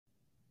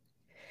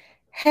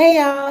Hey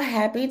y'all,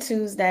 happy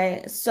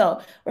Tuesday.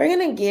 So we're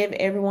gonna give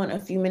everyone a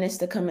few minutes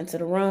to come into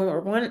the room.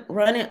 We're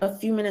running a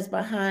few minutes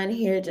behind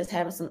here, just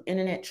having some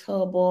internet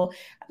trouble.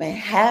 I've been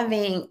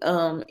having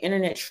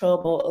internet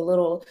trouble, a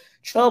little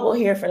trouble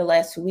here for the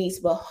last 2 weeks,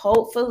 but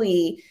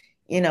hopefully,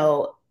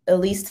 at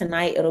least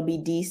tonight it'll be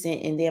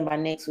decent, and then by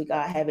next week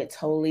I'll have it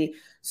totally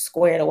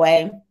squared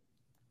away.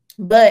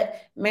 But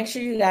make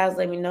sure you guys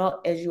let me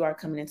know as you are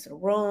coming into the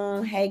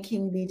room. Hey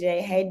King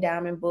BJ, hey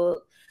Diamond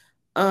Book.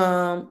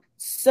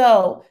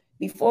 So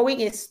before we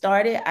get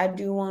started, I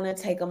do want to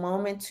take a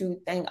moment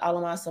to thank all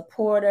of my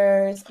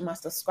supporters, my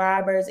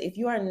subscribers. If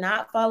you are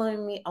not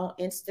following me on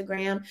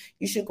Instagram,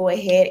 you should go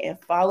ahead and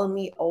follow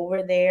me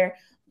over there.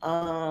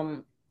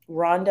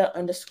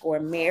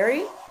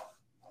 Rhonda_Mary.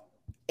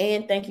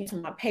 And thank you to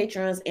my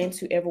patrons and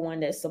to everyone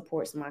that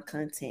supports my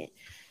content.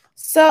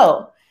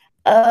 So,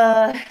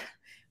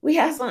 we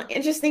have some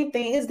interesting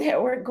things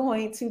that we're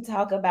going to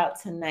talk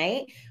about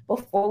tonight.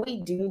 Before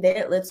we do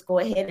that, let's go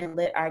ahead and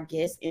let our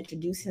guest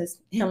introduce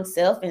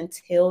himself and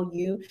tell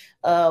you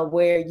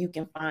where you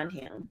can find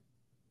him.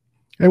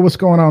 Hey, what's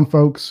going on,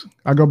 folks?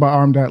 I go by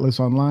Armed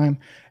Atlas online,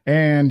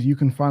 and you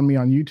can find me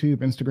on YouTube,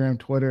 Instagram,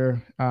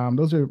 Twitter.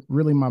 Those are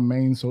really my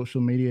main social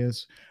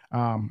medias.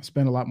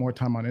 Spend a lot more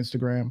time on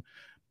Instagram,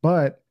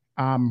 but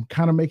I'm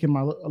kind of making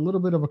a little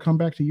bit of a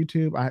comeback to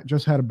YouTube. I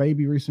just had a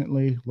baby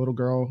recently, little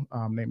girl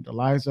named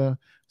Eliza.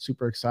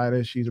 Super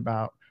excited. She's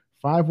about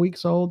 5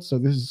 weeks old, so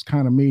this is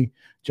kind of me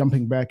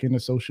jumping back into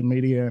social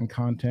media and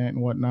content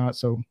and whatnot.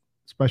 So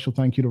special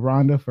thank you to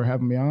Rhonda for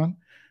having me on,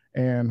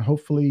 and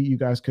hopefully you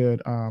guys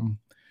could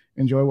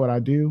enjoy what I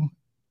do.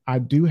 I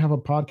do have a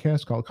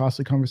podcast called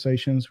Costly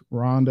Conversations.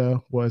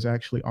 Rhonda was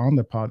actually on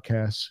the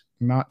podcast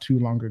not too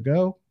long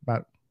ago,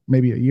 about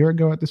maybe a year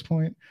ago at this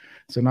point.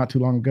 So not too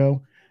long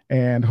ago.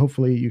 And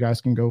hopefully you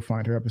guys can go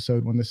find her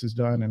episode when this is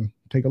done and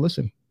take a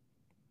listen.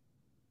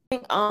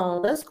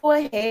 Let's go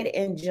ahead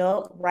and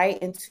jump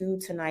right into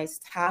tonight's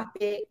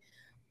topic.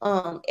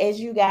 As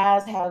you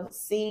guys have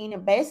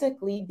seen,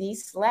 basically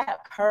these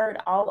slap heard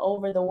all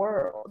over the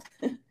world.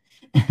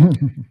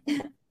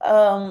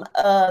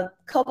 A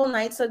couple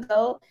nights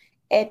ago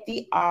at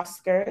the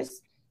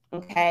Oscars,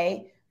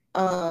 okay,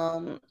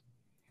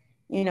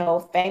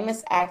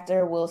 famous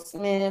actor Will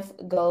Smith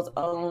goes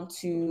on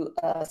to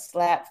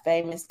slap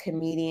famous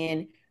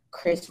comedian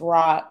Chris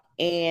Rock,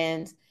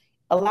 and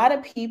a lot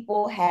of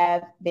people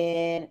have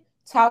been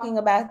talking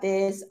about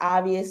this.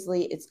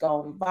 Obviously, it's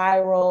going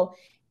viral.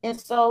 And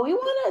so we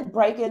want to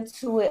break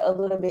into it a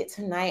little bit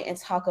tonight and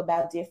talk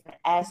about different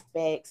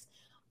aspects.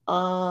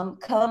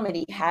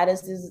 Comedy, how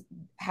does this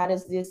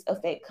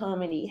affect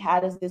comedy? How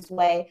does this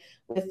weigh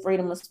with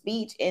freedom of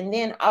speech? And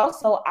then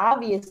also,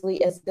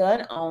 obviously, as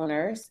gun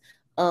owners,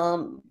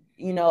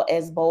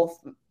 as both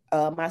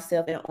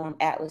myself and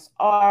Atlas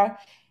are,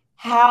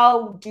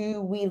 how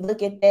do we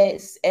look at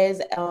this as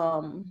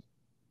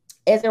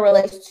it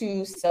relates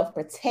to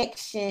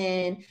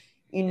self-protection,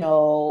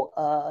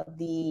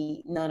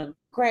 the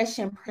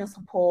non-aggression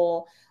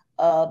principle,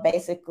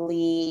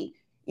 basically,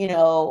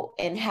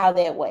 and how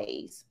that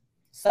weighs.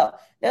 So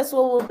that's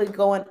what we'll be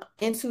going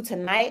into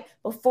tonight.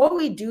 Before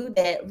we do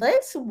that,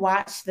 let's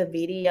watch the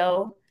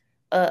video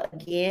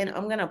again.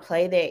 I'm going to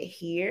play that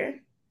here.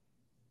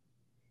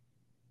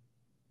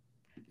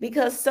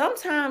 Because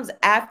sometimes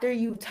after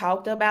you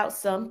talked about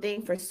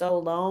something for so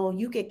long,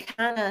 you could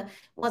kind of,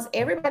 once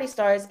everybody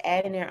starts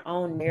adding their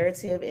own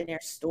narrative and their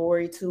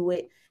story to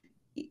it,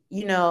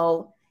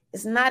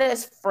 it's not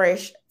as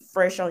fresh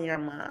on your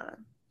mind.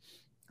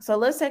 So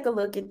let's take a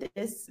look at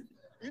this.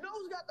 You know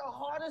who's got the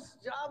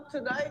hardest job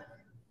tonight?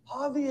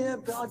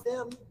 Javier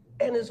Bardem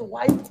and his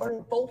wife are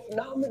both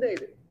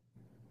nominated.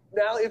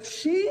 Now, if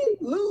she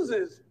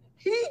loses,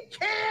 he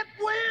can't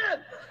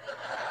win.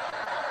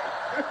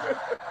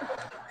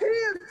 He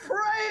is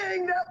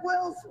praying that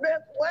Will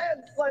Smith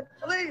wins. Like,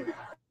 please,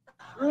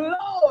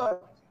 Lord.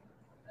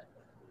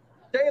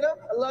 Dana,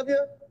 I love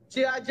you.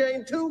 G.I.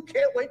 Jane 2,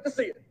 can't wait to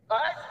see it. All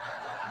right?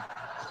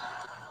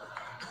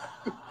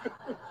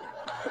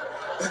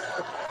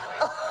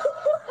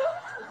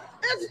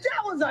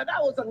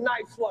 That was a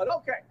nice one.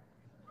 Okay.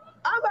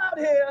 I'm out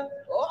here.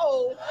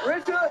 Uh-oh,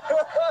 Richard.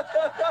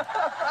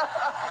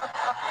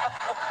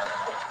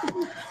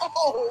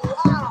 Oh,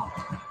 wow.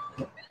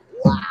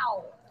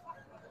 Wow.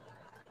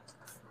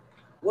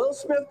 Will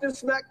Smith just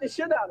smacked the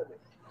shit out of me.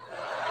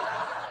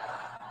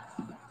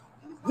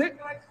 Nick.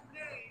 Out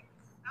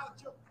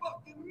your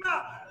fucking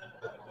mouth.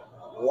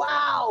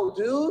 Wow,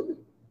 dude.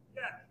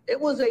 Yeah. It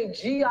was a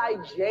G.I.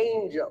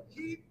 Jane joke.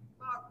 Keep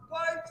my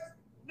wife's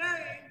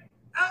name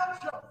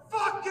out your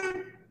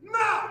fucking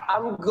mouth.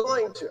 I'm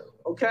going to,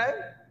 okay?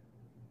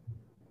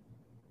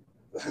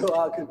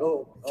 Okay.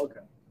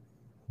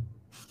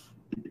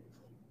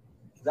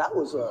 That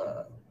was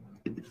a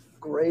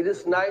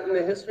greatest night in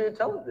the history of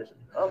television.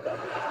 Okay.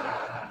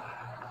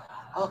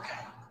 Okay.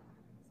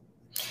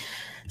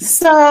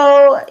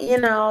 So,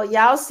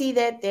 y'all see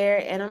that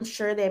there, and I'm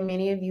sure that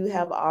many of you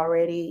have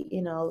already,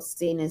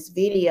 seen this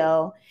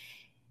video.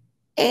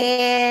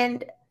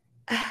 And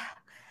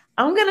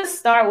I'm gonna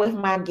start with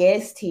my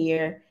guest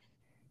here.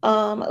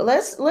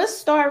 Let's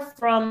start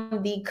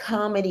from the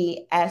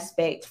comedy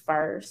aspect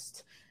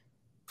first.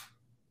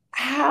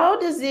 How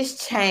does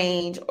this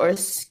change or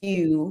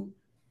skew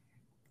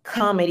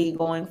comedy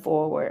going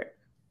forward?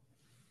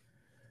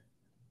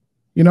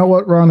 You know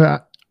what,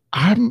 Rhonda?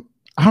 I'm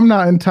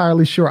not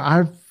entirely sure.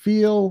 I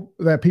feel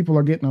that people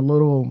are getting a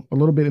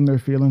little bit in their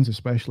feelings,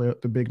 especially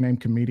the big name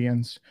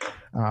comedians,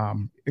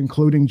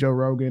 including Joe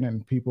Rogan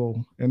and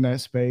people in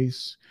that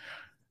space,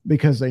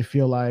 because they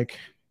feel like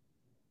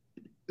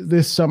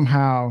this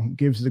somehow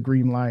gives the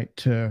green light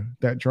to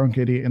that drunk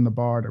idiot in the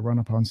bar to run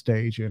up on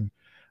stage and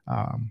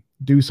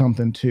do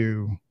something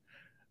to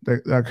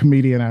the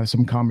comedian at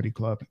some comedy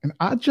club. And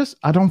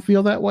I don't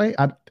feel that way.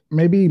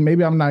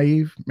 Maybe I'm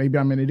naive, maybe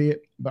I'm an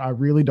idiot, but I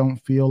really don't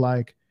feel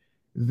like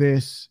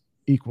this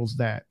equals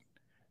that.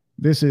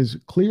 This is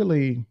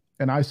clearly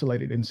an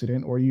isolated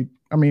incident, or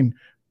I mean,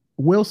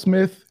 Will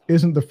Smith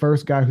isn't the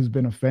first guy who's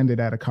been offended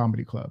at a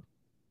comedy club.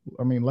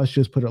 I mean, let's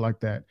just put it like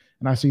that.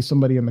 And I see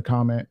somebody in the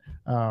comment,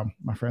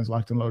 my friends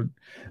Locked and Loaded,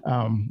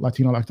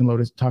 Latino Locked and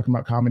Loaded, is talking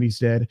about comedy's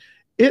dead.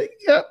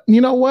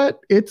 You know what?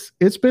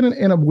 It's been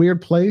in a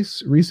weird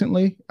place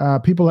recently.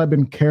 People have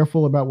been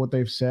careful about what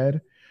they've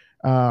said.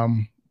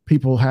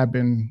 People have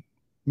been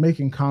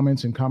making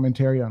comments and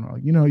commentary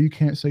on, you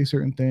can't say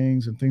certain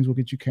things and things will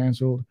get you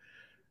canceled.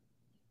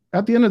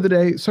 At the end of the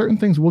day, certain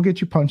things will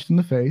get you punched in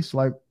the face.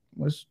 Like,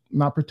 let's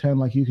not pretend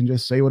like you can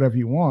just say whatever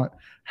you want.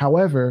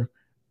 However,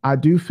 I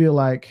do feel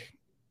like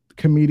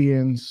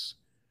comedians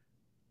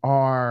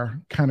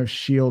are kind of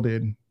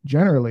shielded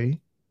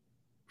generally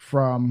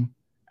from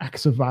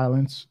acts of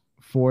violence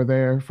for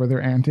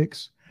their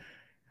antics.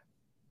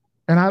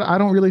 And I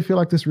don't really feel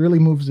like this really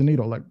moves the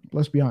needle. Like,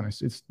 let's be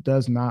honest, it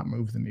does not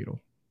move the needle.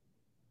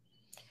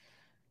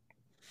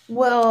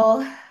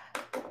 Well,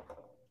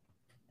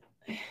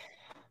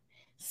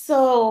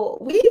 so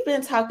we've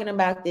been talking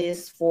about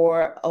this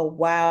for a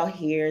while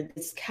here.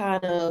 This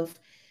kind of,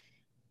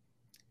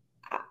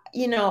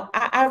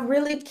 I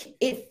really,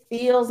 it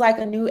feels like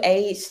a new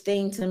age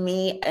thing to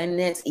me. And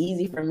that's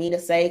easy for me to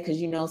say because,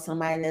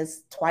 somebody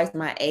that's twice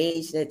my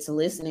age that's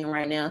listening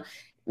right now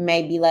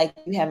may be like,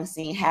 you haven't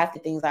seen half the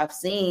things I've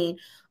seen.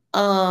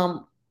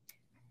 But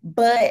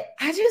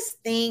I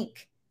just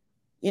think,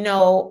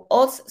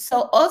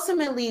 so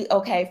ultimately,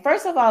 okay,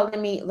 first of all, let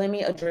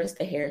me address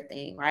the hair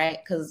thing, right?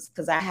 Because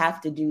I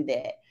have to do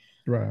that.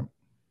 Right.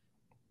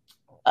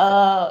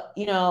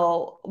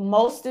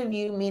 Most of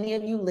you, many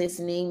of you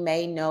listening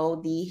may know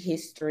the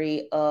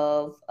history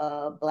of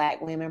Black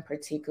women,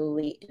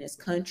 particularly in this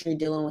country,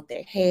 dealing with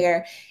their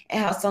hair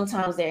and how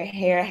sometimes their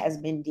hair has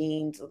been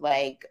deemed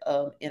like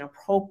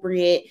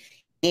inappropriate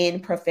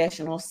in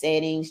professional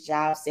settings,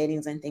 job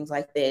settings, and things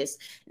like this.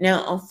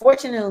 Now,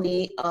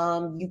 unfortunately,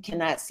 you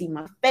cannot see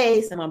my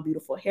face and my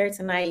beautiful hair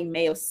tonight. You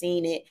may have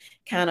seen it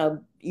kind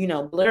of,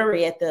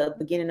 blurry at the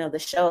beginning of the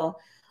show.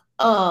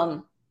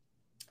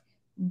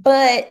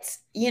 But,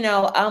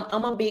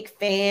 I'm a big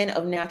fan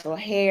of natural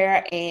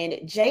hair, and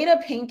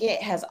Jada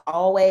Pinkett has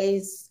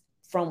always,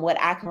 from what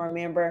I can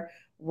remember,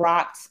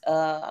 rocked,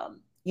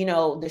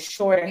 the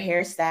shorter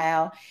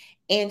hairstyle.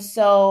 And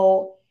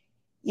so,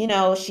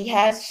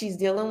 she's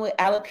dealing with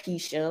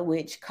alopecia,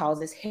 which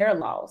causes hair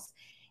loss.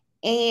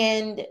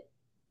 And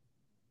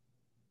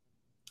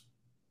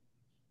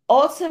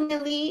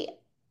ultimately,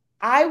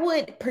 I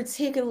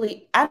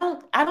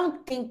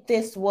don't think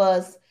this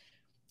was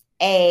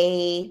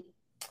a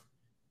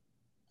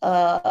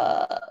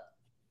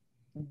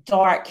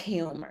dark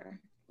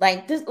humor.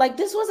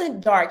 This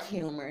wasn't dark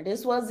humor.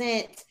 This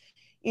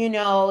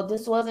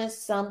wasn't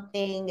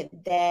something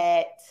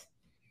that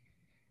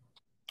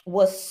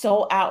was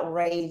so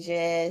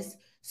outrageous,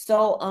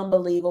 so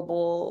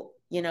unbelievable,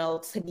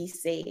 to be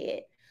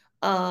said.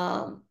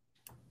 I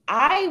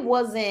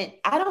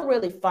don't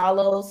really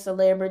follow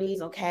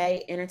celebrities,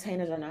 okay?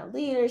 Entertainers are not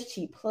leaders.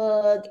 Cheap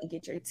plug.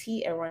 Get your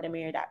tea at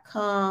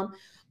rhondamirror.com.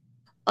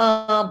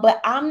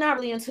 But I'm not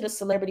really into the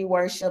celebrity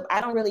worship.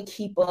 I don't really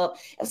keep up.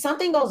 If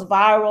something goes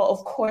viral,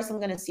 of course, I'm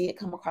going to see it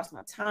come across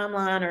my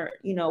timeline or,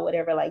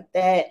 whatever like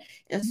that.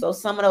 And so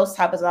some of those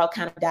topics I'll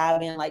kind of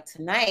dive in like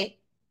tonight.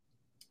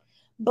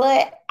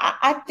 But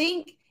I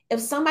think if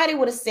somebody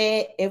would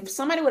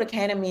have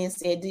came to me and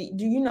said, do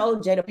you know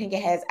Jada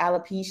Pinkett has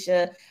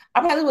alopecia? I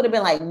probably would have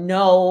been like,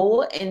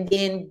 no. And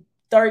then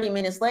 30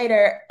 minutes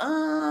later,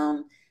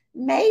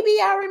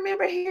 maybe I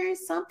remember hearing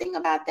something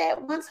about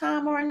that one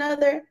time or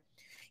another.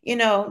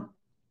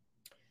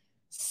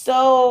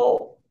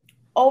 So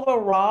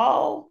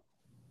overall,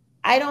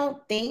 I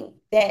don't think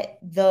that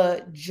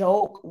the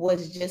joke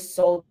was just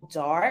so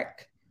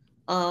dark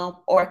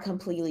or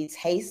completely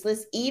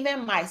tasteless.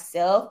 Even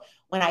myself,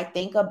 when I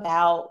think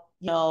about,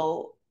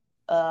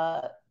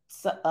 G.I.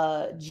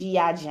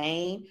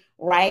 Jane,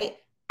 right?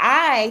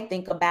 I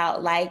think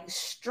about like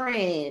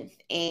strength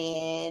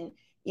and,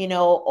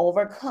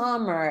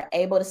 overcomer,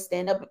 able to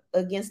stand up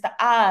against the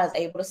odds,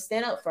 able to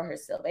stand up for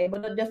herself,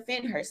 able to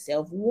defend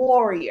herself,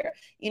 warrior.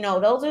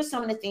 Those are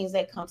some of the things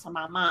that come to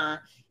my mind.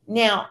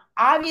 Now,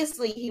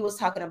 obviously, he was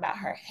talking about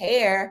her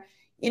hair,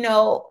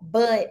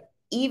 but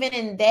even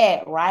in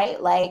that, right?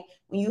 Like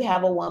when you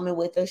have a woman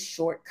with a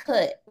short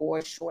cut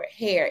or short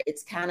hair,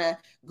 it's kind of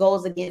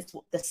goes against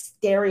the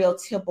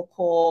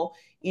stereotypical,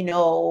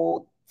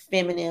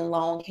 feminine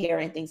long hair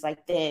and things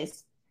like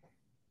this.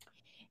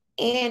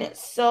 And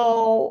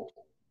so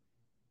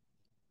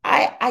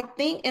I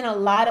think in a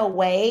lot of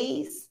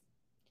ways,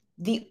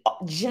 the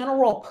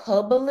general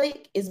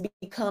public is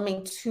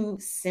becoming too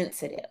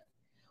sensitive.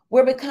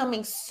 We're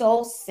becoming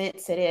so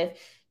sensitive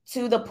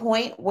to the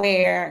point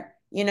where,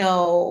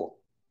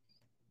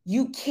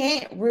 you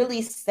can't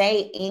really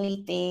say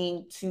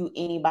anything to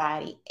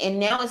anybody. And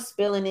now it's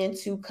spilling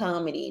into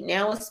comedy.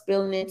 Now it's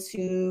spilling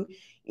into,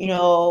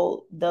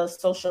 the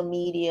social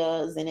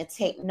medias and the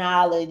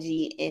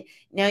technology. And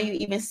now you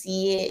even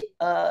see it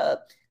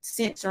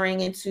censoring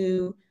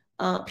into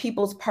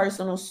people's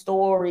personal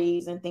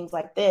stories and things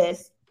like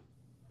this.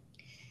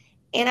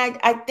 And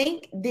I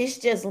think this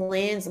just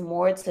lends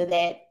more to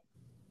that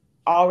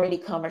already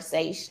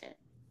conversation.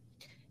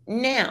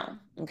 Now,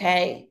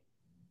 okay,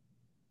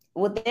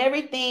 with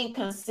everything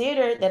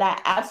considered, that I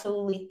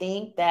absolutely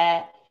think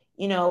that,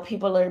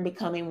 people are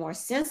becoming more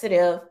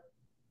sensitive.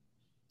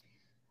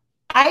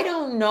 I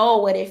don't know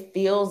what it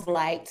feels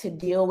like to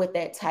deal with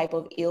that type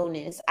of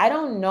illness. I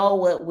don't know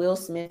what Will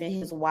Smith and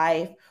his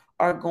wife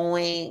are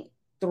going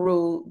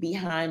through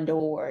behind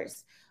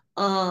doors.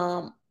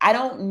 I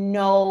don't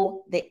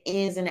know the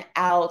ins and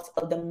outs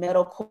of the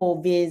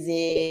medical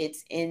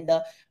visits and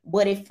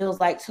what it feels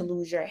like to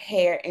lose your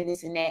hair and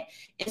this and that.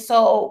 And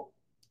so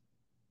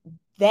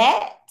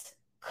that,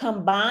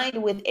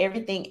 combined with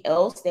everything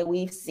else that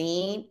we've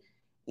seen,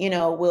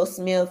 Will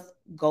Smith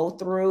go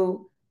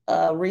through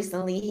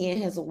recently, he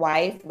and his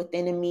wife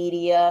within the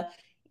media,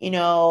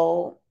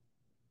 and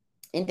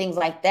things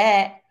like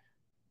that,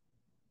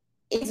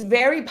 it's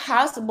very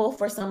possible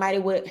for somebody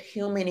with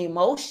human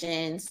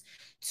emotions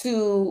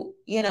to,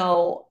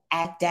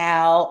 act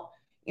out,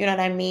 what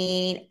I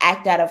mean?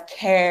 Act out of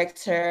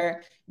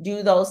character,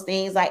 do those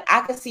things. Like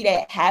I could see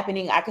that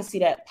happening. I could see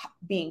that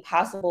being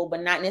possible,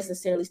 but not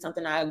necessarily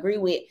something I agree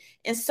with.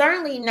 And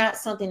certainly not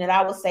something that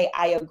I would say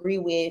I agree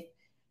with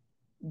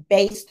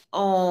based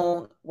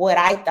on what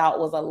I thought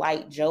was a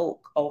light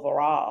joke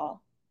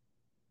overall.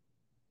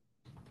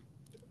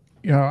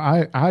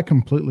 I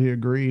completely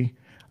agree.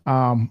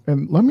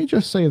 And let me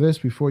just say this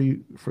before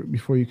you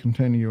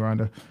continue,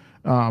 Rhonda.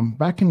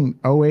 Back in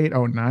 08,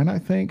 09, I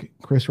think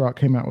Chris Rock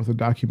came out with a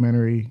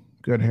documentary,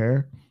 Good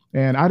Hair,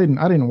 and I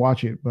didn't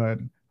watch it, but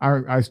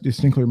I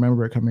distinctly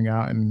remember it coming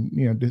out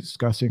and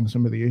discussing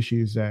some of the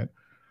issues that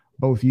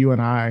both you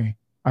and I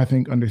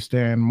think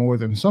understand more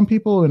than some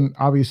people, and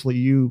obviously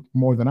you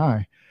more than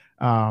I.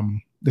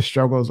 The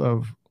struggles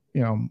of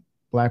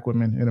Black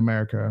women in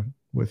America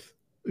with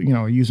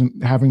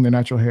having their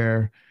natural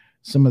hair,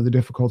 some of the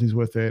difficulties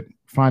with it,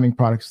 finding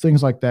products,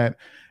 things like that,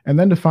 and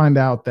then to find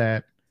out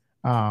that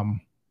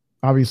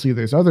obviously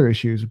there's other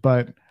issues,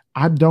 but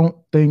I don't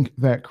think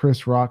that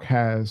Chris Rock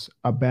has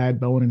a bad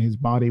bone in his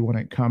body when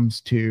it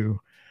comes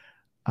to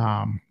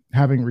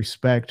having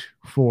respect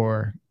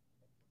for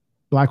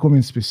Black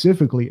women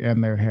specifically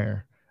and their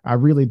hair. I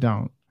really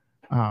don't.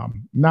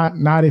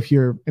 Not if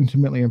you're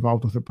intimately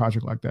involved with a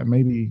project like that.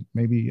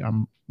 Maybe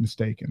I'm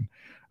mistaken.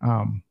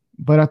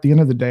 But at the end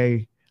of the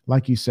day,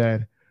 like you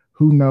said,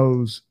 who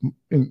knows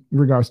in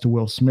regards to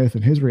Will Smith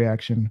and his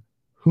reaction?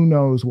 Who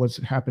knows what's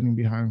happening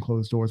behind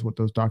closed doors? What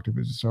those doctor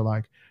visits are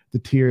like, the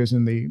tears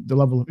and the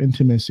level of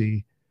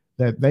intimacy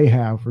that they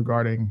have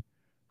regarding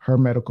her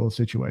medical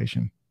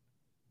situation,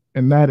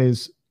 and that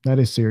is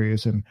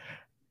serious. And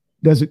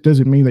does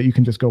it mean that you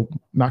can just go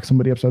knock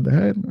somebody upside the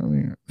head? I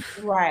mean,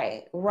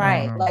 right.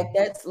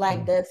 That's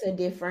a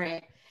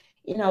different,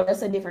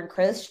 that's a different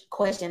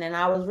question. And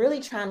I was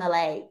really trying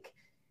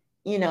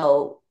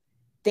to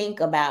think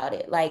about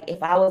it. Like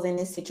if I was in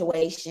this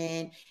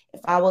situation, if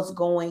I was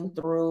going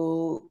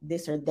through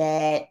this or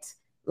that,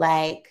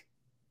 like,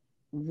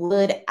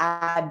 would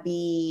I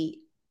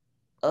be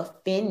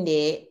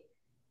offended?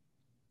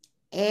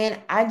 And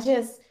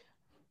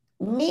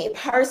me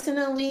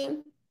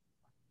personally,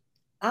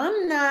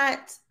 I'm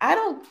not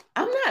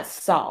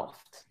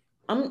soft.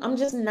 I'm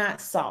just not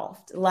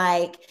soft.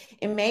 Like,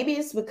 and maybe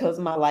it's because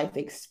of my life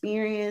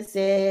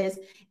experiences.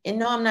 And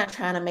no, I'm not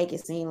trying to make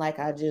it seem like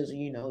I just,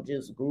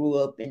 just grew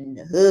up in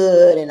the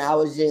hood and I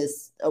was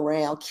just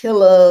around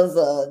killers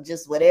or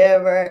just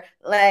whatever.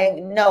 Like,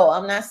 no,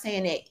 I'm not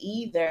saying that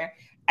either.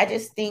 I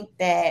just think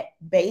that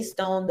based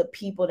on the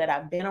people that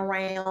I've been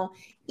around,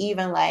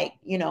 even my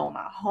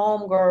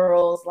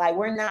homegirls, like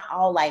we're not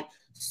all like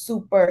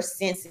super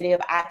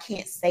sensitive. I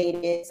can't say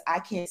this, I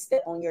can't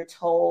step on your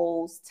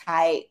toes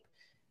type.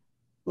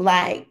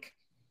 Like,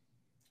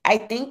 I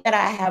think that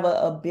I have an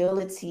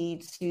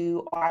ability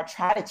to, or I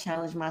try to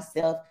challenge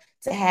myself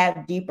to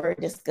have deeper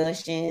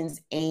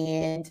discussions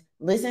and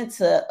listen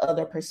to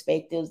other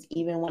perspectives,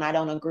 even when I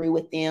don't agree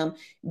with them,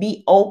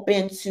 be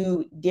open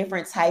to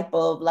different type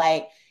of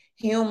like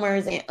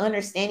humors and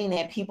understanding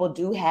that people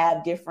do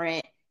have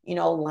different,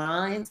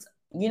 lines,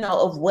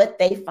 of what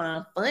they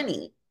find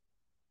funny.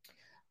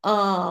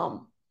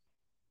 And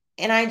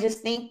I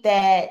just think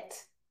that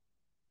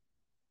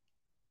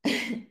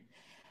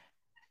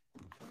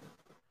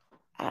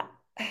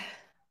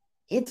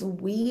it's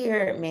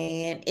weird,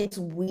 man. It's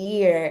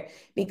weird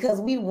because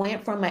we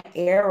went from an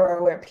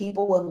era where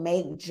people would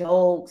make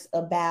jokes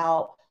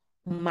about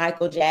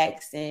Michael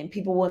Jackson.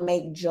 People would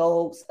make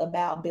jokes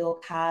about Bill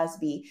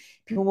Cosby.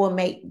 People would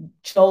make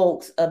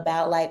jokes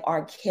about like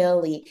R.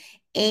 Kelly.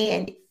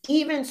 And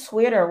even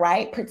Twitter,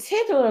 right?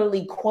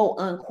 Particularly quote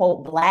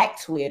unquote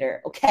Black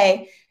Twitter.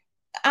 Okay.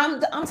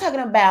 I'm talking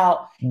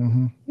about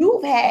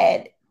you've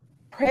had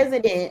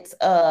presidents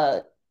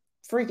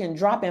freaking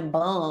dropping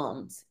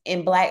bombs,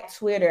 and Black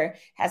Twitter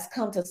has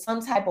come to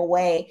some type of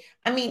way.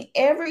 I mean,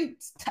 every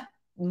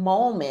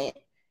moment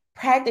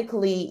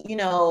practically,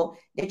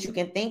 that you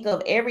can think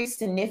of, every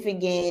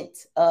significant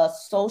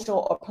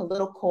social or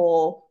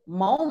political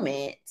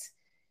moment,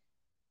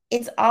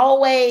 it's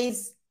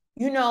always,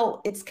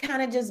 it's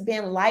kind of just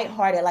been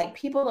lighthearted. Like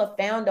people have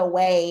found a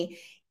way,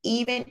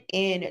 even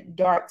in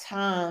dark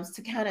times,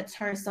 to kind of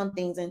turn some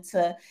things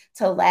into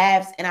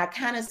laughs. And I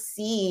kind of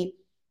see,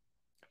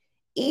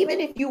 even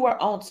if you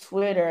were on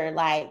Twitter,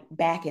 like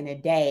back in the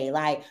day,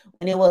 like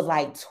when it was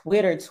like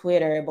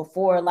Twitter,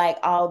 before like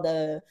all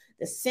the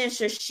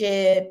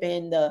censorship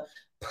and the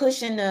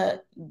pushing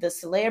the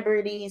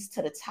celebrities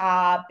to the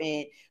top,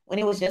 and when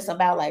it was just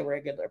about like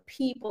regular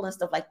people and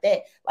stuff like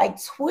that,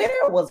 like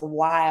Twitter was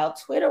wild.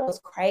 Twitter was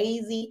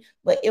crazy,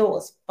 but it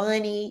was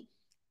funny.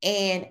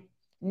 And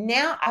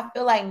now I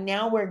feel like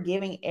now we're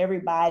giving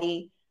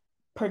everybody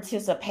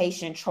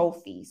participation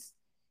trophies.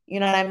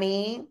 You know what I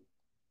mean?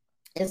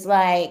 It's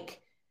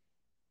like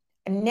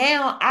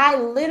now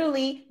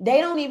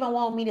they don't even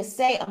want me to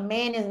say a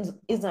man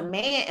is a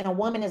man and a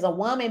woman is a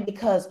woman,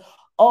 because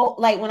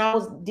like when I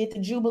did the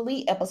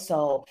Jubilee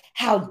episode,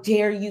 how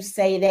dare you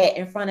say that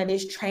in front of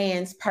this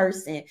trans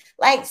person?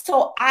 Like,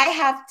 so I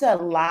have to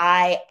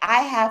lie.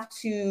 I have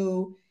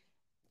to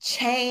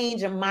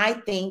change my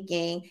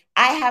thinking.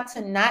 I have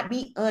to not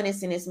be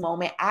honest in this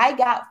moment. I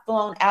got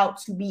flown out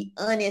to be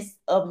honest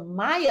of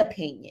my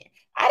opinion.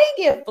 I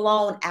didn't get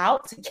flown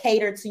out to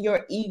cater to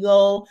your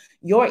ego,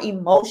 your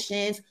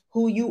emotions,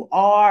 who you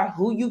are,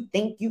 who you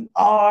think you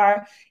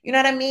are. You know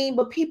what I mean?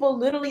 But people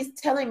literally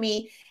telling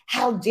me,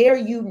 how dare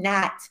you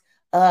not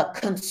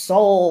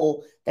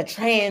console the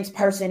trans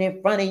person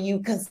in front of you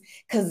because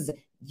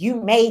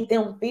you made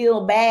them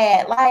feel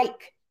bad.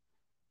 Like,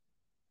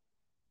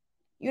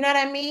 you know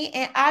what I mean?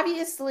 And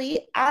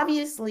obviously,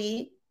 that's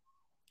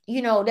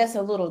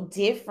a little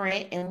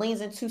different and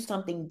leans into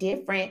something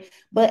different.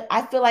 But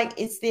I feel like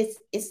it's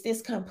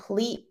this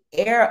complete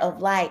air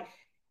of like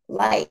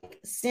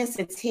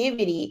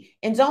sensitivity.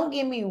 And don't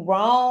get me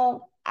wrong,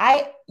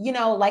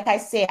 like I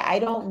said, I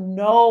don't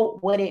know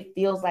what it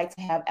feels like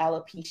to have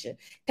alopecia.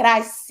 Could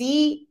I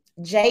see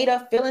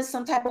Jada feeling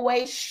some type of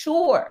way?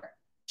 Sure.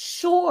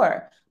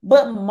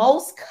 But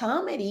most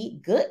comedy,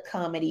 good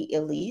comedy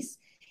at least,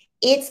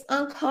 it's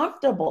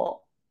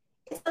uncomfortable.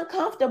 It's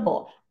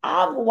uncomfortable.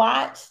 I've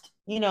watched,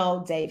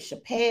 Dave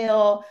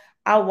Chappelle.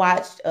 I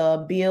watched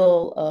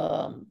Bill,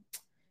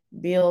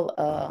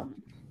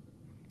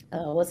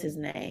 what's his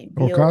name?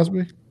 Oh, Bill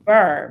Cosby?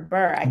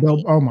 Burr. I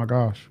think. Oh my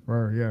gosh,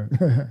 Burr, yeah.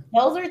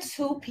 Those are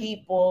two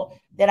people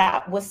that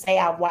I would say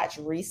I watched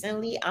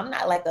recently. I'm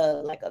not like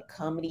a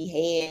comedy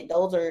head.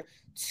 Those are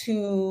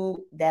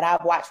two that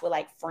I've watched with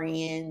like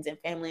friends and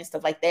family and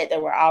stuff like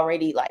that were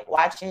already like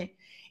watching.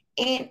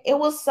 And it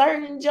was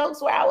certain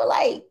jokes where I would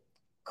like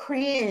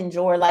cringe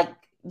or like,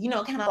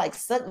 kind of like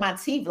suck my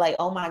teeth, like,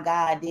 oh my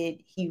God,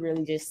 did he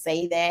really just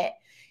say that?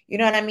 You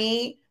know what I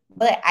mean?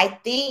 But I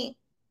think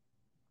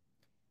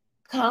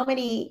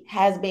comedy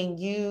has been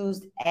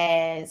used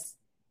as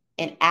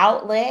an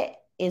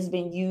outlet, it's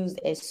been used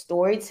as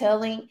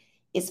storytelling,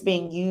 it's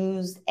been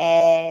used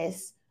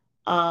as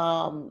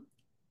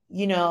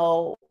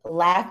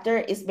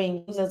laughter. It's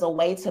been used as a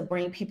way to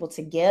bring people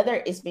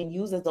together. It's been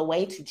used as a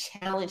way to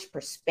challenge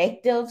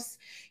perspectives.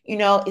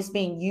 It's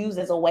been used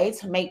as a way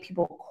to make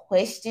people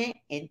question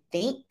and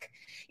think,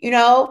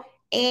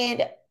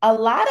 and a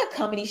lot of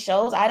comedy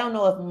shows, I don't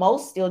know if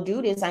most still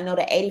do this. I know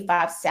the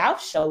 85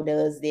 South show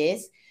does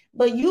this,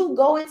 but you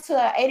go into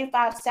an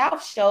 85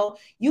 South show,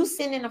 you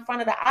sitting in the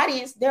front of the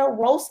audience, they're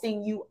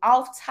roasting you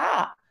off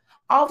top.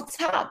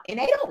 And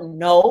they don't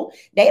know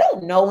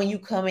when you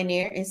come in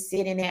there and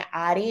sit in that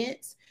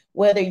audience,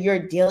 whether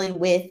you're dealing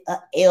with an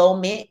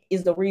ailment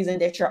is the reason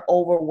that you're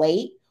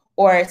overweight,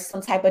 or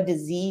some type of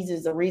disease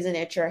is the reason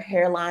that your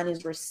hairline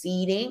is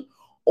receding,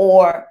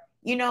 or,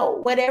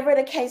 whatever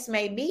the case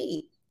may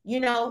be. They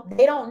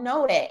don't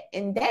know that.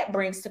 And that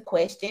brings to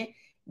question,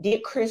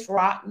 Did Chris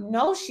Rock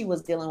know she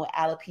was dealing with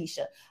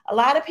alopecia? A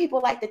lot of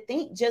people like to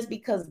think just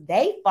because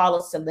they follow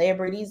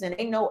celebrities and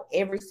they know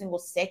every single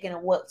second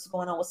of what's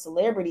going on with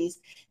celebrities,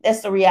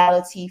 that's the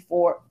reality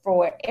for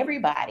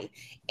everybody.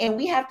 And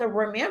we have to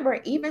remember,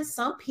 even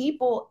some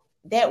people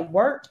that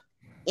work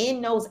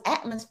in those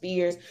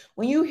atmospheres,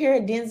 when you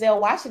hear Denzel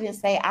Washington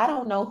say, I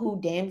don't know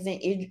who Damson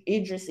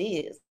Idris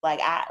is.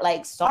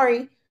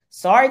 Sorry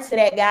to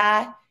that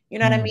guy. You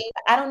know what I mean?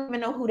 I don't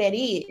even know who that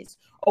is.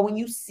 Or when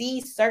you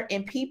see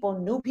certain people,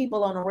 new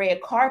people on the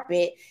red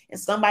carpet, and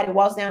somebody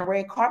walks down the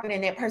red carpet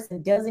and that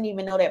person doesn't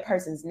even know that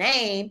person's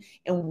name,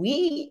 and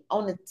we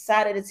on the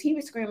side of the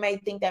TV screen may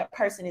think that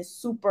person is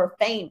super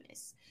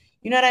famous.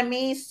 You know what I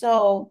mean?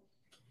 So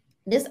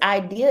this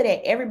idea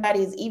that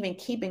everybody is even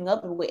keeping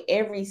up with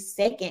every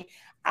second,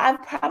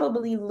 I've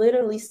probably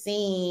literally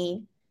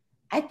seen,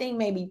 I think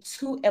maybe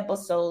 2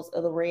 episodes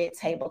of the Red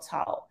Table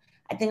Talk.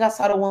 I think I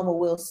saw the one with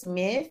Will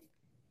Smith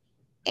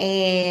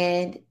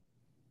and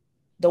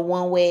the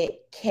one with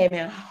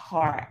Kevin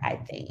Hart, I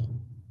think.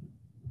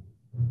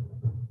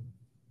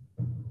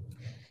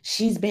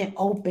 She's been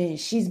open.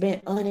 She's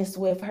been honest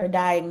with her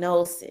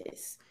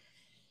diagnosis.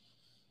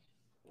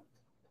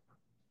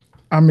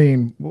 I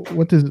mean,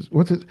 what is?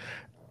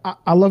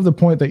 I love the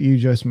point that you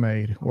just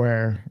made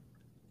where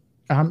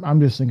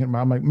I'm just thinking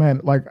about, I'm like,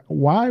 man, like,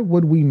 why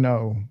would we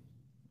know?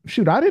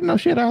 Shoot, I didn't know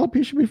she had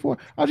alopecia before.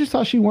 I just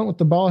thought she went with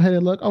the bald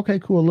headed look. Okay,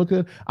 cool, look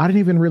good. I didn't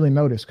even really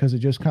notice because it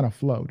just kind of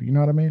flowed. You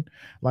know what I mean?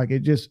 Like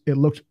it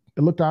looked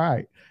all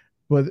right.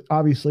 But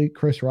obviously,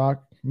 Chris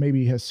Rock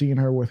maybe has seen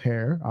her with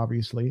hair,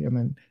 obviously, and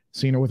then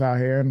seen her without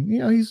hair, and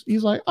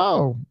he's like,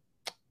 oh,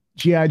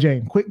 G.I.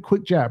 Jane,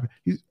 quick jab.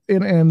 He's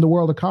in the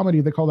world of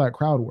comedy, they call that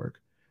crowd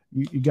work.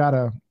 You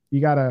gotta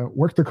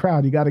work the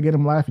crowd. You gotta get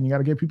them laughing. You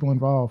gotta get people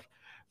involved.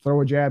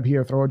 Throw a jab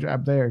here, throw a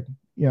jab there.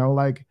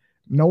 Like,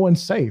 no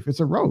one's safe. It's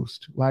a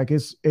roast. Like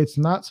it's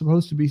not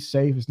supposed to be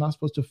safe. It's not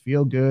supposed to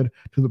feel good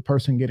to the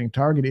person getting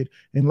targeted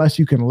unless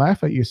you can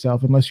laugh at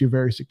yourself, unless you're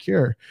very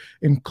secure.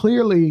 And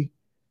clearly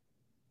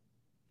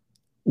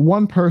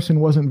one person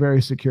wasn't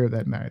very secure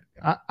that night.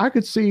 I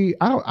could see,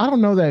 I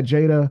don't know that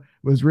Jada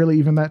was really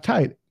even that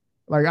tight.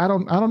 Like, I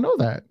don't know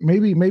that.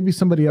 Maybe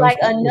somebody else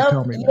would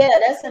tell me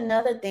that. That's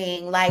another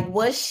thing. Like,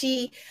 was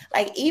she,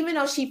 like, even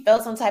though she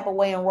felt some type of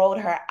way and rolled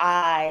her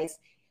eyes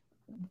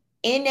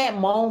in that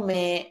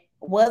moment,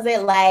 was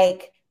it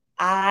like,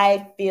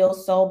 I feel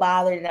so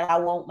bothered that I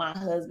want my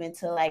husband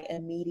to like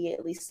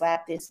immediately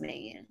slap this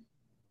man?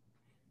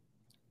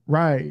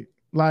 Right.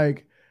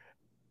 Like,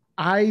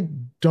 I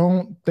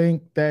don't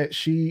think that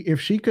if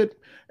she could,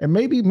 and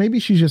maybe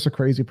she's just a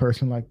crazy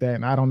person like that,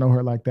 and I don't know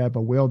her like that,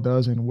 but Will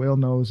does, and Will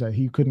knows that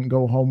he couldn't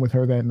go home with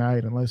her that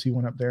night unless he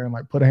went up there and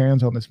like put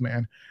hands on this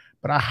man.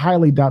 But I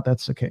highly doubt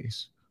that's the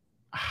case.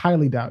 I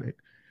highly doubt it.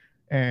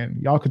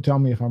 And y'all could tell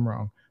me if I'm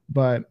wrong.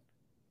 But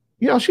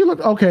she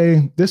looked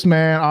okay. This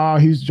man,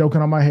 he's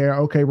joking on my hair.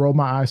 Okay, roll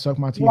my eyes, suck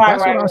my teeth. That's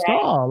what I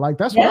saw. Like,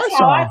 that's what I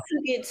saw. I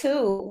took it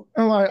too.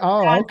 I'm like,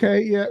 oh,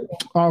 okay, yeah.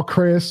 Oh,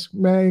 Chris,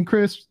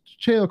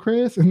 chill,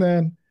 Chris. And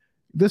then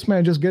this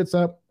man just gets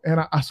up, and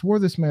I swore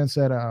this man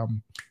said,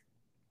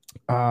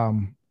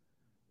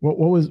 what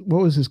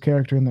was his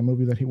character in the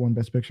movie that he won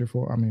Best Picture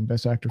for? I mean,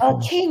 Best Actor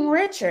for? King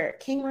Richard.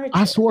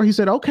 I swore he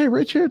said, okay,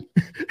 Richard.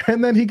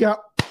 And then he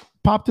got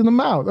popped in the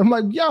mouth. I'm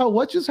like, yo,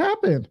 what just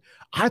happened?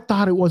 I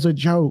thought it was a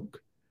joke.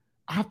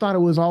 I thought it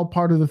was all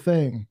part of the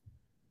thing.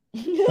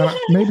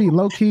 Maybe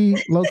low key,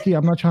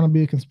 I'm not trying to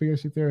be a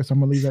conspiracy theorist.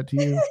 I'm gonna leave that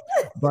to you.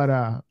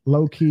 But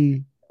low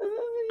key,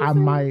 I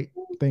might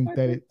think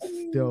that it's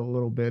still a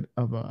little bit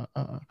of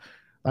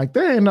like,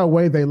 there ain't no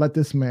way they let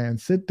this man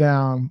sit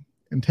down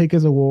and take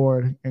his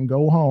award and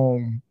go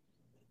home.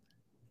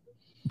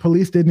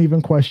 Police didn't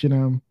even question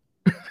him.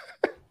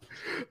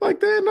 Like,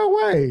 there ain't no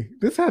way.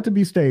 This had to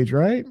be staged,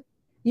 right?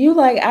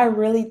 I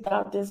really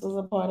thought this was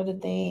a part of the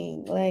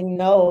thing. Like,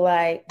 no,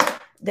 like,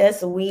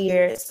 that's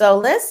weird. So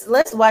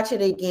let's watch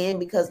it again,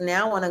 because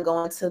now I want to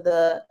go into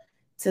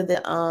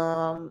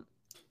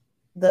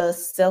the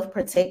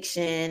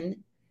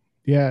self-protection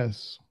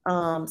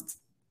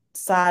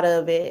side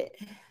of it.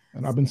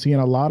 And I've been seeing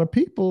a lot of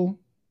people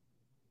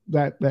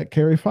that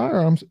carry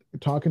firearms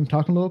talking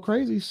a little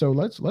crazy. So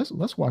let's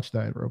watch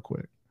that real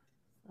quick.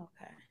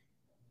 Okay.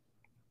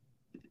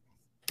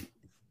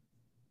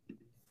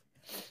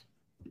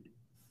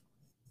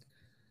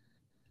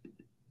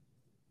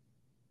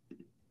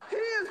 He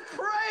is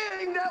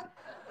praying that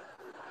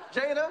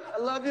Jada,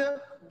 I love you.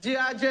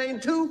 G.I. Jane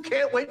 2,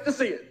 can't wait to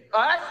see it.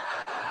 All right?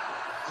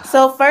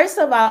 So first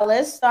of all,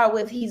 let's start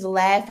with he's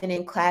laughing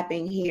and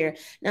clapping here.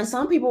 Now,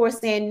 some people were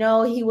saying,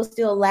 no, he was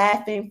still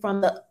laughing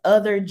from the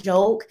other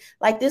joke.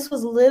 Like, this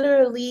was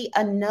literally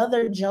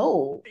another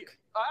joke.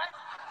 All right?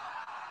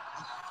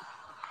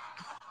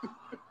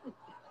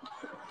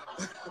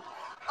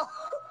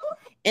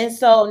 And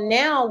so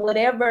now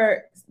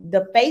whatever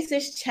the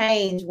faces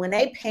change when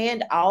they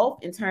panned off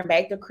and turned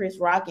back to Chris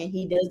Rock and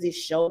he does this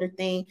shoulder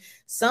thing,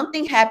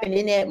 something happened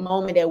in that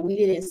moment that we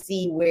didn't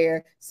see,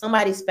 where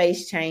somebody's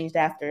face changed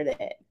after that.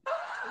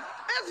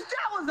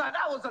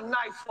 That was a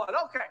nice one.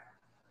 Okay.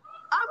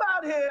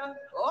 out here.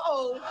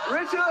 Uh-oh,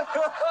 Richard.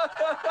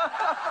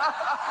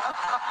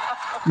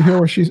 You hear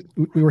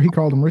where he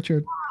called him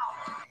Richard?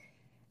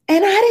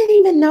 And I didn't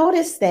even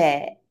notice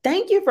that.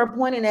 Thank you for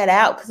pointing that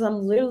out, because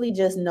I'm literally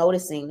just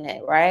noticing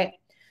that, right?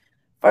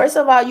 First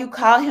of all, you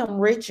call him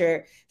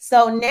Richard.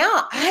 So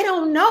now I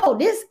don't know.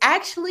 This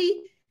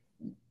actually,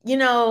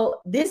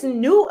 this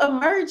new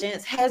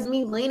emergence has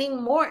me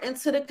leaning more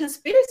into the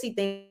conspiracy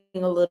thing a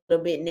little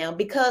bit now,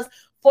 because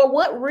for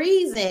what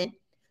reason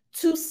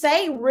to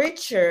say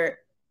Richard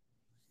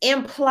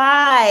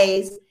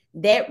implies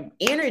that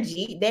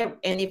energy that,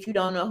 and if you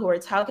don't know who we're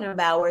talking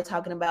about,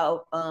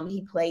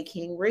 he played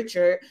King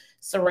Richard,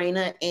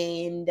 Serena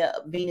and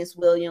Venus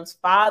Williams'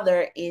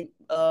 father in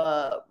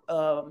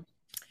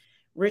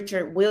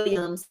Richard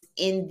Williams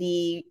in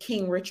the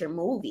King Richard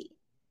movie.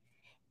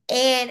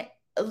 And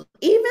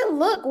even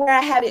look where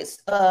I have it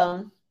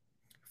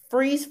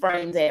freeze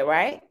frames at,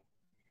 right?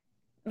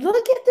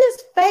 Look at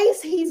this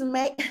face he's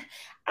made.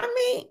 I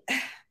mean,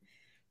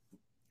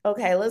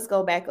 okay, let's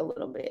go back a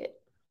little bit.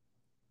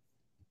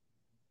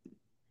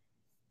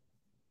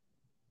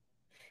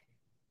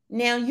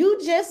 Now, you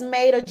just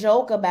made a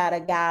joke about a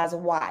guy's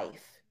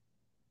wife.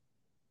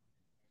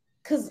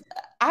 Because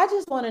I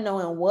just want to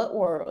know, in what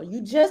world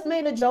you just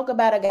made a joke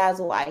about a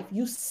guy's wife?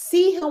 You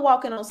see him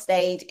walking on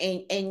stage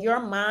and your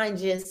mind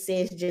just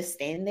says, just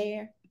stand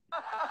there.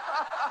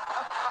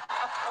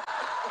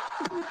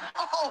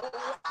 Oh,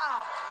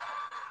 wow.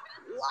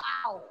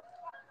 Wow.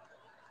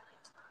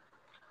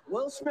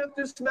 Will Smith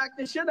just smacked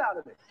the shit out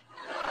of me.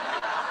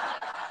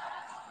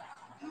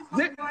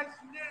 Keep my wife's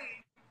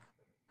name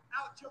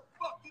out your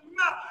fucking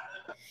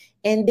mouth.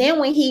 And then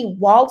when he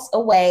walks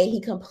away,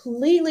 he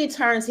completely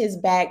turns his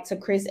back to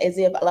Chris as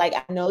if, like,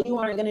 I know you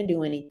aren't going to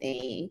do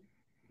anything.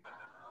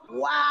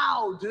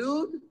 Wow,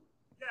 dude.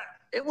 Yeah.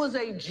 It was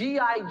a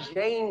G.I.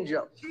 Jane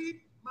joke.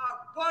 Keep my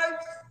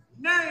wife's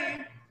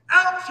name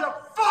out your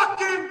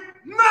fucking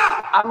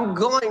mouth. I'm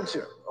going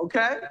to,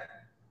 okay?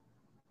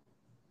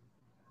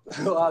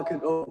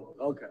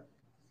 Okay.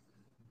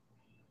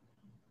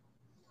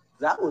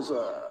 That was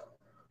a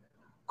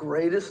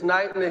greatest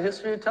night in the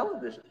history of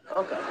television.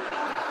 Okay.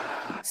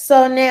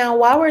 So now,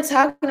 while we're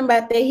talking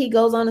about that, he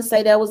goes on to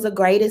say that was the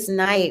greatest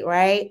night,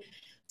 right?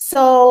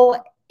 So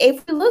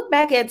if we look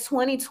back at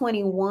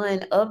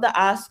 2021 of the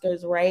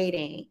Oscars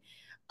rating,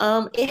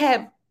 it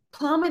had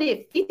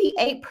plummeted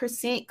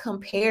 58%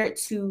 compared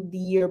to the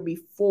year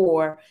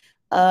before,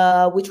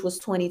 which was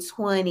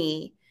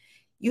 2020.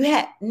 You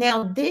had,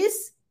 now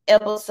this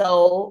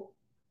episode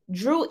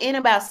drew in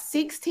about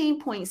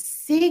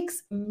 16.6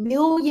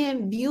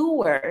 million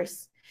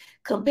viewers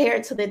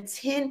compared to the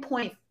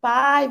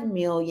 10.5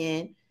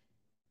 million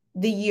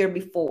the year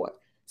before.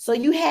 So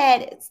you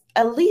had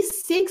at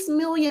least 6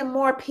 million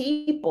more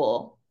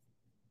people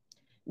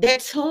that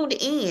tuned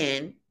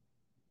in.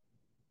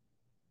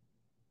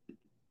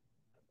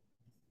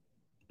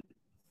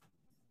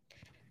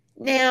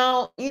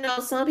 Now,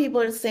 some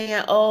people are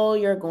saying, oh,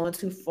 you're going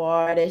too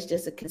far. That's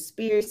just a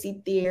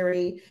conspiracy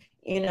theory.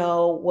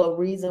 What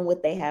reason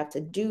would they have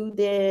to do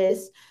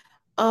this?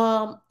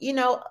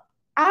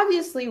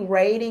 Obviously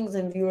ratings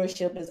and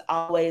viewership is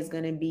always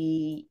going to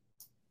be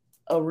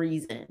a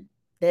reason.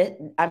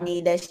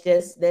 That's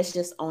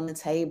just on the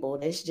table.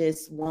 That's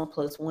just 1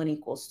 +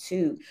 1 =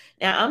 2.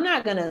 Now, I'm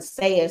not gonna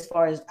say as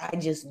far as I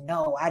just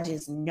know, I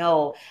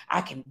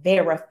can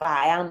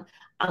verify,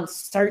 I'm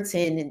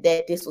certain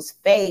that this was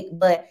fake,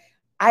 but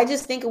I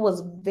just think it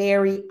was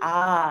very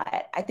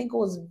odd. I think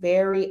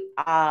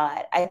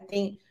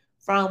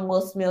from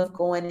Will Smith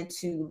going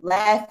into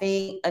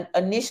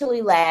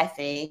initially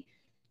laughing,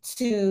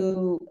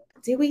 to,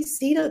 did we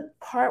see the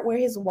part where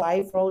his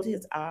wife rolled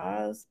her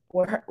eyes?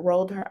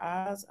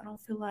 I don't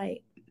feel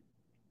like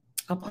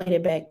I played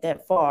it back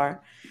that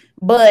far.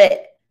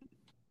 But,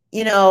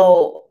 and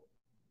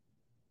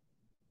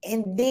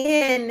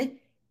then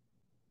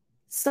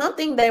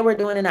something they were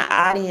doing in the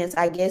audience,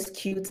 I guess,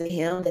 cued to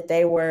him that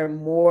they were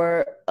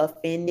more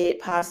offended,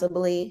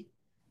 possibly.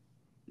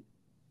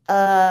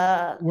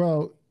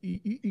 Well,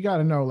 you got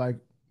to know, like,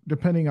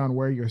 depending on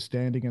where you're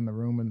standing in the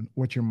room and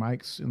what your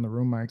mics in the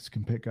room mics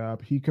can pick up,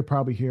 he could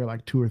probably hear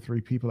like 2 or 3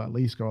 people at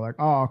least go like,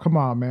 "Oh, come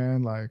on,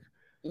 man!" Like,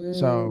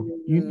 so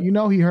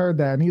he heard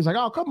that and he's like,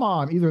 "Oh, come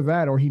on!" Either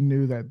that or he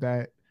knew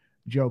that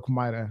joke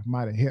might have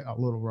hit a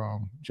little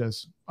wrong,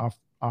 just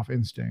off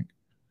instinct.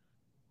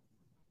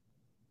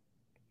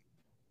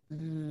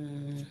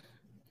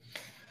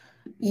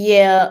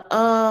 Yeah.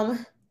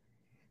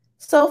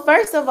 So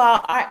first of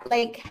all,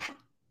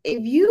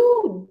 if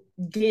you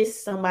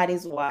diss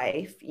somebody's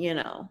wife,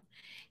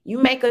 you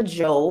make a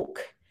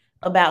joke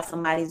about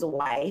somebody's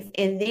wife,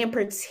 and then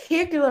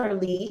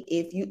particularly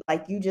if you,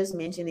 like you just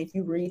mentioned, if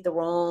you read the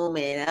room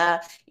and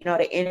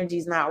the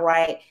energy's not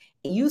right,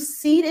 and you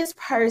see this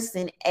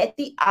person at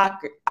the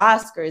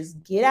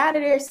Oscars get out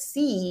of their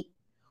seat,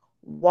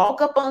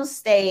 walk up on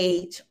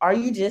stage, are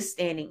you just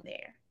standing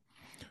there?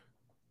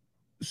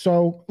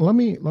 So let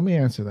me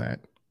answer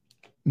that.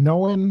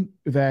 Knowing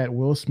that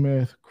Will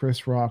Smith,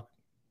 Chris Rock,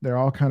 they're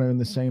all kind of in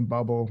the same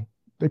bubble,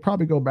 they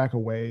probably go back a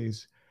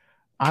ways.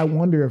 I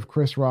wonder if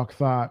Chris Rock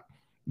thought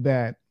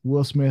that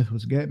Will Smith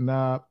was getting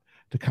up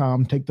to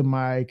come take the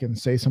mic and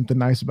say something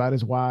nice about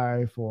his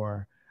wife,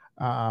 or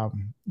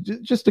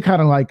just to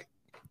kind of like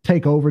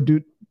take over,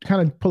 do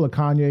kind of pull a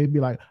Kanye, be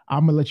like,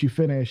 I'm gonna let you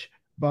finish,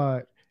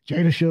 but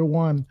Jada should have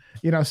won,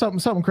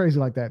 something crazy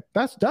like that.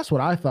 That's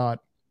what I thought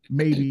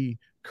maybe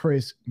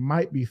Chris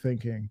might be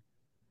thinking.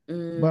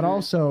 But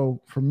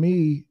also for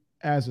me,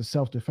 as a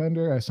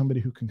self-defender, as somebody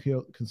who can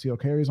conceal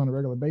carries on a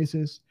regular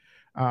basis,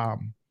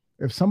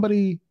 if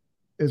somebody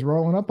is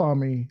rolling up on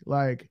me,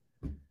 like,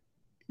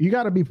 you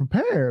got to be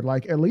prepared.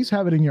 Like, at least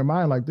have it in your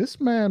mind, like, this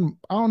man,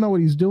 I don't know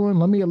what he's doing.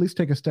 Let me at least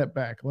take a step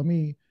back. Let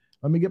me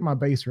get my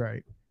base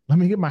right. Let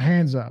me get my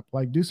hands up.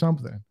 Like, do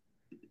something.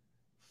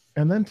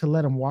 And then to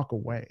let him walk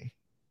away.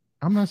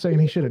 I'm not saying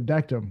he should have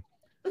decked him,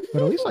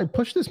 but at least like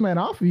push this man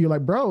off of you.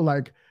 Like, bro,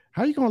 like,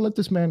 how are you gonna let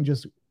this man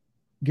just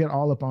get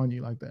all up on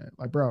you like that?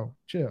 Like, bro,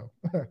 chill.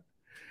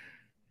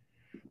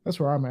 That's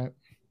where I'm at.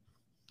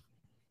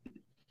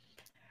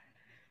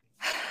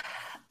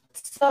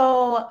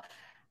 So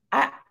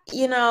I'm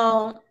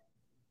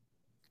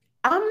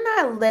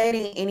not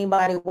letting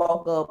anybody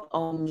walk up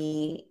on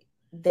me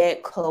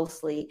that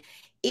closely.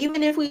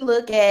 Even if we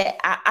look at,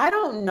 I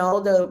don't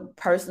know the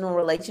personal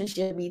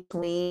relationship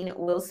between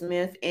Will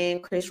Smith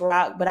and Chris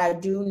Rock, but I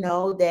do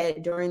know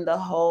that during the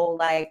whole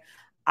like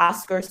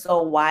Oscar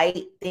so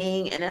white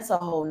thing, and that's a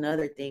whole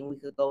nother thing we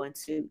could go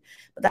into,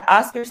 but the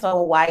Oscar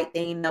so white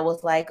thing that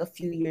was like a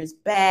few years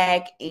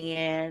back,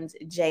 and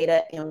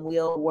Jada and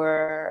Will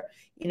were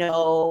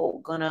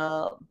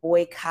gonna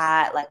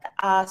boycott like the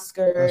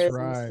Oscars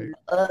right. and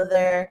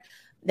other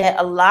that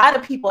a lot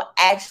of people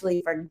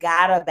actually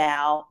forgot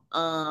about.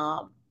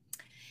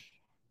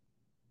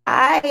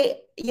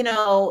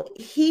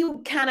 He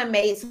kind of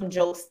made some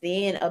jokes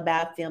then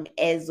about them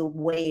as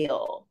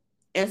well.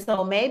 And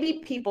so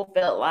maybe people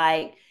felt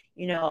like,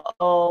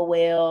 oh,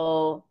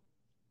 well,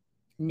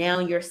 now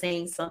you're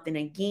saying something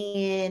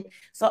again.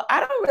 So I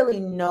don't really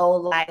know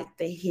like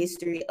the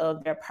history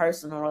of their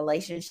personal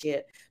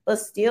relationship, but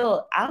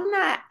still I'm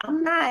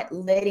not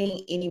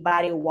letting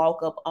anybody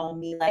walk up on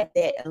me like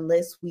that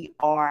unless we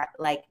are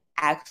like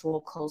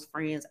actual close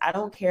friends. I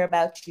don't care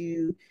about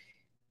you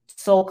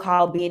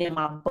so-called being in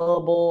my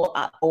bubble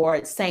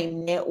or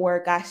same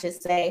network, I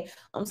should say.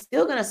 I'm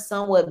still gonna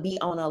somewhat be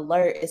on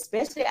alert,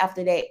 especially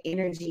after that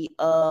energy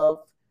of,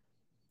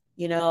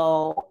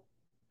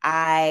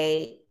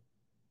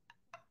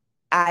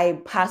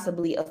 I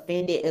possibly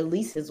offended at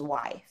least his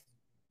wife.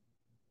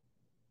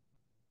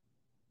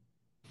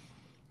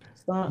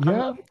 So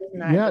I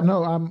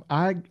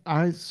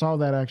saw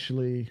that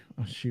actually.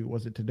 Oh, shoot,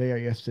 was it today or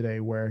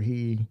yesterday? Where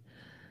he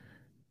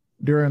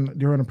during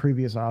the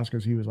previous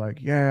Oscars, he was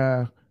like,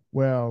 "Yeah,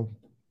 well,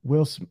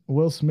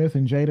 Will Smith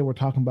and Jada were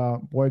talking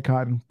about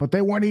boycotting, but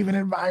they weren't even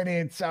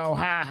invited." So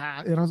ha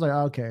ha. And I was like,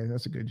 "Okay,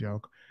 that's a good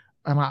joke."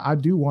 And I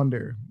do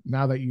wonder,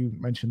 now that you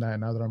mentioned that,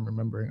 now that I'm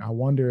remembering, I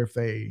wonder if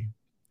they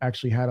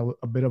actually had a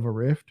bit of a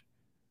rift.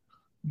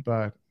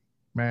 But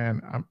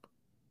man,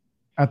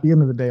 at the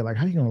end of the day, like,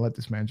 how are you gonna let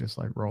this man just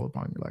like roll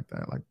upon you like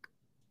that? Like,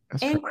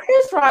 and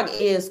Chris Rock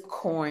is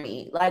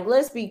corny. Like,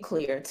 let's be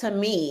clear. To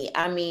me,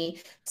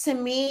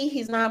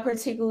 he's not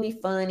particularly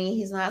funny.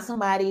 He's not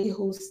somebody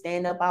whose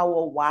stand up I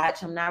will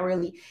watch. I'm not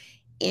really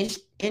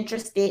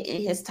interested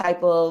in his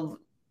type of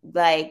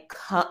like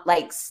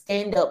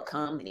stand up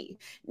comedy.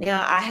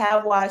 Now, I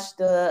have watched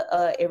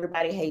the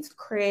Everybody Hates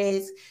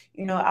Chris.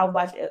 I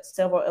watched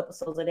several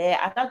episodes of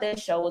that. I thought that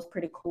show was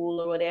pretty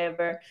cool or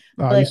whatever.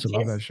 Oh, I used to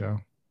love that show.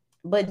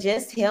 But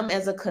just him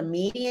as a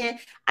comedian,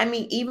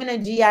 even a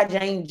G.I.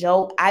 Jane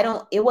joke,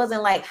 it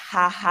wasn't like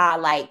ha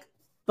like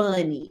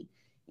funny.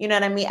 You know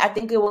what I mean? I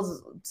think it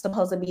was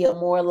supposed to be a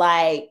more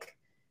like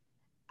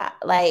I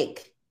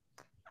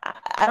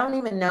don't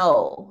even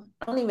know.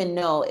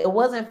 It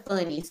wasn't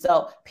funny.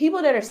 So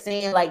people that are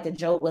saying like the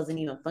joke wasn't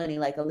even funny,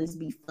 like at least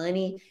be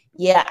funny.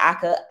 Yeah,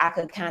 I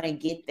could kind of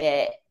get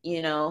that,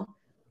 even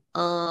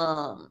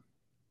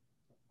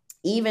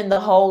the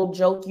whole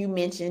joke you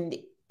mentioned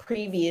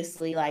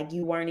previously, like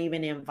you weren't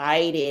even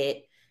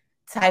invited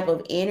type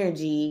of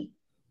energy,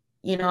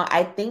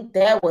 I think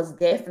that was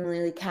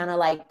definitely kind of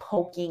like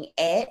poking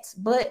at,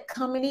 but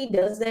comedy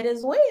does that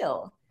as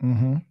well.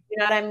 Mm-hmm. You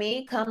know what I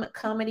mean?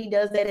 Comedy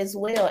does that as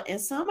well. And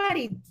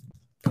somebody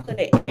put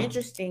an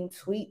interesting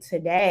tweet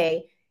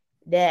today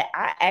that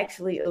I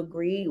actually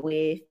agreed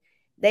with.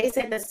 They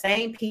said the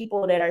same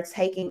people that are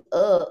taking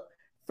up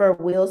for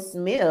Will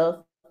Smith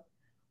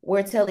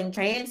we're telling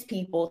trans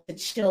people to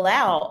chill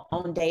out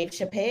on Dave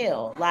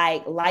Chappelle,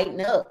 like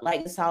lighten up,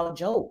 like it's all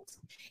jokes.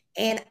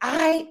 And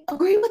I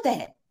agree with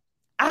that.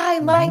 I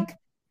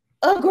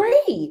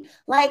agree.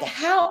 Like,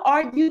 how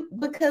are you?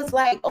 Because,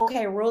 like,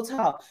 okay, real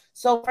talk.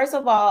 So, first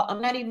of all,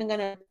 I'm not even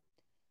gonna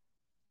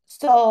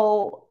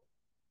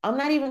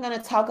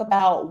talk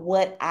about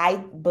what I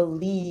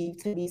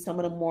believe to be some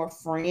of the more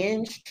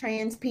fringe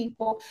trans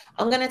people.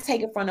 I'm gonna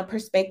take it from the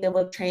perspective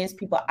of trans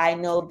people I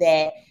know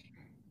that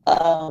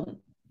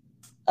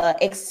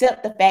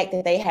accept the fact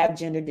that they have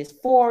gender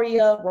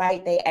dysphoria,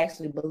 right? They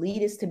actually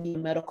believe this to be a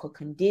medical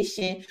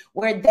condition,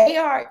 where they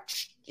are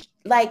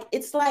like,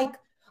 it's like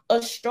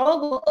a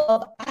struggle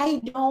of,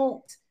 I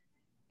don't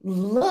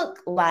look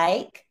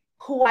like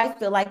who I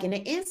feel like in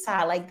the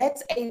inside. Like,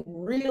 that's a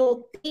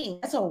real thing.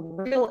 That's a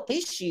real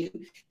issue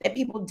that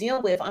people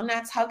deal with. I'm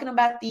not talking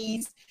about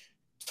these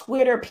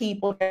Twitter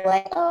people that are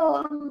like,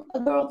 oh, I'm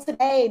a girl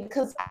today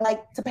because I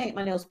like to paint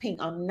my nails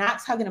pink. I'm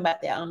not talking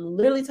about that. I'm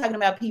literally talking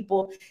about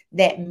people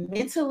that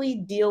mentally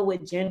deal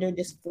with gender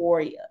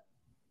dysphoria.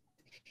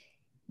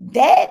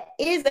 That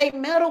is a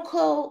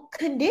medical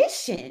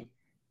condition,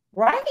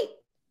 right?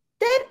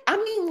 That, I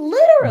mean,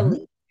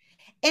 literally.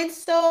 And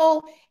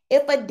so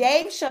if a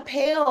Dave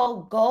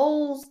Chappelle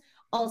goes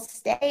on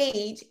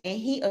stage and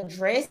he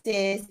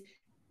addresses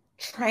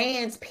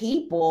trans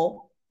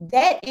people,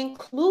 that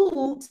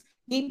includes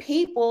the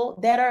people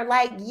that are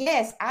like,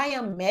 yes, I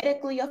am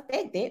medically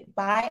affected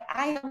by,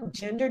 I am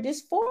gender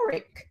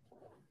dysphoric.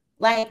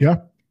 Like, Yeah.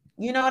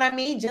 You know what I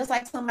mean? Just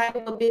like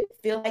somebody will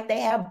feel like they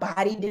have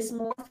body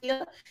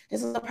dysmorphia.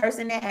 This is a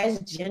person that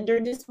has gender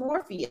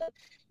dysmorphia.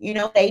 You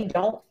know, they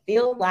don't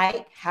feel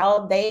like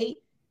how they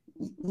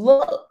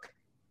look.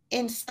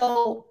 And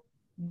so,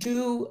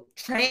 do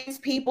trans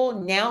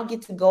people now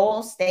get to go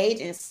on stage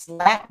and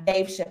slap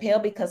Dave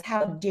Chappelle because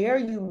how dare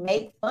you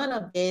make fun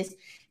of this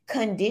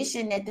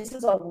condition, that this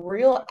is a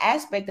real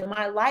aspect of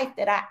my life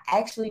that I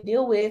actually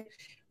deal with,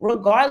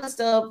 regardless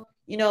of,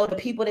 you know, the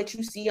people that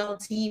you see on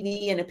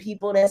TV and the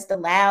people that's the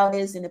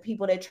loudest and the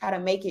people that try to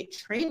make it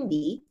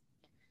trendy.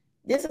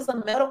 This is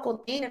a medical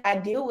thing that I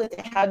deal with,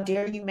 and how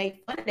dare you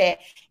make fun of that?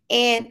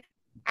 And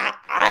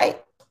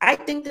I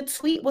think the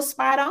tweet was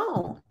spot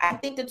on. I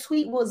think the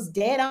tweet was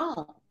dead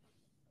on.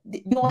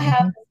 You'll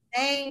have the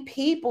same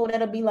people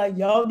that'll be like,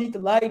 y'all need to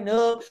lighten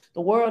up.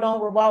 The world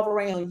don't revolve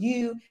around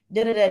you.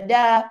 Da da da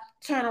da.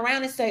 Turn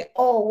around and say,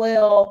 oh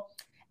well,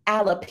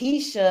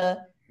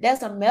 alopecia,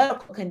 that's a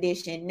medical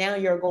condition. Now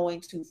you're going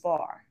too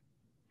far.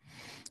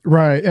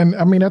 Right. And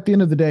I mean, at the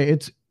end of the day,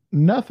 it's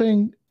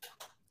nothing.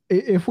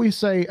 If we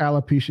say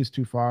alopecia is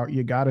too far,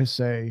 you got to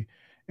say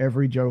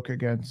every joke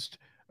against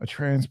a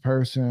trans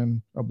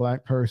person, a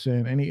black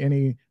person,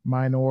 any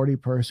minority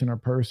person or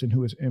person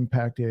who is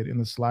impacted in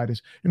the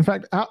slightest. In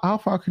fact, how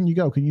far can you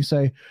go? Can you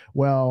say,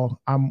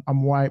 well, I'm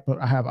white, but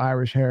I have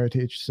Irish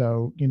heritage,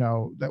 so you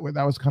know that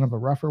was kind of a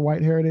rougher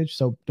white heritage,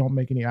 so don't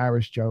make any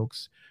Irish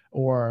jokes.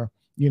 Or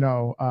you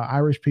know,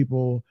 Irish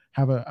people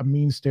have a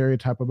mean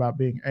stereotype about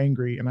being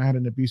angry, and I had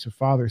an abusive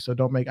father, so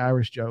don't make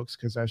Irish jokes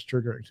because that's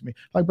triggering to me.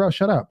 Like, bro,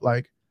 shut up.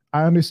 Like,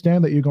 I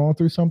understand that you're going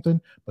through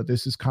something, but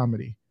this is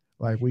comedy.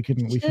 Like, we can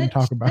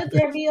talk about it. Should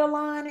there be a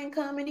line in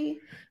comedy?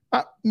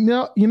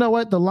 No, you know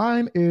what? The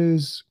line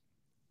is,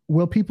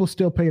 will people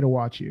still pay to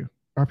watch you?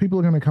 Are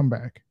people going to come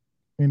back?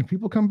 And if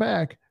people come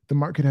back, the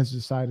market has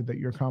decided that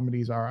your comedy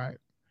is all right.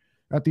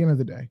 At the end of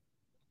the day.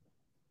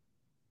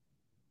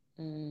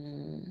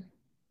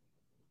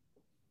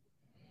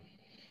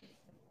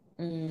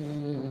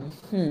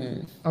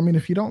 I mean,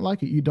 if you don't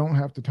like it, you don't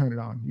have to turn it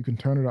on. You can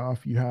turn it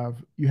off. You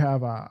have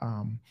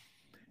a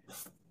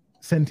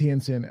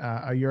sentience, and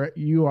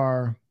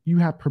you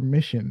have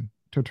permission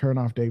to turn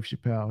off Dave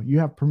Chappelle. You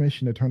have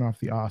permission to turn off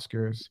the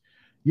Oscars.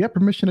 You have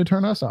permission to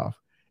turn us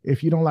off.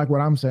 If you don't like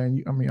what I'm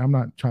saying, I mean, I'm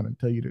not trying to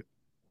tell you to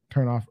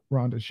turn off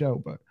Rhonda's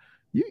show, but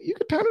you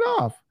can turn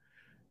it off.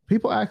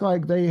 People act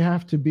like they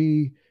have to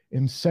be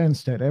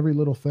incensed at every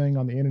little thing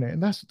on the internet,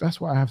 and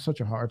that's why I have such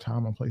a hard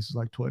time on places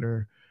like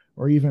Twitter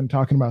or even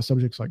talking about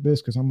subjects like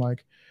this, because I'm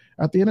like,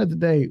 at the end of the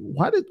day,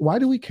 why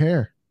do we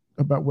care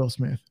about Will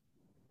Smith?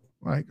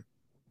 Like,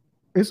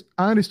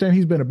 I understand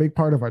he's been a big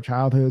part of our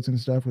childhoods and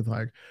stuff, with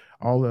like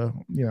all the,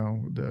 you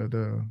know,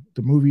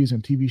 the movies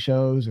and TV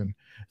shows and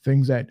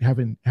things that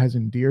has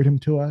endeared him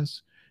to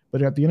us.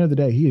 But at the end of the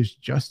day, he is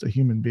just a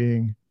human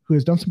being who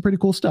has done some pretty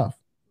cool stuff.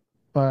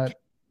 But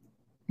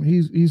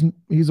he's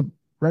a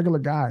regular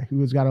guy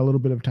who has got a little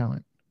bit of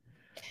talent.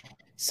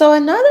 So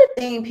another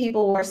thing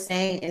people were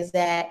saying is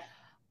that,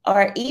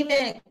 or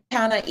even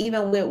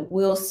with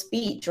Will's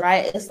speech,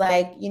 right? It's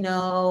like, you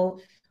know,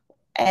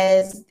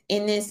 as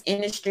in this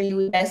industry,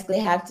 we basically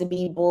have to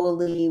be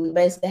bullied. We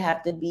basically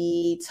have to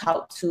be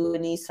talked to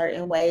in these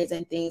certain ways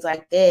and things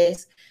like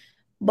this.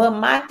 But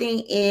my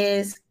thing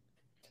is,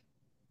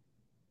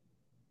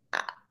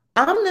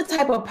 I'm the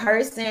type of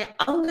person,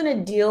 I'm going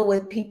to deal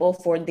with people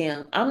for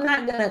them. I'm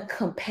not going to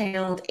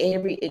compound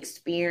every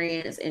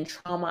experience and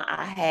trauma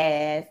I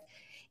have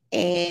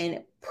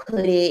and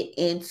put it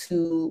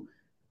into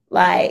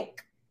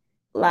like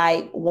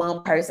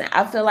one person.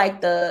 I feel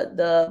like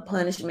the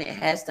punishment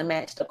has to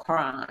match the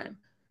crime,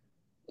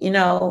 you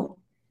know?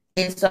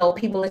 And so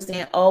people are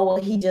saying, oh, well,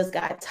 he just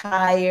got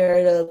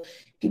tired of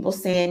people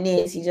saying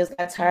this. He just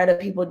got tired of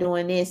people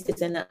doing this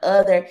and the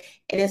other.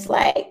 And it's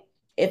like,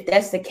 if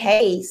that's the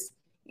case,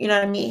 you know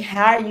what I mean?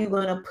 How are you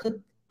going to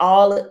put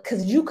all of,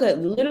 because you could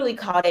literally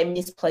call that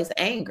misplaced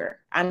anger.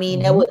 I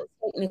mean, that would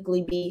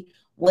technically be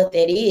what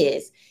that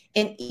is.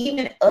 And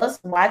even us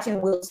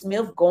watching Will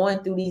Smith going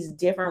through these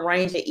different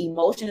range of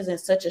emotions in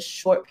such a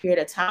short period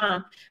of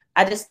time,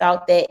 I just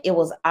thought that it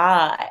was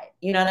odd.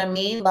 You know what I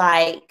mean?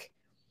 Like,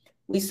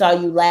 we saw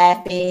you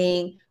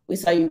laughing, we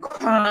saw you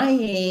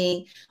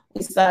crying,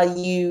 we saw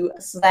you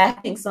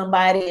slapping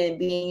somebody and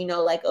being, you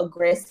know, like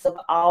aggressive,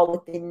 all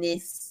within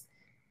this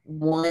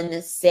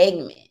one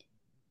segment.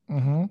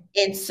 Mm-hmm.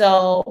 And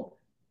so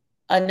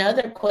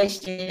another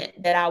question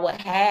that I would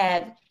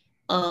have,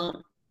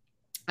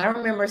 I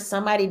remember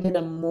somebody did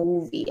a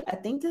movie. I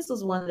think this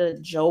was one of the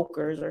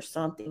Jokers or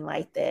something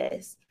like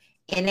this.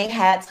 And they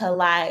had to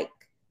like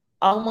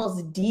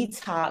almost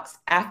detox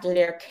after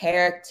their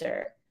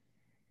character.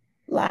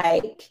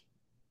 Like,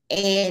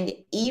 and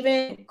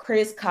even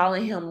Chris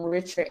calling him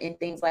Richard and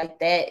things like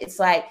that. It's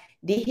like,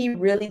 did he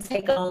really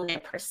take on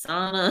that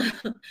persona?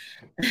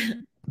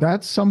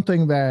 That's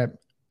something that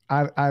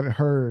I've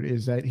heard,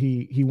 is that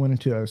he went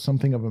into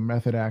something of a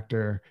method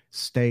actor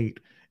state,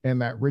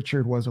 and that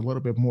Richard was a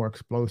little bit more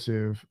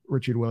explosive.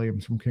 Richard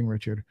Williams from King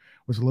Richard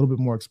was a little bit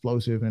more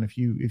explosive, and if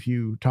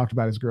you talked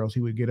about his girls, he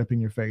would get up in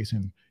your face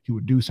and he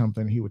would do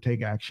something. He would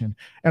take action,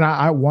 and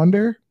I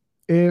wonder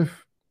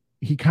if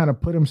he kind of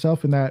put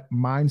himself in that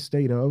mind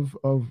state of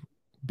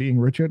being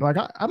Richard. Like,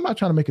 I'm not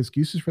trying to make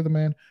excuses for the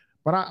man,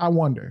 but I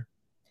wonder.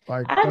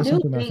 Like, that's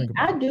something I think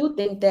I about. do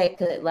think that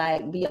could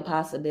like be a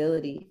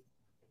possibility.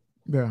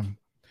 Yeah.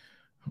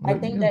 I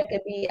But think yeah. that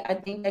could be, I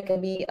think that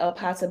could be a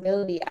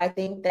possibility. I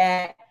think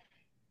that,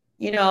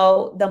 you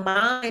know, the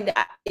mind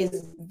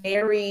is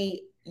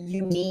very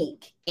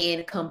unique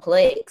and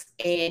complex.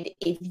 And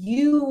if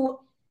you,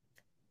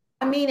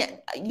 I mean,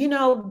 you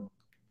know,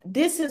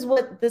 this is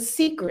what The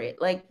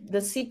Secret, like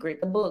The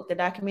Secret, the book, the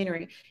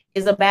documentary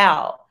is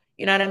about.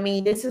 You know what I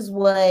mean? This is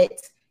what,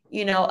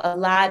 you know, a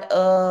lot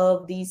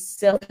of these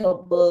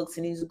self-help books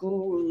and these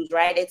gurus,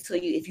 right? They tell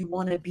you if you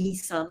want to be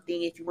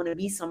something, if you want to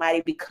be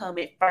somebody, become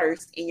it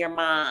first in your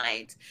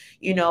mind,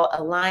 you know,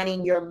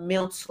 aligning your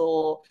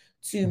mental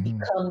to Mm-hmm.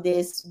 become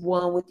this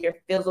one with your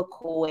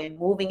physical and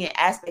moving in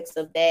aspects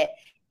of that.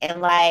 And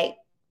like,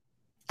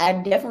 I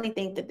definitely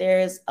think that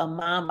there's a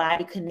mind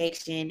body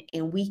connection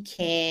and we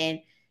can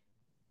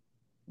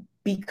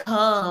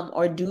become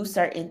or do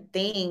certain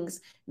things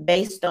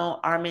based on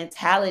our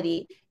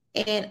mentality.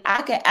 And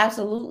I could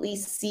absolutely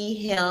see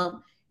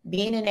him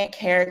being in that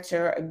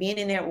character or being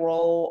in that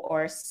role,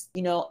 or,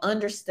 you know,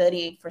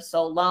 understudying for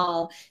so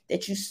long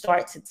that you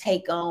start to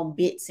take on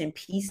bits and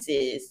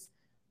pieces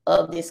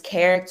of this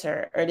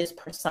character or this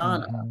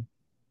persona. Mm-hmm.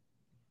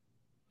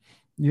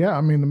 Yeah,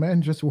 I mean, the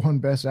man just won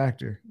Best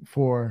Actor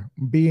for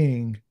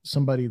being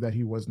somebody that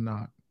he was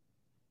not,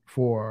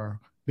 for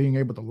being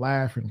able to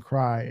laugh and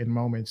cry in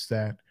moments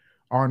that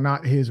are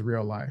not his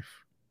real life.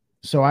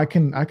 So I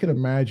can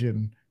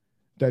imagine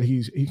that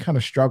he kind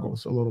of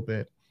struggles a little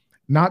bit.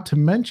 Not to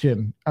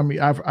mention, I mean,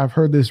 I've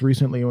heard this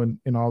recently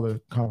in all the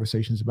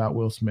conversations about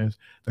Will Smith,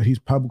 that he's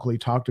publicly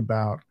talked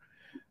about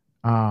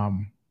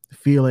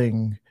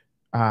feeling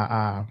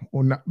or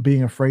not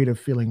being afraid of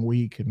feeling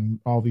weak and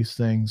all these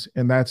things.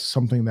 And that's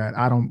something that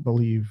I don't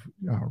believe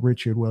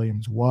Richard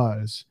Williams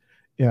was,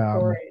 um,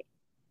 Correct.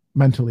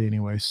 mentally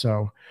anyway.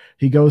 So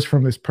he goes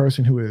from this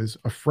person who is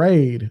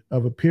afraid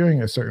of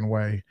appearing a certain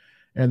way,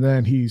 and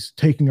then he's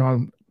taking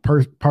on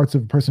parts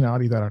of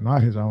personality that are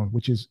not his own,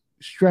 which is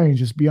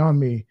strange. It's beyond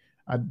me.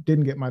 I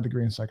didn't get my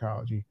degree in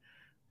psychology.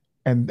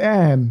 And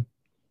then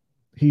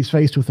he's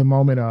faced with a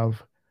moment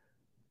of,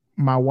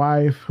 my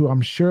wife, who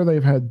I'm sure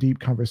they've had deep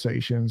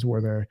conversations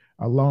where they're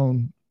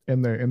alone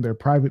in their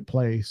private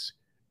place,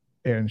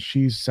 and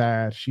she's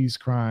sad, she's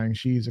crying,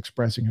 she's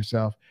expressing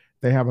herself.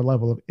 They have a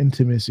level of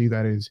intimacy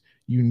that is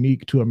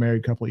unique to a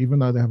married couple, even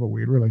though they have a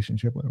weird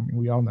relationship. I mean,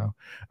 we all know.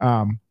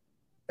 And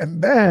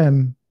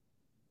then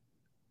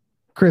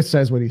Chris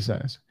says what he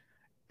says,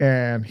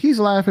 and he's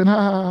laughing, ha,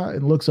 ha, ha,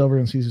 and looks over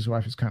and sees his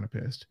wife is kind of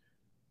pissed,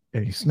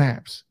 and he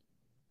snaps.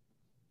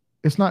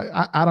 It's not.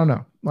 I don't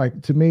know.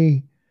 Like, to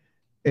me,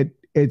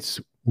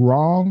 it's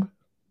wrong,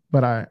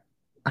 but I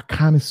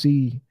kind of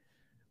see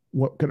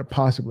what could have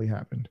possibly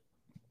happened.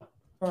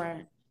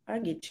 Right. I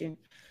get you.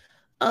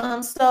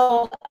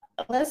 So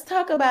let's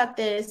talk about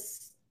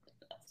this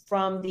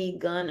from the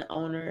gun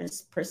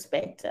owner's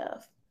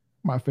perspective.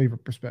 My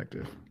favorite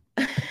perspective.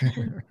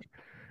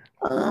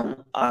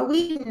 Are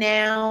we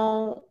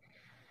now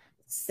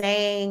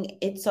saying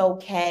it's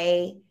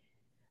okay?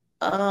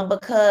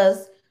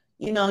 Because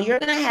you know, you're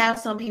gonna have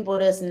some people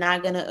that's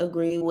not gonna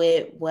agree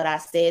with what I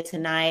said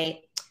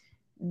tonight.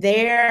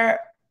 They're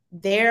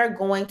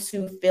going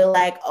to feel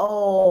like,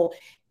 oh,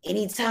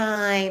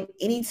 anytime,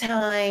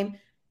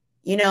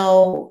 you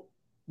know,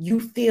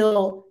 you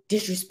feel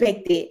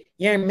disrespected,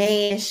 your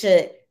man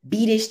should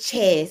beat his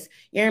chest,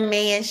 your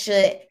man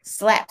should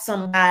slap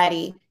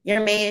somebody,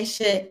 your man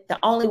should, the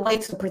only way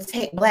to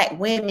protect Black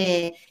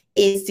women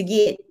is to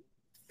get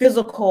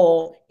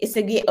physical, is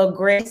to get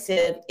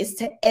aggressive, is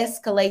to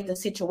escalate the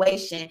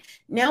situation.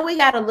 Now we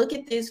got to look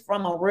at this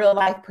from a real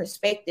life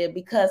perspective,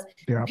 because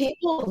Yeah.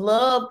 people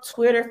love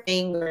Twitter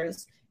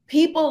fingers.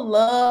 People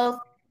love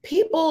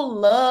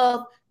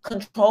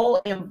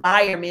controlled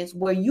environments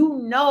where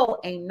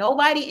ain't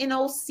nobody in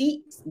those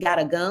seats got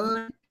a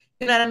gun.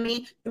 You know what I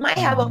mean? You might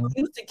have a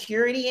few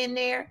security in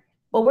there,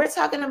 but we're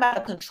talking about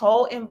a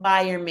controlled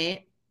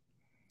environment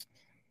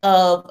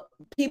of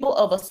people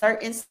of a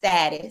certain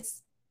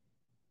status.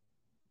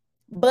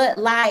 But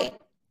like,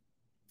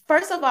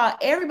 first of all,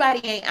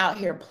 everybody ain't out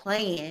here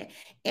playing.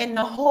 And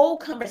the whole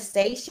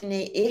conversation,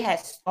 it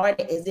has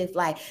started as if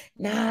like,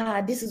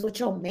 nah, this is what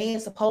your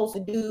man's supposed to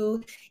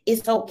do.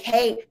 It's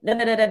okay. Da,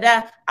 da, da, da,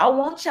 da. I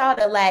want y'all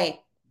to like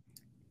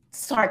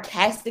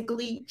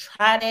sarcastically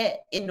try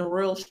that in the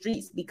real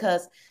streets,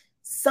 because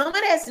some of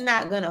that's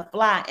not going to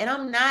fly. And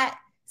I'm not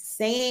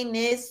saying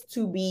this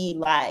to be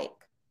like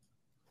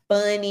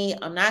funny.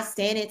 I'm not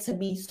saying it to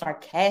be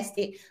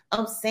sarcastic.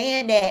 I'm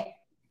saying that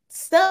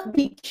stuff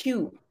be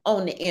cute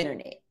on the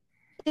internet.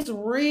 It's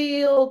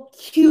real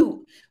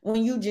cute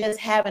when you just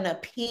have an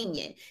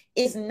opinion.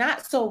 It's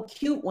not so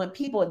cute when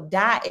people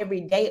die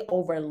every day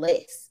over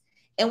less.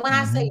 And when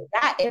I say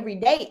die every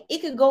day,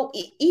 it could go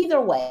either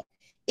way.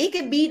 It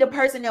could be the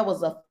person that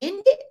was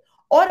offended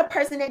or the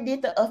person that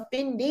did the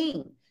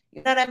offending.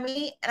 You know what I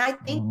mean? And I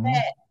think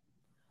that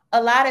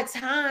a lot of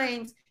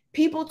times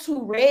people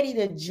too ready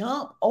to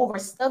jump over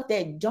stuff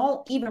that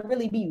don't even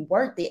really be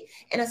worth it.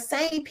 And the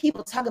same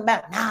people talking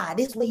about, nah,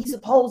 this is what he's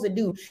supposed to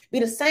do. Be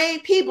the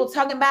same people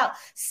talking about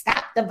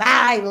stop the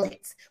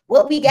violence,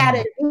 what we got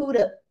to do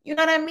to, you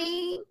know what I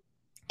mean?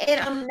 And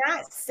I'm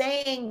not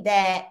saying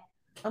that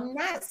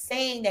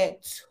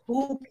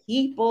two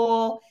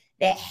people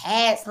that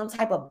had some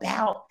type of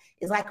bout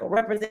is like a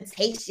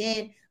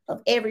representation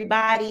of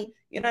everybody,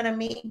 you know what I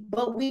mean?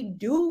 But we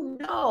do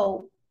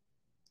know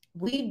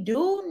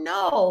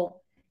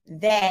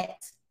that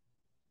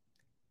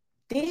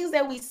things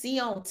that we see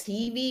on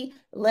TV,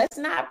 let's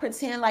not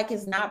pretend like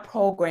it's not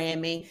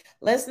programming.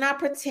 Let's not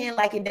pretend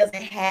like it doesn't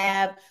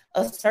have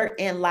a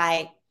certain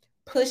like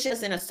push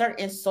us in a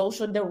certain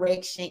social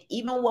direction.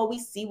 Even what we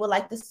see with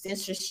like the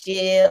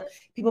censorship,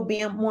 people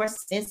being more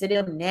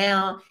sensitive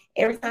now.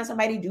 Every time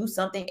somebody do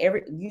something,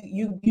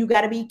 you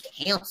got to be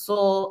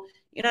canceled.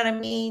 You know what I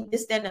mean?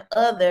 This, then the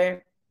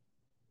other.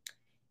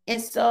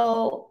 And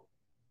so,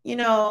 you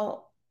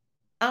know,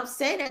 I'm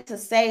saying it to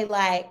say,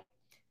 like,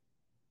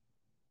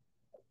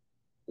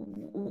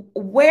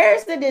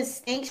 where's the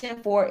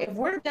distinction for if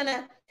we're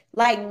gonna,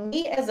 like,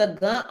 me as a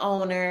gun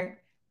owner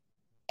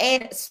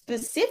and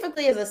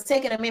specifically as a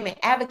Second Amendment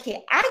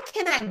advocate, I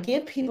cannot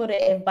give people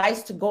the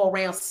advice to go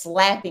around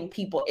slapping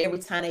people every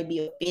time they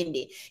be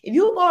offended. If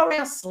you go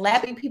around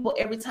slapping people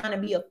every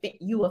time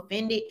you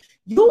offended,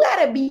 you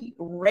gotta be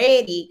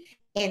ready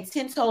and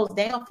 10 toes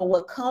down for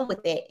what come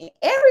with that. And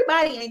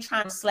everybody ain't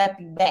trying to slap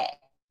you back.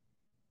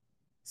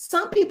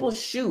 Some people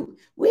shoot.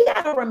 We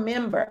got to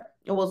remember,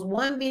 there was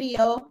one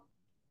video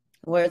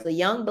where it's a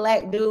young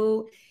black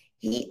dude,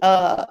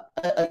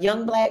 a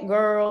young black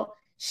girl,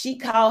 she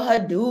called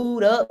her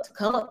dude up to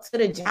come up to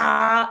the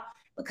job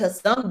because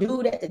some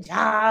dude at the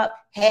job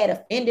had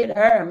offended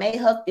her and made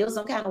her feel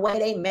some kind of way.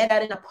 They met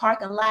out in the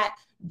parking lot.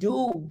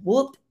 Dude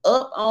whooped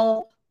up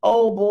on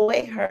old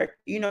boy,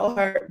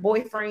 her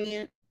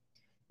boyfriend.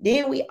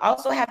 Then we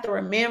also have to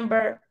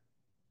remember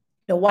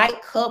the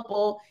white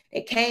couple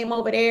that came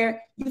over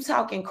there. You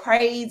talking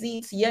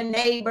crazy to your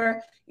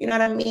neighbor. You know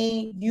what I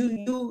mean?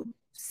 You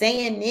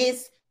saying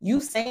this,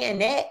 you saying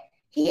that.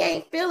 He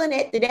ain't feeling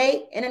it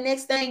today. And the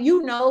next thing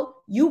you know,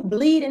 you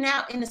bleeding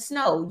out in the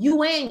snow.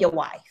 You and your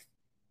wife.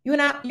 You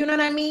know what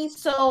I mean?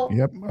 So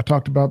yep, I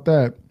talked about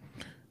that.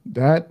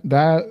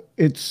 That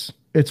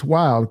it's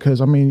wild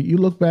because I mean, you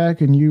look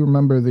back and you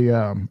remember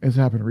it's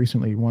happened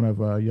recently. One of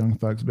Young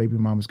Thug's baby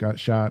mamas got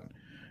shot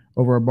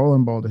over a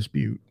bowling ball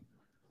dispute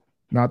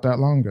not that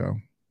long ago.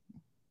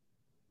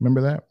 Remember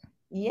that?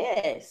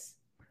 Yes.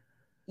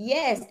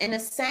 And the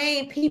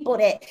same people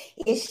that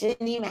it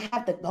shouldn't even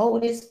have to go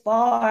this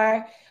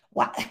far.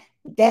 Why?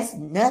 That's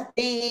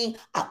nothing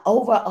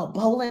over a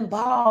bowling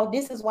ball.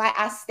 This is why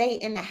I stay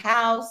in the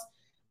house.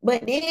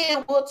 But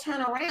then we'll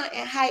turn around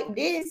and hype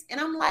this. And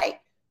I'm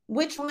like,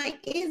 which one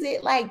is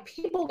it? Like,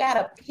 people got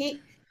to pick.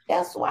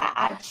 That's why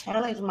I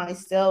challenge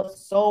myself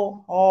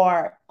so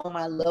hard on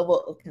my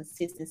level of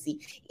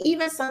consistency.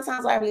 Even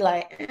sometimes I be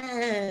like,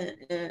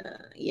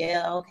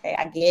 yeah, okay,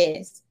 I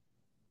guess.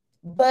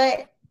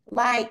 But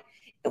like,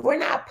 if we're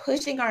not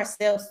pushing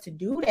ourselves to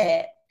do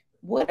that,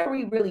 what are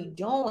we really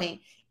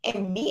doing?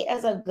 And me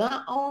as a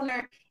gun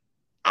owner,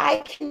 I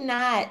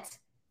cannot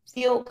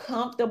feel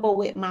comfortable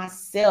with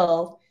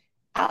myself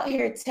out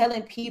here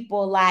telling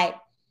people like,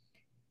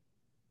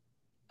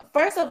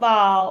 first of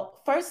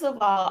all,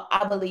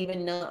 I believe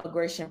in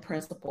non-aggression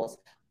principles.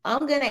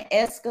 I'm going to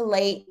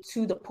escalate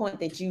to the point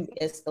that you've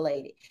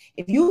escalated.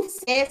 If you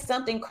said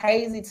something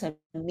crazy to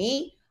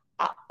me,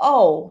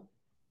 off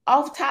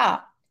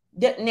top.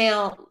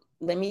 Now,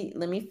 let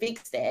me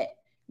fix that.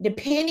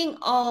 Depending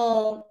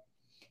on,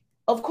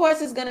 of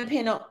course, it's going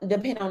to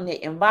depend on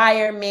the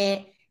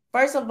environment.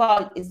 First of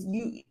all,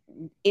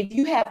 if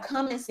you have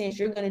common sense,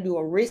 you're going to do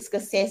a risk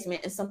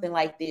assessment and something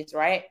like this,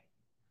 right?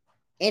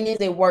 And is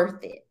it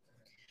worth it?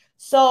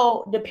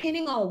 So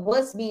depending on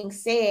what's being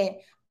said,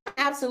 I'm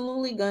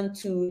absolutely going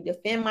to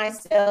defend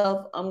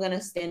myself. I'm going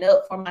to stand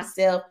up for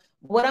myself.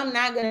 What I'm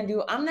not going to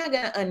do, I'm not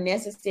going to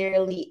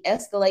unnecessarily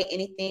escalate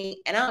anything.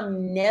 And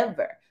I'm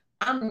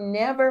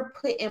never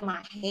putting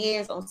my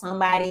hands on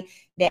somebody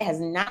that has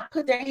not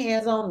put their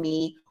hands on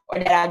me or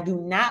that I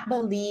do not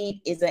believe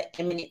is an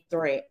imminent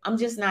threat. I'm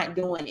just not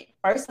doing it.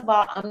 First of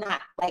all, I'm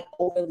not like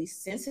overly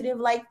sensitive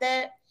like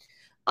that.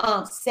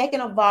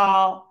 Second of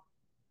all,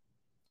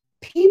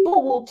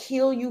 people will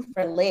kill you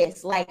for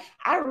less. Like,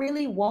 I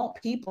really want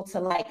people to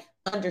like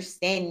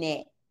understand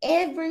that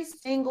every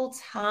single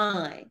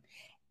time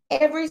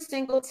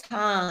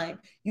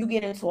you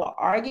get into an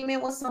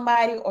argument with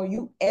somebody or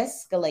you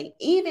escalate,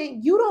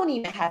 even you don't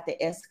even have to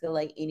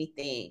escalate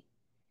anything.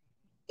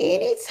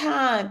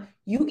 Anytime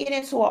you get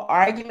into an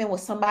argument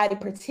with somebody,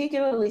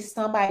 particularly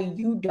somebody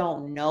you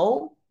don't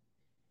know,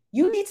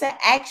 you need to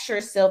ask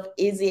yourself,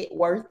 is it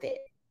worth it?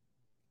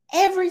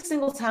 Every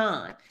single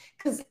time.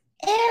 Because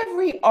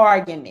every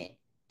argument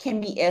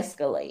can be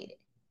escalated.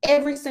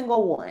 Every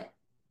single one.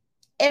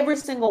 Every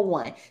single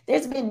one.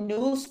 There's been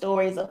news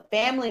stories of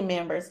family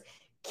members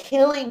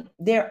killing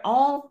their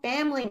own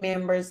family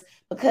members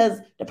because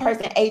the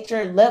person ate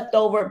your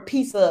leftover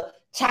piece of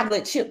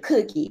chocolate chip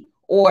cookie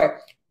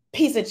or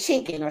piece of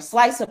chicken or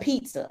slice of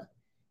pizza.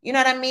 You know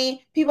what I mean?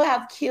 People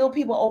have killed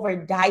people over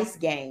dice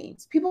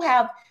games. People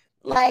have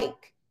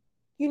like,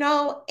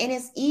 and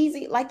it's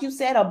easy, like you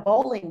said, a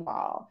bowling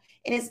ball.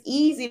 And it's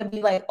easy to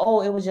be like,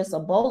 oh, it was just a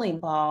bowling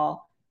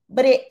ball,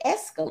 but it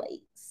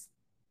escalates.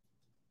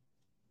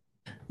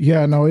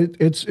 Yeah, no,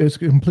 it's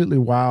completely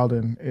wild,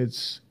 and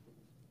it's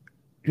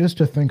just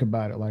to think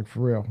about it, like for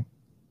real.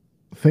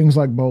 Things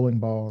like bowling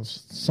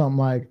balls, something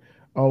like,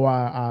 oh,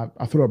 I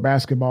threw a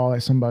basketball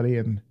at somebody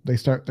and they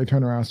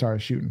turn around and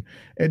start shooting.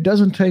 It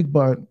doesn't take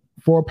but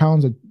 4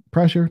 pounds of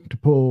pressure to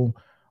pull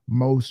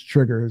most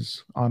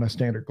triggers on a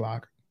standard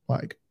Glock.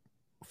 Like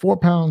 4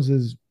 pounds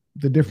is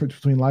the difference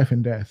between life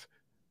and death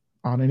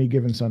on any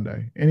given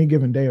Sunday, any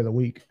given day of the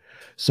week.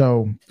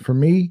 So for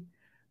me,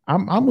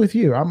 I'm with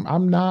you.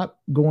 I'm not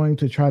going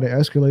to try to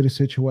escalate a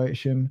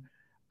situation.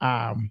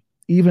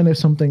 Even if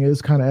something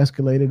is kind of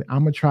escalated, I'm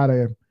gonna try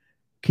to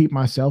keep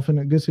myself in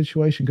a good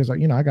situation because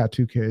I got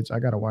 2 kids, I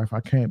got a wife. I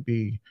can't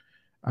be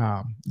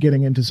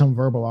getting into some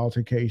verbal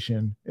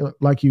altercation.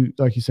 Like you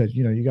said,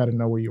 you got to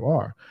know where you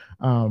are.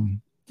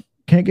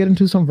 Can't get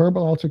into some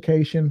verbal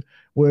altercation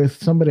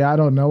with somebody I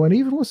don't know, and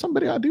even with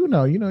somebody I do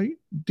know. You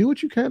do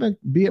what you can to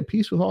be at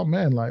peace with all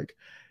men. Like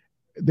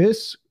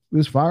this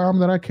firearm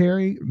that I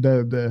carry,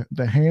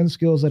 the hand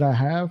skills that I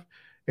have,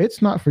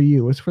 it's not for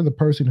you. It's for the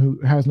person who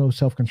has no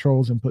self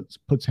controls and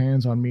puts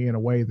hands on me in a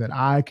way that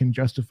I can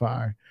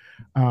justify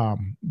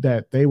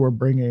that they were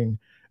bringing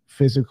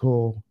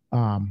physical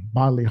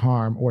bodily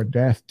harm or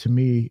death to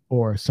me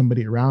or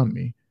somebody around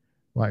me.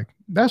 Like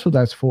that's what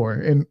that's for.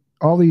 And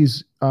all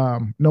these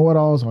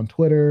know-it-alls on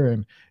Twitter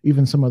and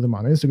even some of them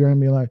on Instagram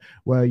be like,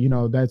 well,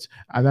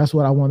 that's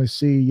what I want to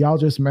see. Y'all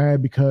just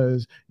mad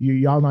because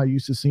y'all not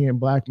used to seeing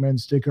black men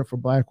stick up for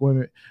black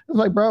women. It's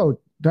like, bro,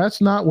 that's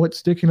not what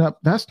sticking up.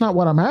 That's not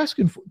what I'm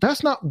asking for.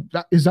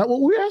 Is that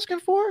what we're asking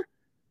for?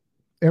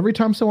 Every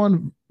time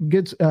someone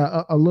gets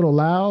a little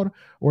loud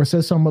or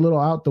says something a little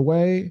out the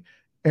way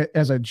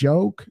as a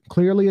joke,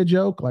 clearly a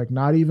joke, like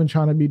not even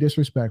trying to be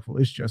disrespectful.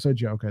 It's just a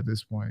joke at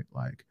this point.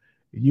 Like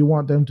you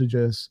want them to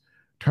just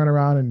turn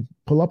around and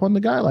pull up on the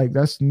guy. Like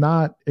that's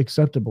not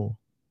acceptable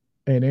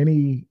in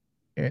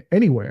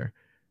anywhere.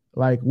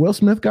 Like Will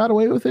Smith got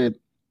away with it,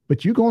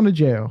 but you going to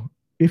jail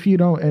if you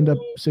don't end up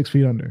 6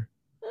 feet under.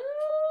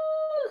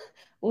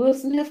 Will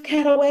Smith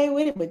got away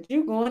with it, but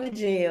you going to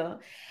jail.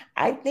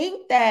 I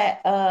think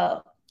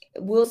that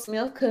Will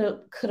Smith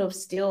could have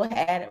still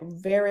had a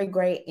very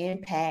great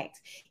impact,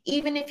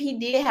 even if he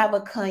did have a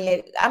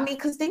Kanye. I mean,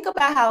 because think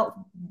about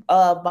how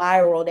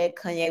viral that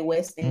Kanye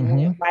West thing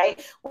went, right?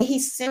 When he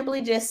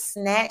simply just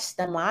snatched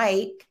the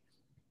mic,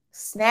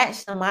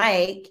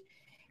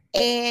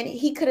 and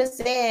he could have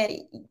said,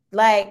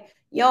 like,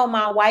 yo,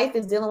 my wife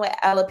is dealing with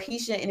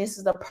alopecia, and this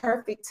is the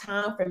perfect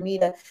time for me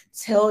to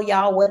tell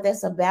y'all what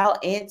that's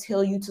about and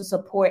tell you to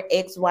support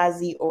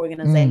XYZ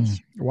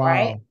organization,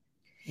 right?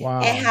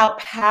 Wow. And how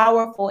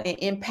powerful and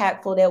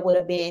impactful that would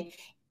have been.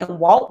 And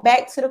walk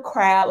back to the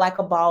crowd like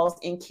a boss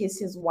and kiss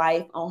his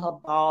wife on her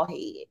bald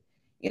head.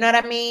 You know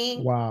what I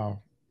mean? Wow.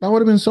 That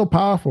would have been so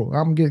powerful.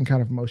 I'm getting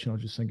kind of emotional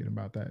just thinking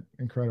about that.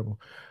 Incredible.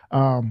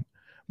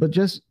 But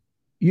just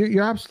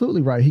you're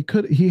absolutely right.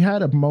 He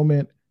had a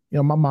moment,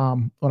 my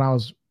mom, when I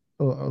was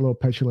a little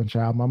petulant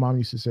child, my mom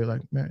used to say,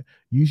 like, man,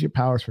 use your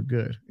powers for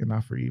good and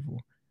not for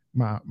evil.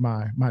 My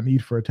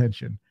need for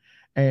attention.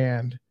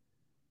 And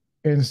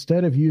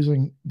instead of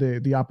using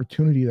the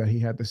opportunity that he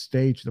had, the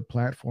stage, the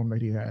platform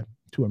that he had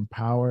to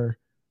empower,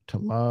 to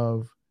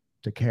love,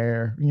 to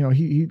care,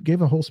 he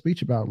gave a whole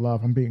speech about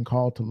love. I'm being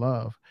called to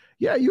love.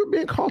 Yeah, you were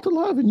being called to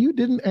love and you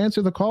didn't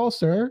answer the call,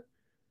 sir.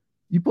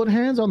 You put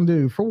hands on the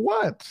dude for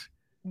what?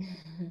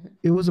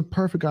 It was a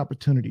perfect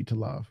opportunity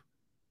to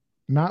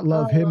not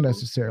love him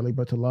necessarily,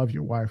 but to love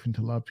your wife and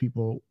to love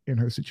people in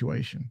her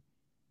situation.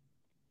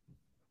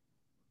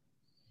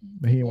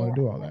 But he didn't want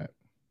to do all that.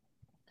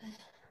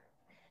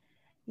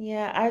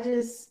 Yeah,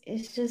 it's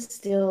just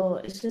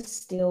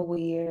still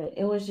weird.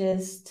 It was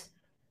just,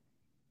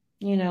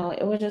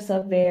 it was just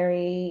a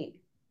very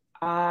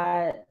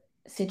odd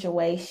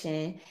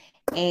situation.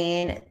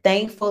 And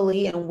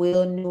thankfully, and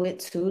Will knew it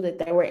too, that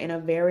they were in a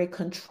very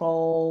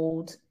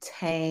controlled,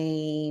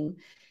 tame,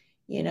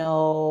 you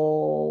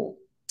know,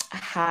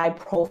 high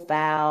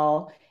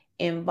profile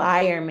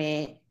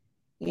environment,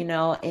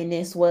 and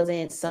this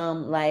wasn't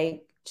some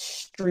like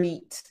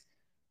street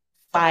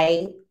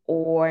fight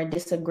or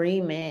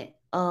disagreement.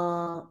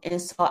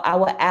 And so I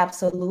would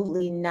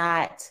absolutely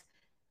not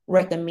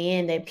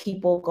recommend that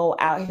people go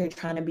out here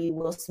trying to be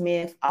Will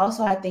Smith.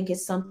 Also, I think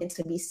it's something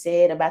to be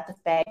said about the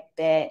fact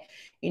that,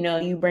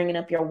 you bringing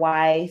up your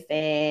wife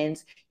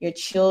and your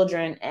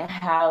children and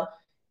how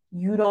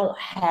you don't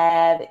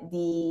have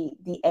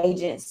the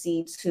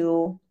agency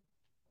to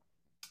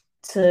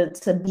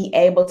be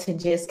able to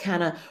just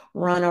kind of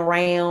run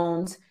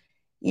around,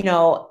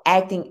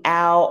 acting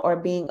out or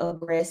being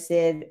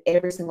aggressive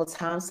every single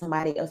time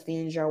somebody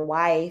offends your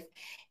wife.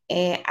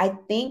 And I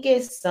think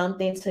it's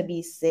something to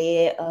be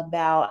said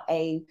about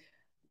a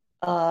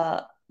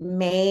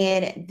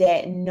man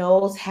that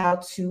knows how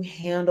to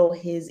handle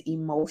his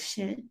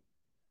emotion.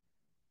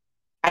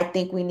 I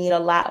think we need a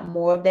lot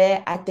more of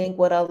that. I think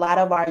what a lot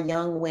of our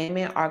young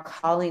women are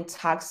calling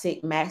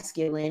toxic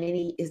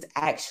masculinity is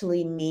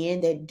actually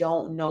men that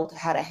don't know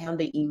how to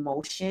handle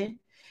emotion.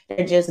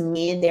 They're just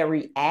men that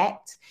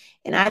react.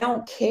 And I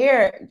don't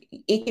care.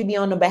 It could be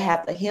on the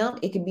behalf of him,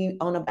 it could be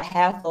on the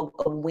behalf of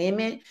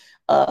women.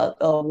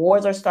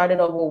 Wars are started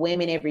over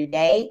women every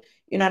day.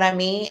 You know what I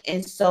mean?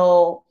 And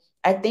so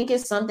I think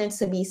it's something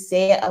to be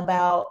said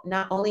about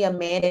not only a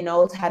man that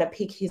knows how to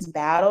pick his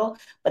battle,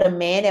 but a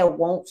man that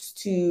wants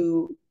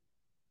to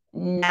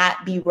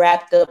not be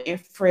wrapped up in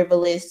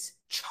frivolous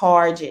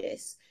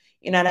charges.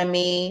 You know what I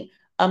mean?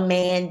 A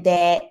man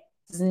that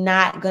is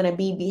not going to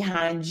be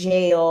behind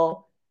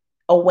jail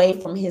away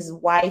from his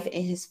wife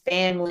and his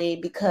family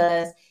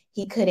because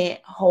he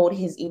couldn't hold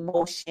his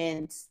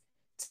emotions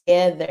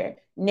together.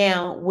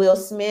 Now, Will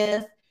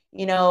Smith,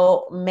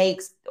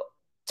 makes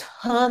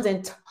tons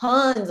and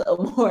tons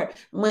of more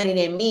money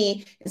than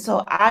me. And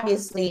so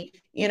obviously,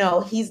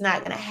 he's not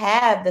going to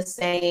have the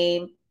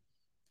same,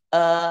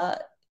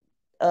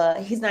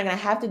 he's not going to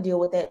have to deal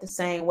with it the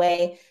same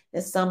way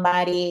that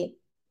somebody,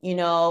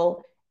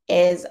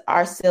 as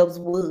ourselves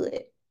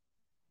would.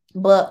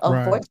 But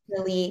Right.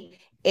 unfortunately,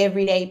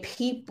 everyday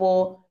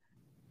people,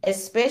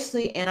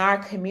 especially in our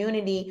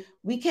community,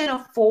 we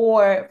can't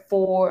afford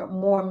for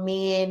more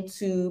men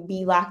to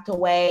be locked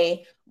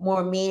away,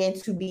 more men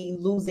to be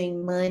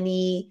losing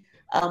money,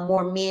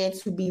 more men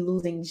to be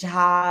losing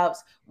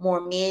jobs,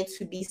 more men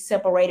to be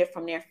separated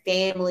from their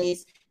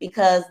families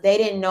because they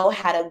didn't know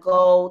how to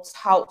go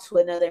talk to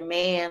another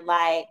man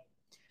like,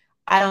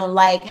 I don't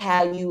like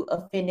how you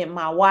offended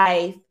my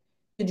wife.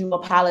 Could you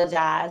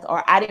apologize?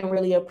 Or I didn't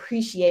really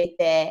appreciate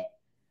that.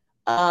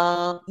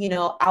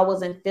 I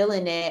wasn't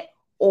feeling it,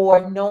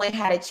 or knowing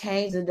how to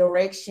change the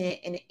direction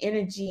and the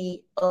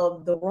energy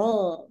of the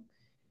room,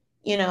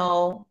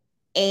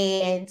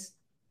 and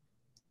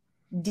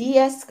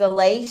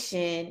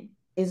de-escalation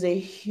is a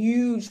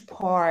huge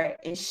part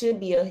and should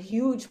be a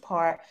huge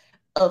part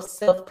of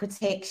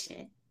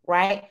self-protection,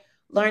 right?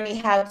 Learning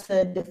how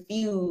to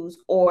diffuse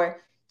or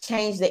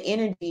change the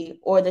energy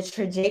or the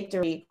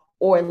trajectory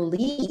or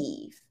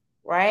leave,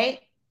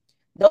 right?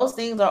 Those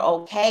things are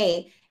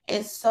okay.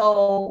 And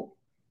so,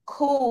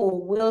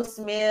 cool, Will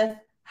Smith,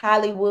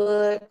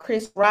 Hollywood,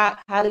 Chris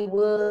Rock,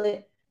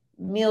 Hollywood,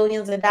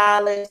 millions of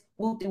dollars,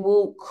 whoop de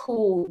whoop,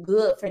 cool,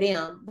 good for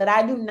them. But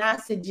I do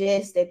not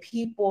suggest that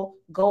people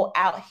go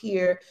out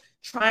here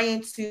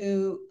trying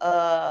to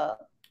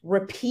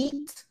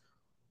repeat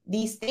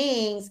these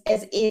things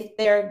as if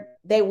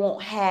they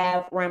won't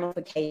have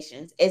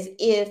ramifications, as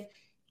if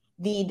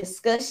the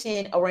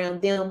discussion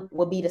around them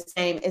will be the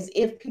same, as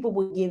if people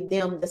would give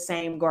them the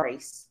same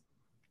grace.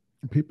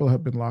 People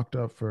have been locked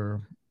up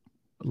for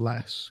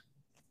less.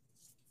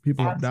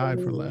 People have died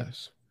for Absolutely.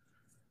 less.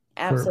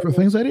 For Absolutely.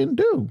 things they didn't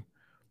do,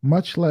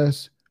 much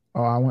less.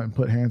 Oh, I went and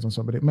put hands on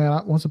somebody.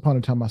 Man, once upon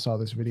a time, I saw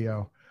this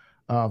video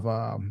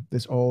of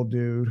this old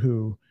dude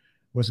who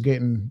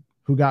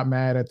got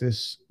mad at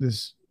this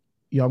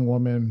young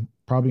woman,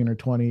 probably in her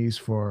 20s,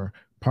 for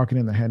parking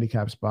in the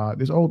handicap spot.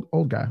 This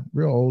old guy,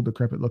 real old,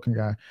 decrepit looking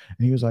guy,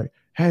 and he was like,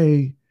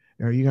 "Hey,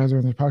 you guys are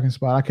in the parking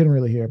spot." I couldn't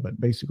really hear,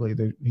 but basically,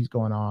 he's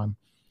going on,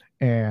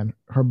 and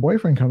her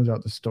boyfriend comes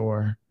out the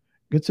store,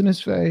 gets in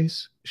his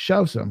face,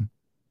 shoves him,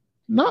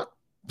 not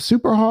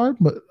super hard,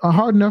 but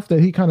hard enough that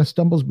he kind of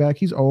stumbles back.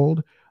 He's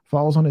old,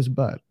 falls on his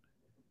butt.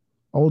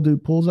 Old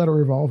dude pulls out a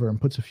revolver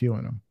and puts a few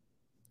in him,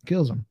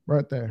 kills him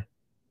right there.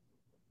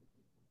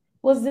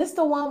 Was this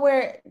the one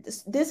where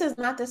this is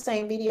not the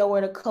same video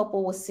where the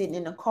couple was sitting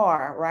in the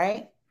car,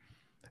 right?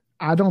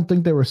 I don't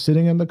think they were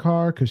sitting in the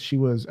car because she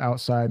was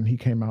outside and he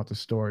came out the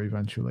store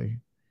eventually.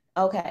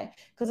 Okay.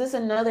 Because it's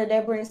another,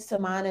 that brings to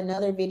mind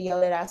another video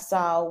that I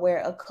saw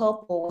where a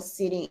couple was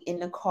sitting in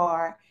the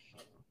car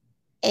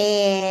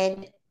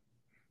And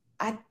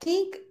I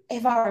think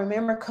if I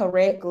remember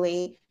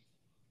correctly,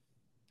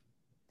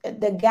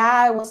 the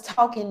guy was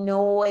talking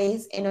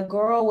noise and a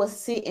girl was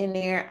sitting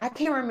there. I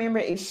can't remember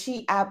if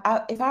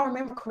if I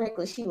remember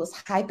correctly, she was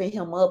hyping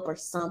him up or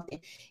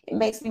something. It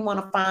makes me want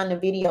to find the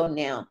video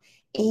now.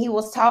 And he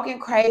was talking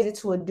crazy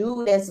to a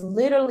dude that's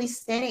literally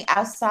standing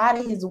outside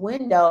of his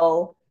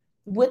window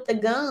with the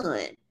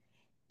gun.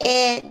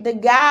 And the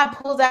guy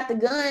pulls out the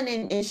gun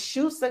and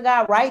shoots the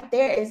guy right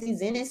there as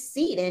he's in his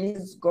seat. And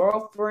his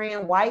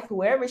girlfriend, wife,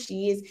 whoever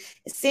she is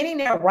sitting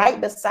there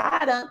right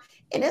beside him.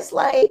 And it's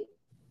like,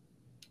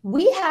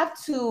 we have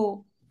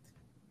to,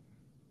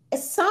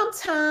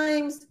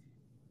 sometimes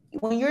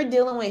when you're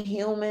dealing with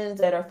humans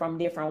that are from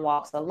different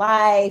walks of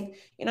life,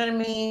 you know what I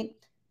mean?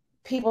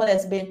 People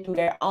that's been through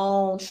their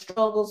own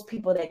struggles,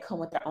 people that come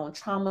with their own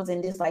traumas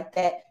and this like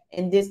that,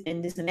 and this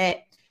and this and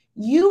that.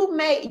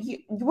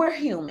 We're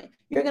human.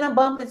 You're going to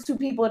bump into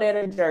people that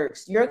are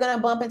jerks. You're going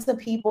to bump into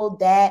people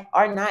that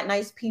are not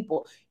nice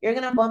people. You're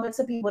going to bump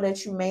into people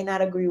that you may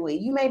not agree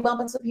with. You may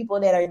bump into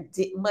people that are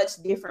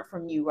much different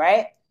from you,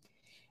 right?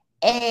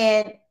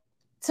 And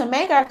to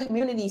make our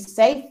community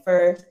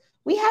safer,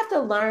 we have to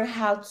learn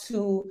how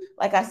to,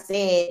 like I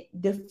said,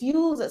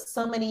 diffuse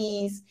some of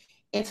these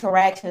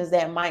interactions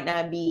that might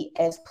not be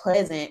as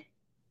pleasant.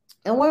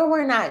 And where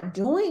we're not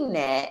doing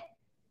that,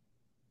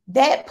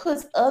 that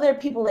puts other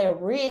people at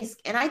risk.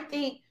 And I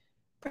think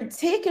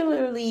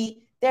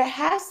particularly there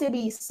has to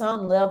be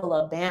some level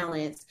of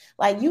balance.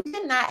 Like you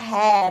cannot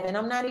have, and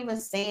I'm not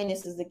even saying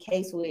this is the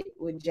case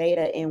with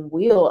Jada and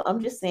Will.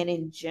 I'm just saying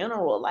in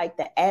general, like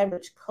the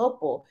average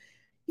couple,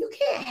 you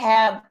can't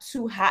have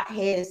two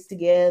hotheads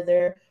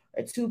together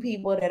or two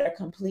people that are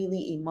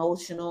completely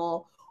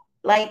emotional.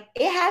 Like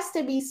it has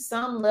to be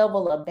some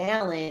level of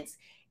balance.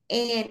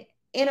 And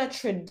in a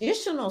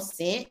traditional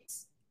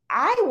sense,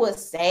 I would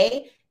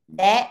say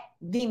that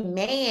the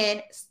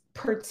man,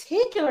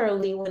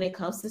 particularly when it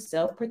comes to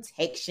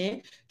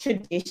self-protection,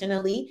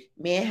 traditionally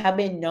men have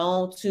been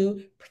known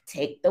to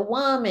protect the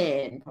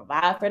woman,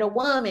 provide for the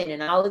woman,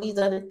 and all of these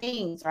other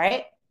things,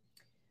 right?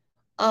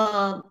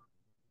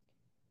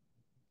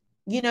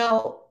 You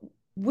know,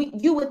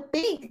 you would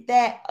think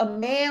that a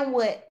man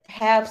would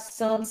have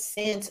some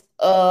sense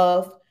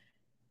of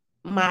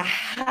my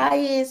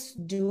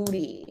highest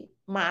duty,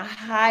 my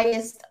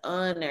highest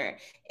honor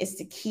is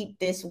to keep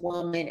this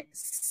woman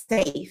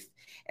safe.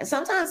 And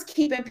sometimes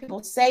keeping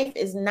people safe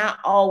is not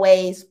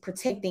always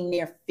protecting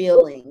their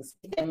feelings,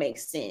 if that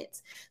makes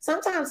sense.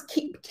 Sometimes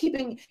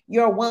keeping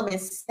your woman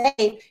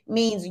safe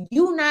means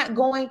you not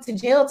going to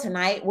jail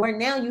tonight, where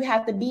now you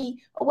have to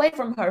be away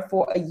from her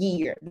for a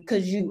year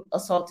because you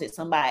assaulted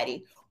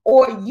somebody,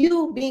 or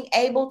you being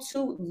able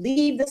to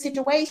leave the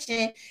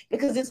situation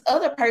because this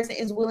other person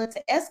is willing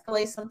to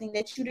escalate something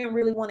that you didn't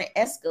really want to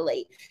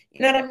escalate.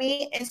 You know what I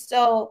mean? And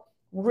so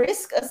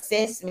risk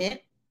assessment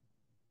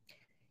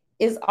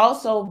is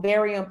also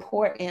very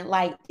important.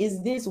 Like,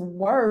 is this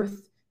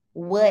worth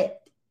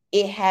what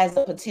it has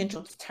the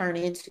potential to turn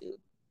into?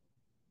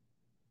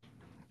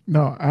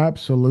 No,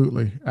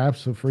 absolutely.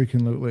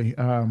 Absolutely.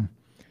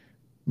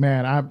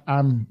 Man,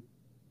 I'm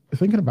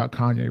thinking about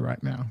Kanye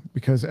right now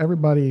because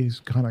everybody's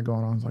kind of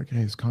going on like,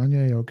 hey, is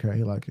Kanye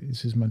okay? Like,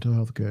 is his mental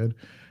health good?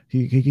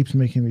 He keeps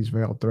making these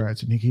veiled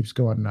threats and he keeps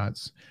going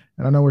nuts.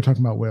 And I know we're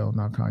talking about Will,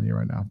 not Kanye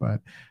right now,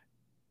 but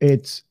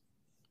it's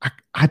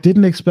I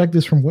didn't expect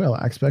this from Will.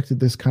 I expected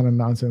this kind of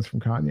nonsense from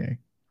Kanye.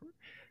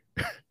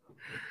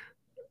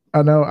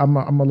 I know I'm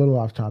a little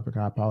off topic.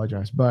 I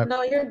apologize, but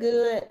no, you're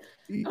good.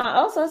 I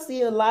also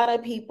see a lot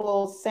of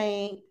people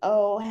saying,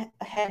 "Oh,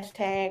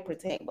 hashtag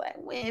protect black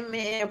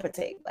women,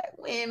 protect black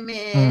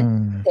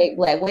women, protect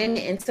black women."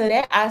 And to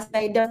that, I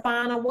say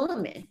define a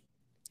woman,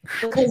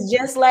 because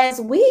just last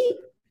week,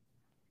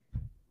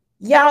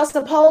 y'all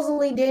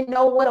supposedly didn't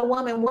know what a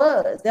woman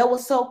was. That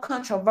was so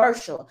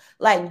controversial.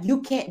 Like,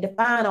 you can't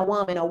define a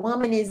woman. A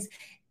woman is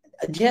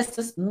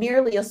just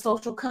merely a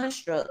social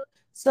construct.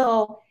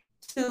 So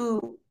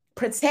to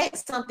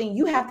protect something,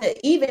 you have to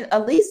even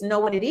at least know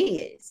what it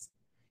is.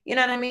 You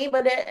know what I mean?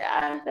 But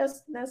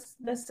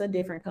that's a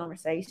different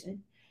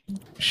conversation.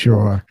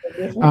 Sure.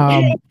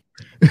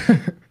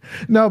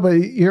 No, but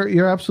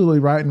you're absolutely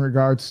right in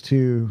regards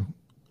to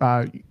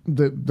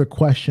the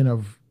question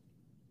of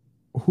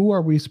who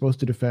are we supposed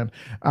to defend?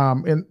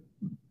 And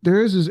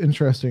there is this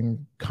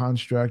interesting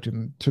construct,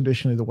 and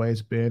traditionally the way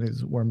it's been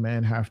is where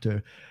men have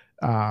to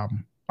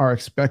are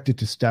expected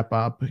to step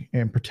up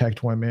and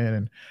protect women,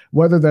 and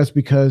whether that's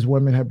because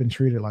women have been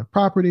treated like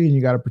property and you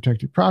got to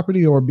protect your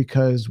property, or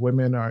because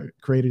women are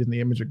created in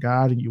the image of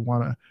God and you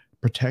want to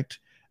protect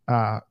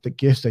the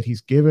gifts that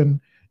He's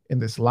given in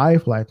this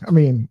life. Like, I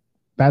mean,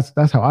 that's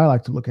how I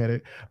like to look at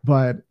it,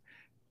 but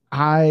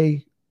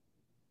I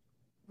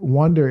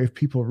wonder if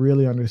people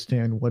really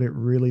understand what it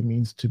really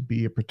means to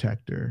be a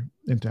protector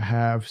and to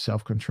have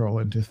self-control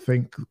and to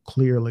think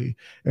clearly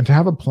and to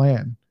have a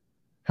plan.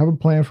 Have a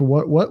plan for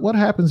what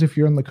happens if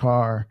you're in the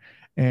car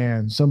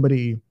and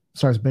somebody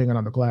starts banging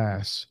on the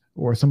glass,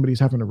 or somebody's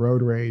having a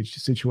road rage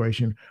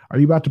situation. Are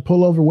you about to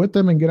pull over with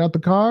them and get out the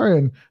car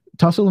and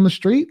tussle in the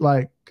street,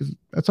 like, because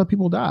that's how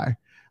people die.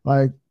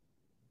 Like,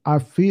 I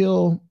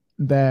feel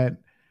that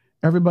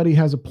everybody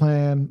has a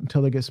plan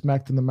until they get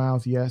smacked in the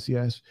mouth. Yes,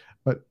 yes,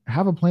 but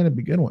have a plan to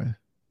begin with.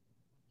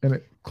 And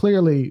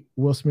clearly,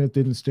 Will Smith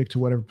didn't stick to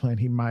whatever plan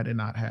he might have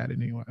not had,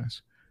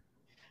 anyways.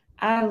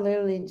 I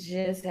literally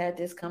just had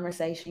this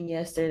conversation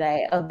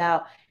yesterday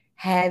about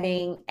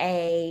having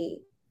a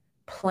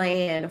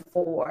plan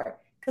for,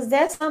 because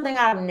that's something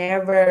I've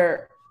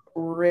never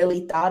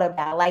really thought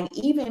about. Like,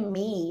 even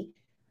me,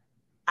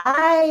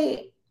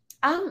 I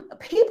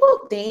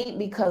people think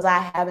because I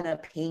have an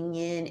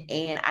opinion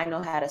and I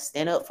know how to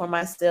stand up for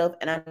myself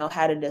and I know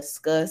how to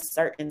discuss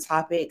certain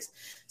topics,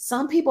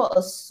 some people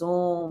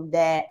assume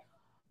that,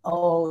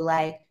 oh,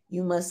 like,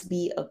 you must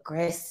be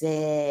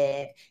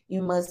aggressive,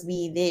 you must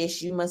be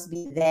this, you must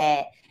be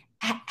that.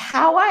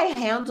 How I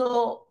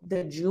handle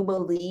the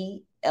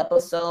Jubilee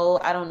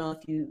episode, I don't know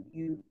if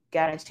you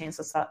got a chance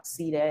to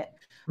see that.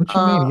 What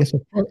you mean? Yes,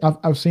 of course.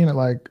 I've seen it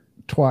like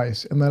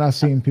twice, and then I've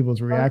seen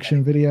people's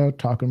reaction video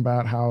talking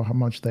about how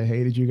much they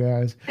hated you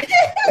guys.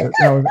 I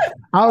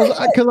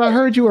was because I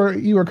heard you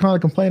were kind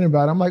of complaining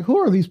about it. I'm like, who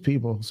are these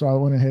people? So I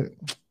went and hit.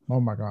 Oh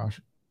my gosh,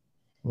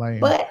 lame.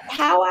 But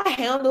how I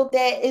handled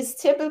that is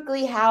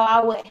typically how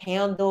I would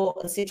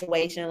handle a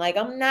situation. Like,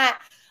 I'm never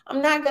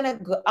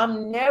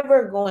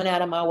going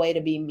out of my way to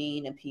be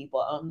mean to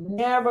people. I'm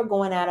never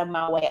going out of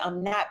my way.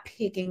 I'm not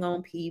picking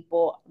on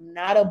people. I'm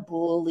not a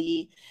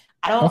bully.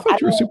 I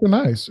thought you were super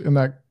nice in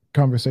that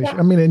conversation. Yeah.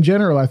 I mean, in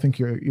general, I think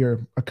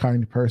you're a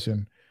kind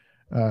person.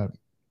 You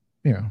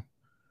know,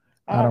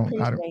 I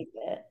appreciate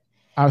that.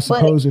 I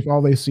suppose if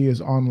all they see is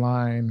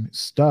online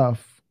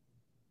stuff,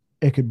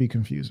 it could be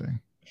confusing.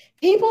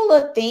 People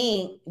will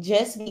think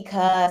just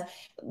because,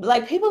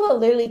 like, people will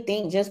literally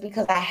think just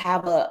because I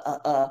have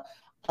a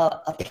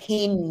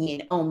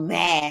opinion on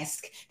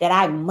mask that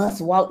I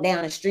must walk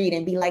down the street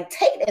and be like,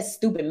 take that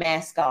stupid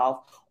mask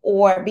off,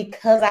 or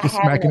because I just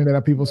have smacking it out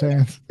of people's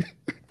hands.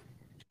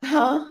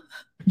 Huh?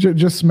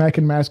 Just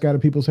smacking mask out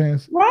of people's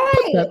hands. Right.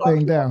 Put that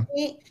thing down.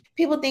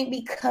 People think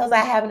because I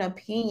have an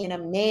opinion, a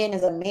man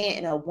is a man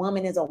and a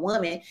woman is a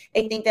woman,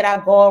 they think that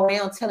I go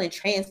around telling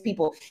trans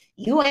people,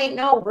 you ain't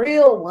no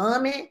real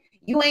woman,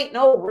 you ain't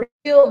no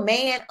real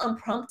man,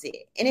 unprompted.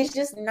 And it's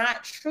just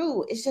not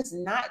true. It's just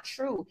not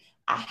true.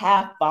 I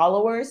have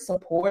followers,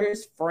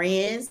 supporters,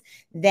 friends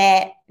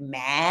that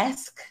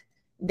mask,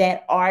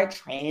 that are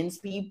trans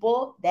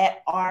people,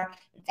 that are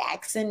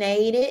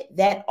vaccinated,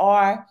 that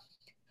are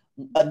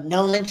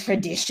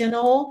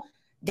non-traditional,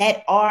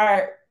 that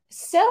are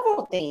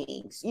several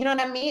things, you know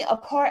what I mean, a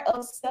part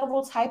of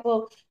several type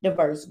of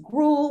diverse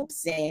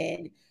groups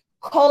and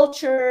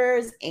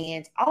cultures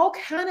and all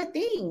kind of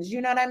things,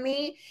 you know what I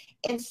mean.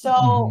 And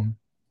so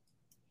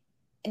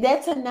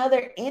that's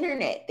another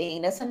internet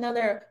thing. That's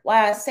another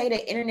why I say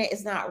the internet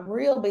is not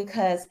real,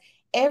 because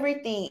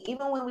everything,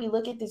 even when we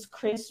look at this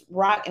Chris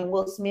Rock and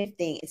Will Smith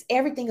thing,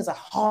 everything is a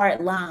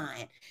hard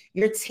line.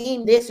 You're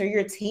team this or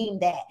you're team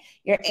that.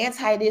 You're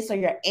anti this or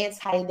you're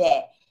anti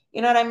that.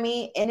 You know what I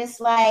mean? And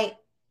it's like,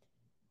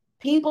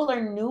 people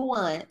are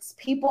nuanced.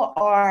 People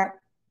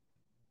are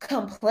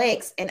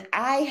complex. And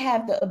I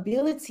have the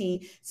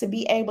ability to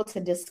be able to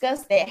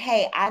discuss that.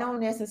 Hey, I don't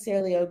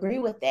necessarily agree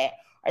with that,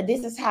 or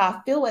this is how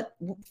I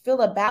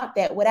feel about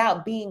that,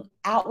 without being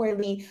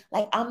outwardly,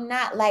 like, I'm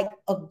not like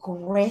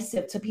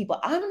aggressive to people.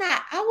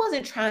 I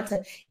wasn't trying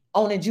to,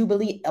 on a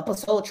Jubilee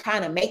episode,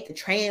 trying to make the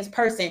trans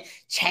person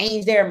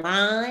change their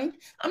mind.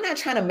 I'm not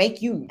trying to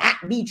make you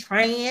not be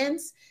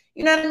trans.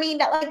 You know what I mean?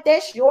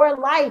 That's your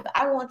life.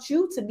 I want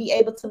you to be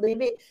able to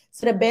live it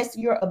to the best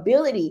of your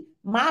ability.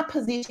 My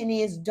position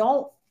is,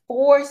 don't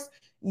force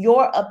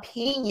your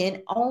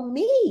opinion on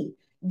me.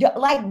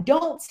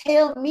 Don't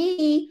tell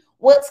me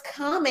what's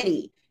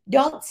comedy.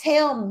 Don't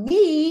tell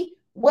me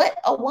what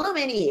a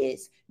woman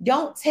is.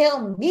 Don't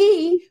tell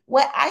me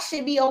what I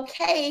should be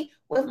okay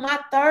with my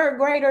third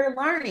grader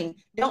learning.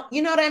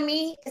 You know what I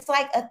mean? It's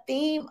like a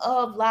theme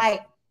of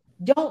like,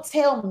 don't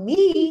tell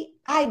me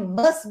I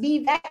must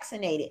be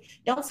vaccinated.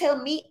 Don't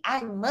tell me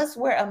I must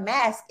wear a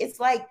mask. It's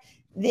like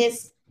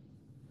this.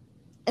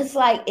 It's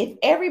like, if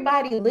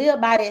everybody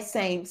lived by that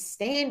same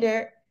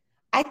standard,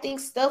 I think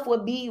stuff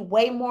would be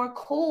way more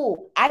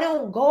cool. I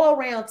don't go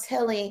around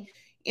telling,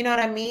 you know what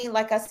I mean?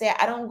 Like I said,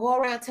 I don't go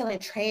around telling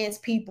trans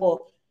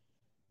people,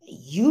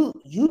 you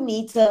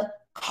need to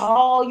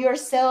call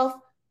yourself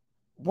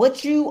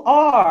what you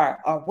are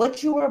or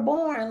what you were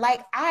born.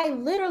 Like, I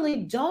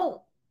literally don't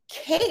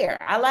care.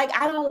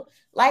 I don't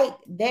like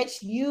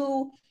that.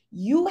 You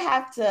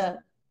have to,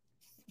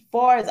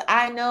 far as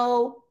I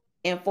know,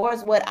 and far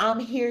as what I'm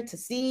here to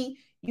see,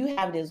 you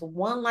have this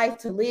one life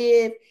to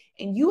live,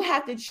 and you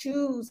have to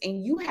choose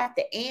and you have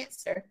to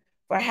answer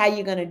for how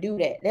you're going to do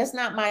that. That's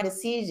not my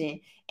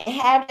decision. And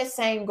have the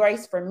same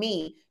grace for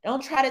me.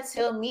 Don't try to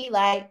tell me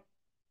like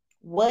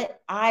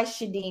what I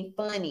should deem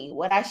funny,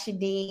 what I should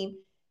deem,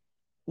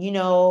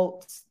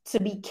 to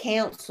be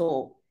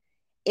canceled.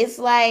 It's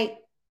like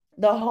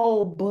the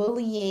whole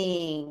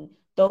bullying,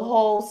 the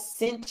whole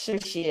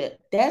censorship,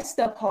 that's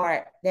the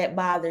part that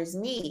bothers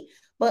me.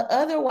 But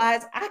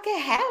otherwise, I can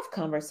have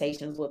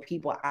conversations with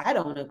people I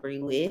don't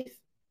agree with.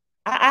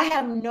 I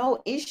have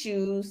no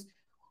issues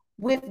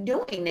with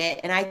doing that.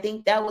 And I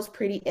think that was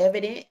pretty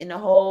evident in the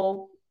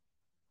whole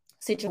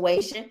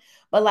situation.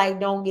 But like,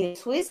 don't get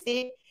it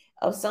twisted.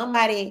 If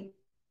somebody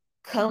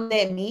comes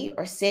at me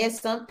or says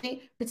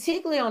something,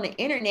 particularly on the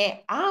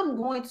internet, I'm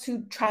going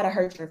to try to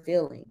hurt your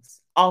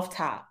feelings off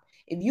top.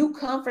 If you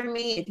come for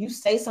me, if you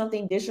say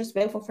something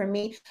disrespectful for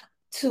me,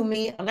 to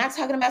me, I'm not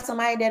talking about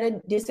somebody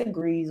that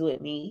disagrees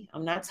with me.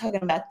 I'm not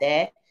talking about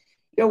that.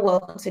 You're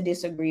welcome to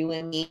disagree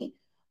with me.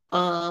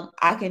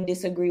 I can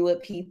disagree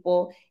with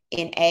people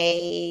in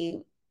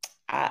a,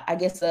 I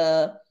guess,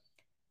 I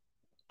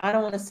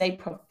don't want to say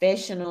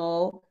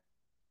professional,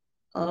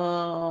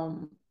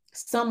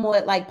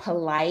 somewhat like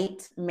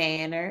polite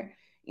manner,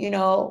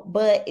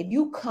 but if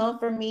you come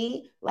for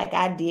me, like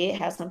I did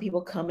have some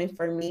people coming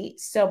for me,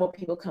 several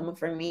people coming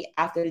for me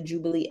after the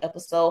Jubilee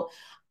episode,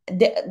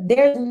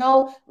 there's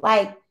no,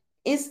 like,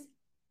 it's,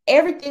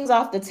 everything's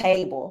off the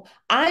table.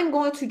 I'm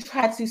going to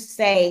try to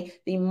say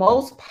the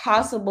most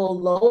possible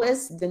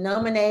lowest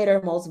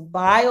denominator, most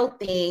vile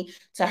thing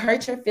to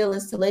hurt your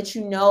feelings, to let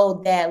you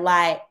know that,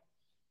 like,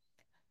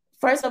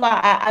 first of all,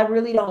 I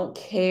really don't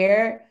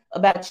care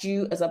about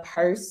you as a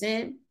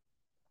person.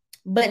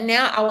 But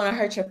now I want to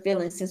hurt your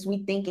feelings, since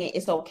we thinking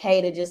it's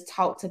okay to just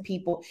talk to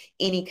people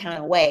any kind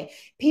of way.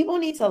 People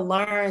need to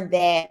learn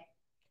that,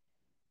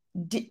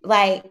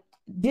 like,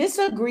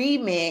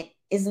 disagreement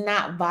is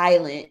not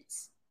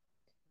violence.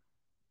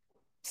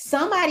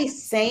 Somebody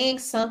saying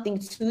something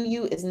to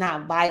you is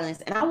not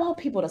violence. And I want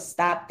people to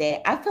stop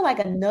that. I feel like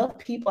enough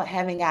people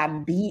haven't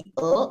gotten beat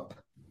up,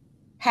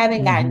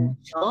 haven't gotten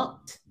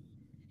jumped.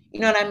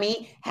 You know what I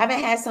mean? Haven't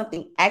had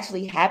something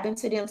actually happen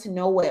to them to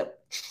know what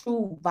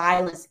true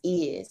violence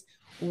is.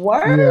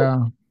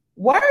 Words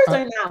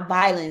are not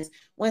violence.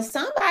 When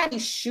somebody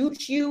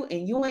shoots you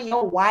and you and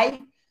your wife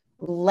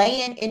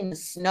laying in the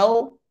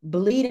snow,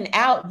 bleeding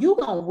out, you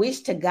gonna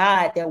wish to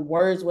God that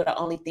words were the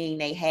only thing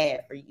they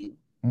had for you.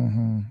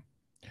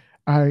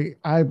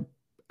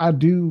 I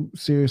do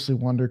seriously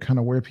wonder kind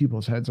of where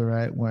people's heads are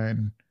at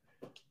when,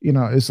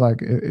 it's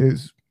like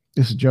it's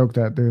a joke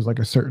that there's like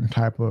a certain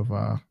type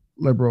of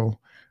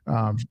liberal,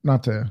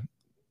 not to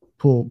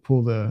pull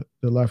the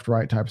left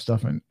right type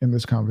stuff in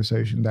this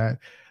conversation, that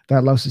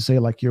loves to say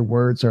like your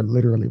words are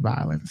literally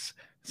violence.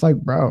 It's like,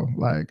 bro,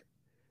 like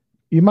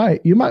you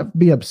might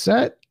be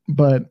upset,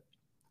 but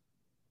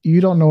you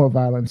don't know what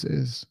violence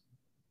is.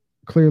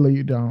 Clearly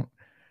you don't.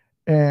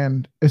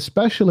 And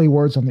especially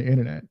words on the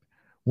internet.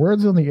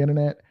 Words on the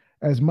internet,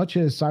 as much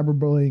as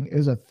cyberbullying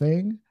is a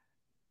thing,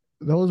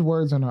 those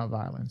words are not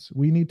violence.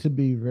 We need to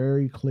be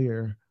very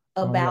clear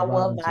about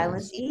what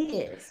violence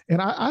is. And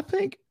I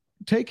think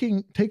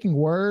taking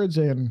words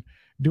and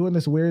doing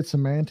this weird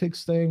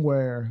semantics thing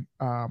where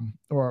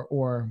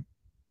or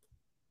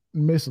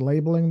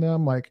mislabeling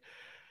them, like,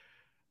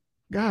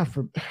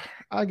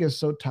 I get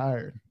so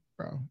tired,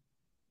 bro.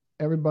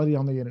 Everybody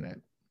on the internet,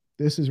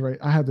 this is right.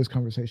 I had this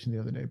conversation the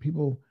other day.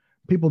 People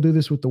do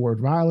this with the word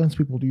violence.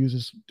 People do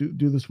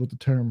this with the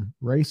term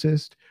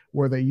racist,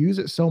 where they use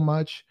it so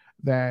much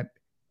that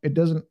it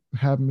doesn't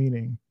have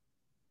meaning.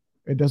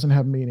 It doesn't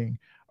have meaning.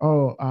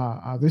 Oh,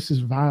 this is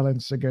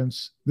violence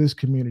against this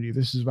community.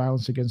 This is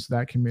violence against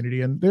that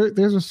community. And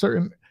there's a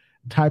certain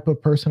type of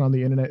person on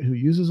the internet who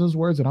uses those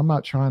words. And I'm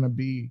not trying to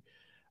be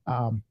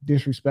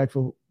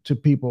disrespectful to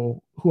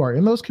people who are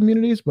in those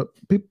communities, but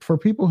for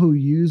people who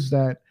use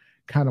that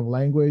kind of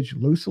language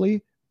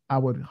loosely, I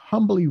would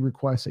humbly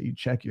request that you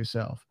check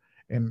yourself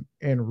and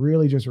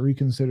really just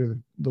reconsider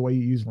the way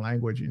you use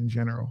language in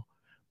general,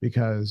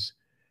 because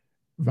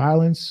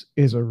violence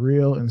is a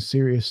real and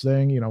serious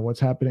thing. What's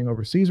happening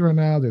overseas right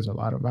now, there's a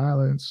lot of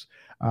violence.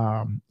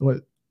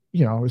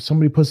 If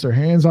somebody puts their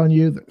hands on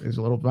you, there's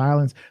a little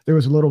violence. There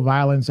was a little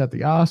violence at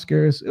the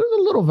Oscars. It was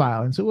a little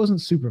violence. It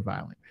wasn't super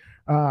violent.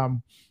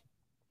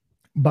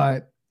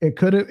 But it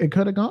could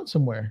have gone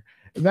somewhere.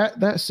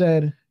 That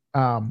said,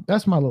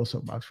 that's my little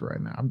soapbox for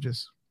right now. I'm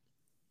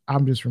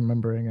just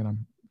remembering, and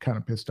I'm kind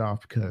of pissed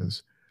off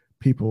because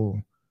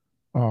people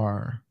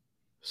are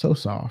so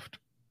soft.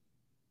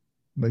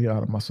 But you ought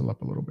to muscle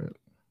up a little bit.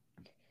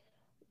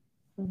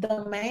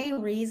 The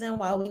main reason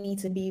why we need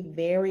to be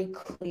very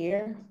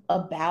clear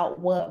about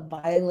what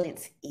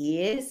violence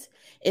is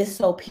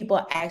so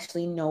people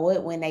actually know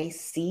it when they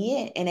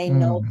see it, and they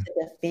know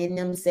to defend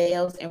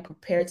themselves and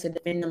prepare to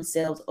defend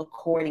themselves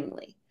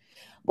accordingly.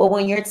 But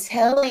when you're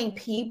telling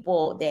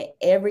people that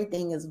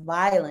everything is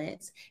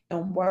violence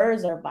and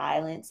words are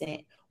violence,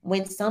 and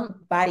when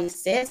somebody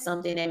says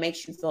something that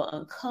makes you feel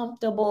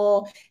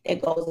uncomfortable,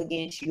 that goes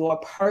against your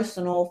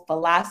personal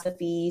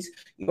philosophies,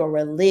 your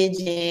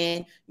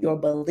religion, your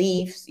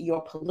beliefs,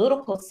 your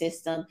political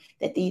system,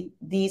 that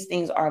these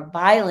things are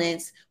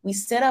violence, we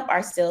set up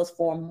ourselves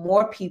for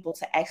more people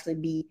to actually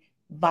be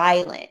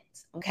violent,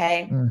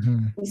 okay?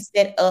 We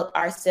set up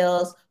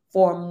ourselves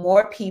for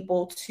more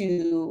people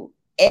to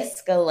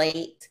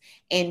escalate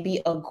and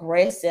be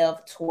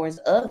aggressive towards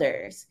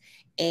others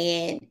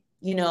and,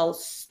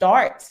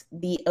 start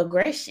the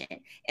aggression.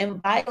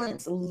 And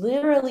violence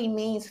literally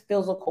means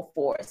physical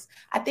force.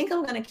 I think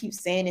I'm going to keep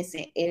saying this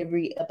in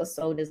every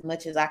episode as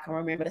much as I can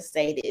remember to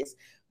say this.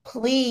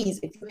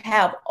 Please, if you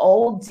have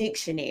old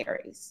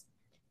dictionaries,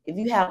 if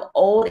you have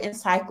old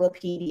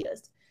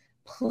encyclopedias,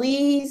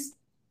 please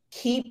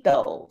keep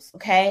those,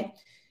 okay?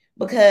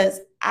 Because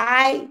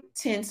I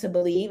tend to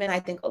believe, and I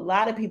think a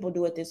lot of people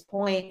do at this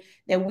point,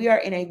 that we are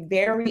in a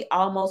very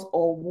almost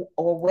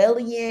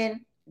Orwellian,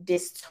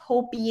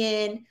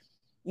 dystopian,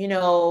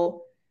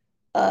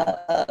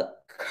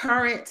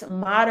 current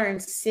modern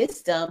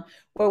system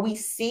where we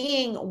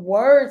seeing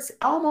words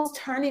almost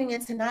turning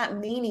into not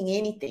meaning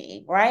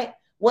anything, right?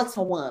 What's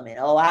a woman?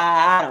 Oh,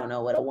 I don't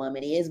know what a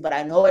woman is, but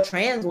I know a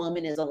trans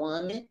woman is a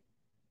woman.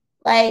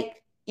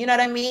 Like, you know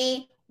what I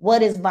mean?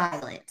 What is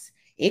violence?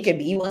 It could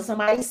be when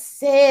somebody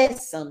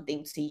says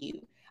something to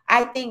you.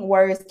 I think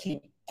words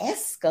can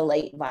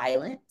escalate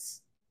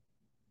violence,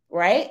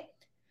 right?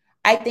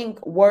 I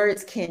think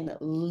words can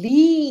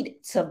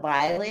lead to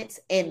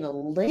violence and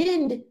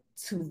lend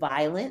to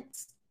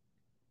violence.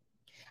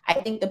 I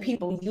think the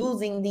people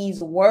using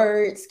these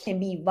words can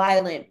be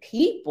violent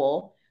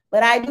people,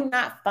 but I do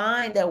not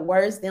find that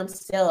words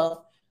themselves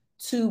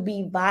to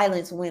be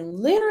violence when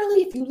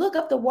literally, if you look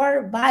up the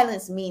word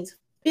violence, means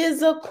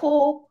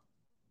physical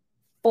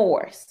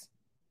force.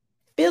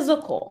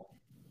 Physical.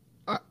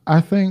 I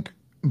think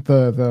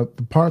the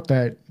part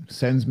that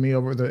sends me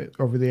over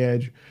the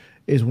edge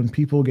is when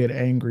people get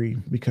angry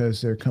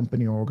because their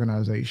company or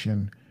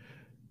organization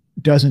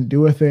doesn't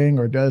do a thing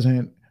or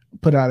doesn't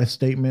put out a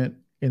statement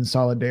in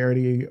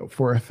solidarity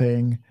for a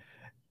thing,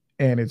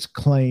 and it's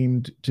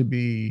claimed to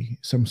be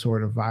some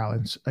sort of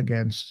violence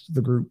against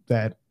the group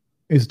that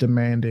is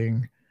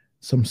demanding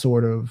some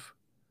sort of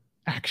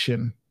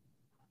action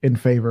in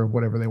favor of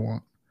whatever they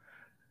want.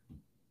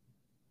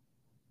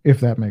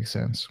 If that makes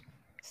sense.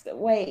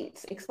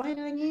 Wait, explain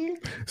it again.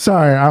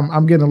 Sorry,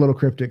 I'm getting a little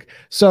cryptic.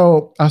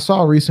 So I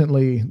saw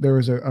recently there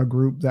was a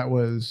group that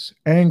was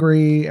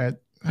angry at,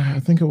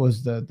 I think it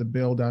was the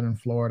bill down in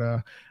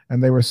Florida,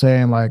 and they were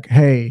saying like,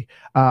 "Hey,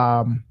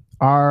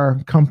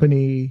 our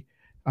company,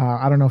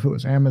 I don't know if it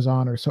was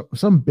Amazon or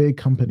some big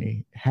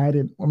company had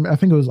it. I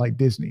think it was like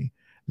Disney.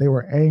 They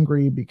were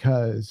angry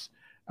because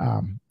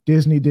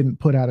Disney didn't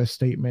put out a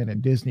statement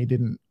and Disney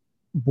didn't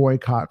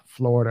boycott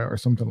Florida or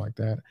something like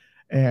that."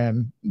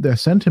 And the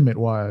sentiment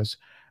was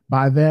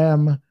by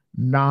them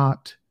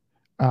not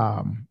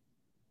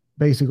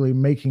basically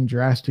making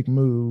drastic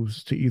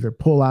moves to either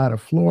pull out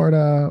of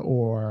Florida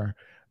or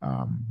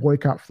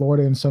boycott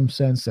Florida in some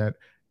sense, that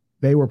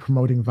they were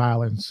promoting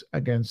violence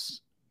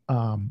against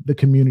the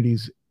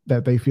communities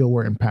that they feel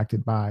were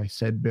impacted by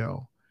said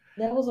bill.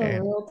 That was a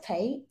real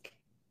take.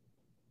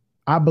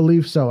 I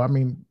believe so. I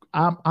mean,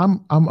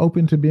 I'm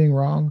open to being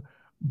wrong,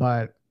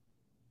 but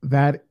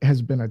that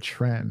has been a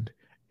trend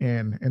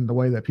in the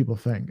way that people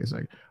think. It's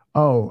like,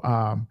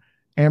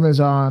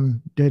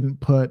 Amazon didn't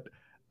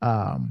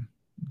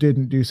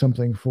do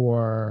something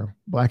for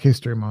Black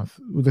History Month.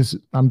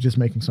 I'm just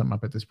making something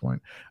up at this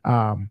point.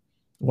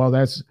 Well,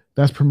 that's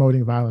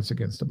promoting violence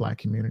against the Black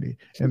community,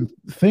 and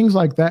things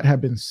like that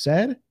have been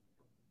said.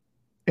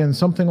 And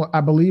something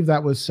I believe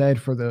that was said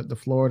for the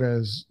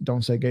Florida's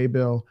Don't Say Gay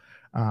bill,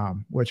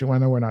 which I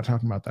know we're not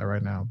talking about that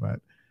right now, but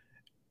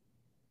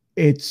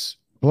it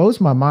blows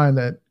my mind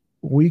that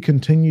we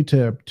continue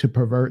to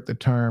pervert the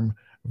term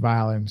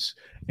violence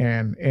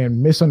and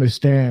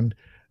misunderstand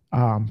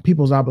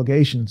people's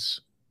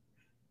obligations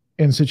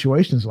in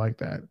situations like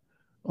that.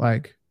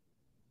 Like,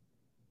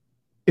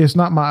 it's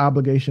not my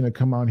obligation to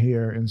come on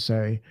here and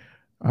say,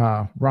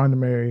 Rhonda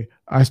Mary,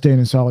 I stand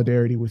in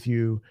solidarity with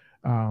you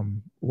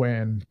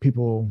when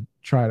people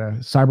try to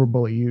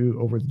cyberbully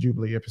you over the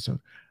Jubilee episode.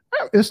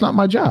 It's not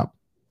my job.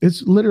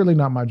 It's literally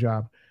not my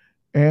job.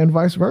 And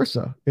vice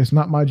versa. It's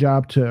not my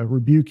job to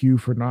rebuke you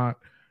for not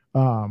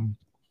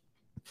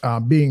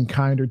being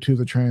kinder to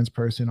the trans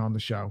person on the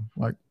show.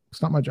 Like,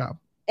 it's not my job.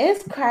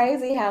 It's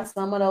crazy how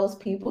some of those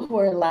people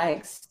were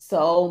like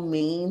so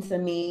mean to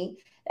me.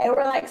 They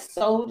were like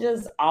so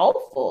just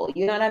awful.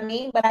 You know what I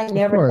mean? But I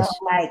never felt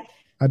like,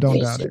 I don't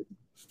doubt it.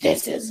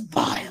 This is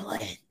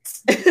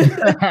violence.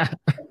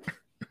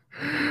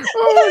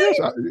 Oh my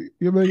gosh,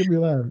 you're making me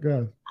laugh.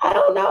 God. I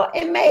don't know.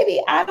 And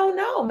maybe, I don't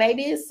know.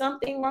 Maybe it's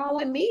something wrong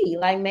with me.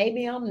 Like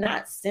maybe I'm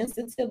not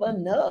sensitive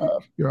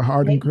enough. You're a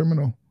hardened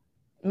criminal.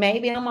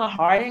 Maybe I'm a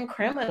hardened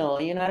criminal.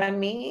 You know what I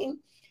mean?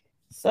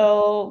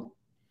 So,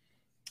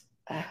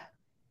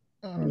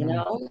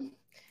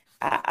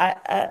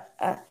 I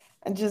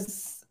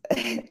just,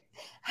 I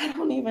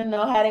don't even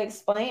know how to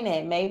explain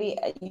it. Maybe,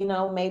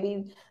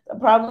 maybe the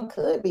problem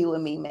could be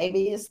with me.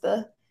 Maybe it's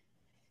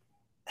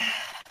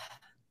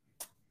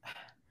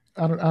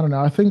I don't know.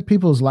 I think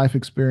people's life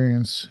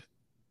experience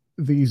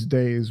these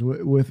days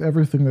with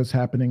everything that's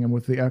happening and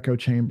with the echo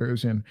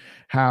chambers and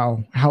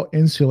how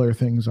insular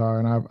things are.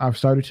 And I've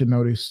started to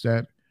notice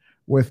that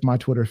with my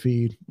Twitter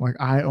feed. Like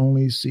I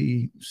only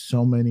see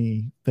so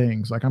many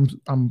things. Like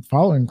I'm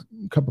following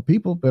a couple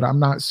people, but I'm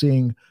not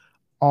seeing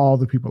all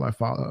the people I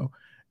follow.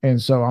 And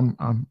so I'm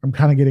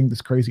kind of getting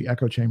this crazy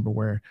echo chamber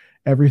where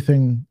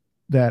everything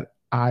that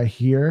I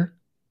hear,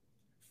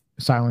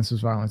 silence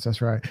is violence.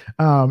 That's right.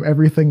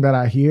 Everything that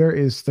I hear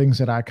is things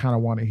that I kind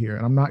of want to hear,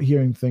 and I'm not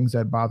hearing things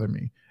that bother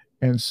me.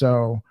 And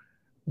so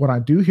when I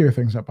do hear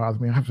things that bother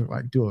me, I have to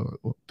like do a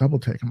double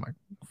take. I'm like,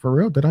 for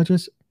real? Did I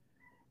just?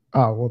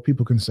 Oh, well,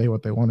 people can say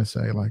what they want to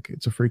say. Like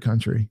it's a free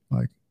country.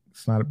 Like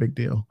it's not a big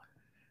deal.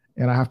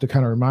 And I have to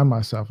kind of remind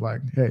myself,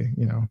 like, hey,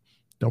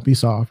 don't be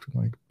soft.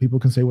 Like people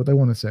can say what they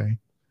want to say.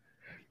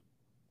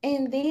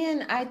 And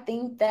then I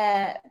think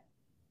that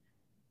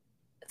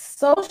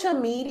social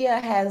media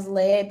has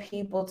led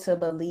people to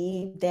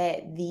believe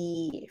that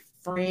the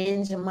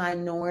fringe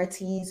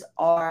minorities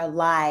are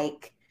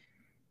like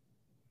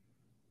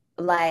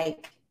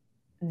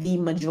the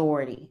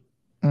majority.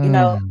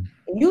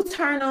 You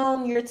turn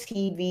on your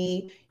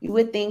TV, you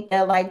would think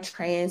that like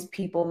trans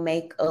people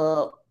make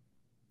up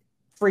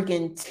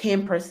freaking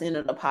 10%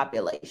 of the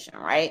population,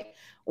 right?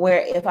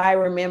 Where if I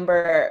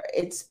remember,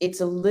 it's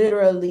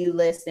literally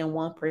less than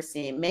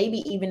 1%, maybe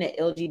even the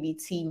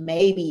LGBT,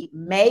 maybe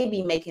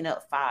making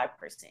up 5%,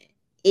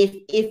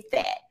 if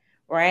that,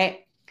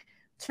 right?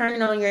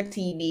 Turning on your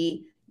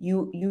TV,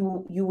 you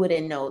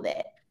wouldn't know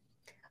that.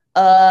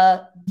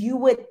 You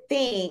would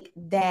think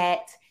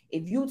that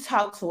if you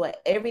talk to an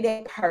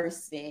everyday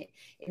person,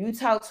 if you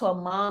talk to a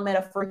mom at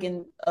a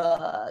freaking,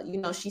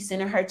 she's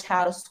sending her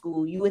child to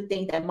school, you would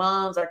think that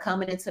moms are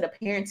coming into the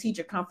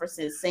parent-teacher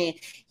conferences saying,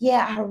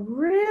 yeah, I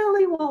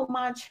really want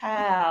my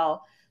child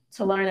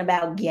to learn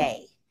about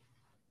gay.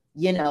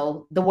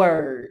 The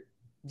word,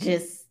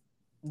 just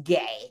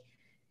gay.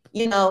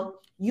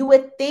 You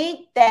would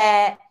think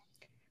that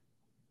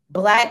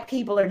Black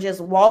people are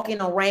just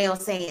walking around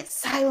saying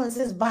silence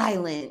is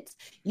violence.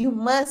 You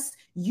must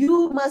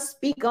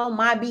speak on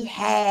my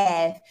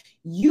behalf.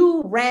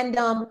 You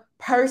random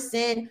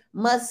person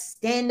must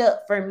stand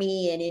up for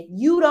me. And if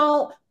you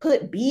don't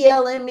put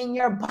BLM in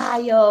your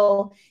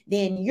bio,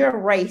 then you're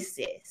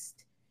racist.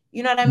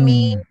 You know what I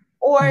mean?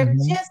 Or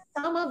just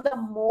some of the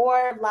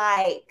more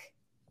like,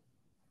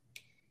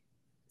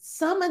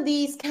 some of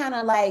these kind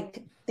of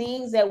like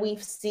things that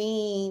we've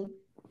seen,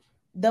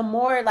 the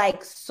more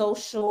like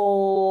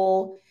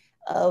social,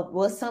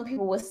 what some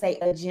people would say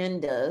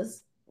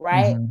agendas,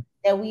 right?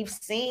 That we've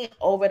seen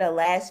over the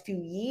last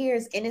few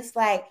years. And it's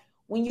like,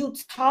 when you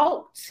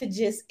talk to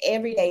just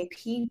everyday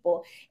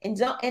people, and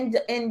don't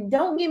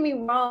get me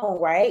wrong,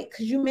 right?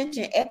 Because you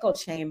mentioned echo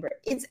chamber.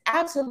 It's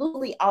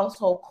absolutely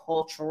also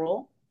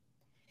cultural.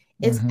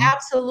 It's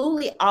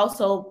absolutely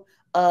also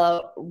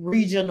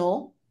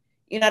regional.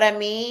 You know what I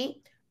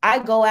mean? I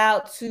go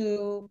out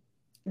to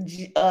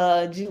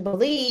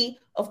Jubilee.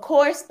 Of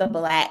course, the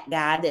Black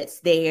guy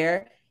that's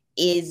there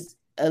is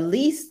at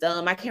least,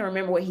 I can't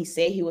remember where he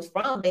said he was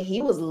from, but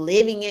he was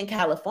living in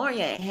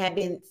California and had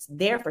been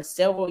there for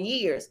several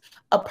years.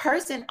 A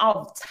person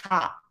off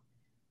top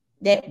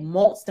that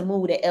wants to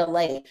move to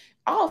LA,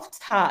 off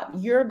top,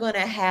 you're going to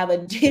have a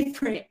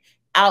different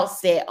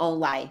outset on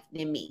life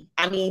than me.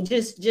 I mean,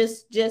 just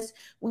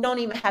we don't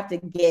even have to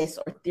guess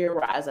or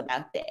theorize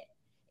about that.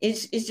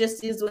 It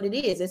just is what it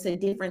is. It's a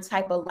different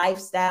type of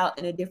lifestyle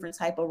and a different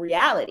type of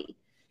reality.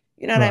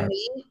 You know what I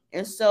mean?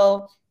 And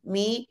so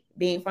me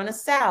being from the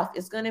South,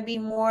 it's going to be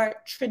more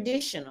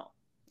traditional.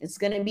 It's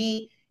going to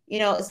be,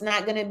 it's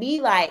not going to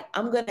be like,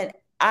 I'm going to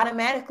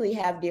automatically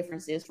have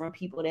differences from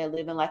people that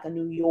live in like a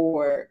New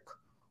York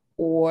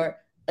or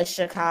a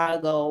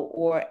Chicago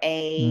or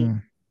I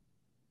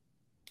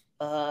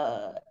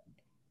was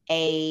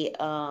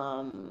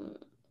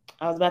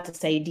about to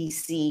say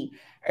DC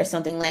or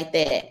something like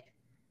that.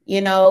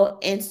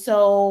 And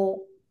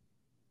so,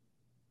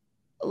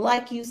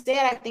 like you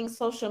said, I think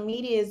social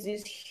media is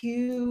this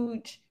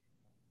huge,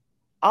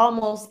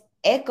 almost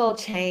echo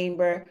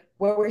chamber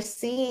where we're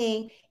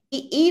seeing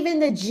even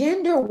the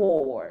gender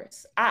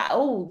wars.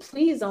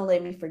 Please don't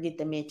let me forget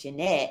to mention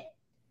that.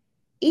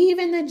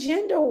 Even the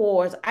gender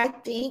wars, I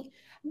think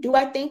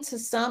to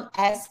some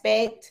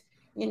aspect,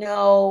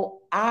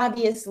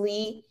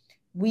 obviously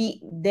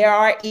there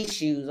are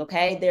issues,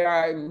 okay? There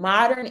are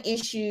modern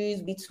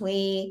issues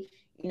between,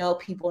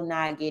 people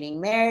not getting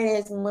married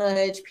as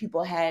much,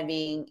 people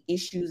having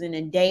issues in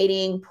the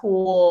dating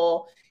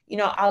pool,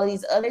 all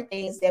these other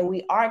things that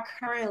we are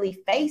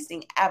currently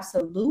facing,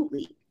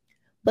 absolutely.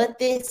 But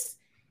this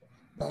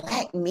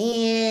Black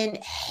men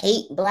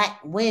hate Black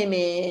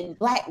women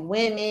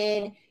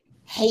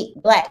hate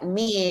Black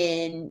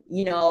men,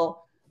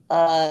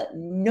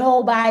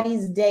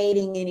 nobody's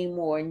dating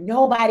anymore.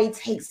 Nobody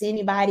takes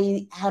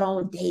anybody out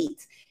on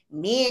dates.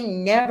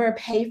 Men never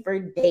pay for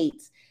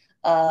dates.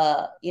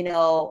 All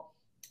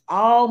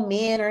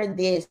men are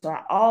this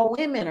or all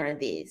women are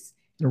this.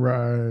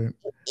 Right.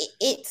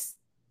 It's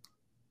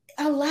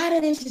a lot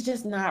of this is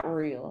just not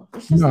real.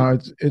 It's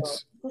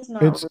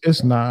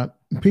not.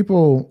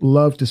 People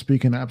love to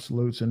speak in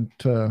absolutes and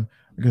to,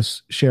 I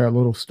guess, share a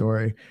little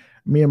story.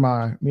 Me and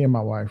my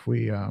wife,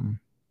 we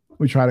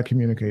we try to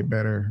communicate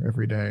better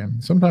every day,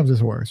 and sometimes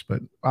it's worse,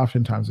 but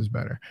oftentimes it's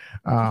better.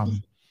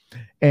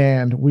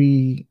 And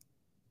we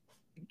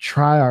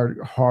try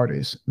our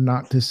hardest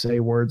not to say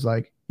words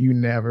like "you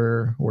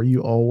never" or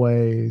 "you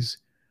always,"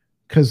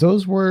 because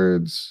those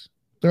words,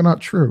 they're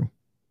not true.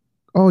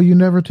 Oh, you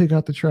never take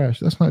out the trash.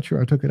 That's not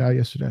true. I took it out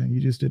yesterday.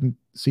 You just didn't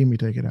see me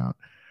take it out.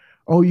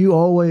 Oh, you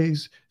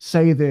always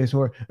say this,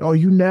 or oh,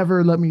 you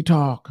never let me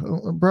talk.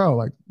 Bro,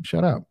 like,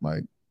 shut up.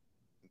 Like,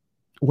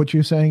 what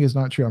you're saying is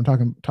not true. I'm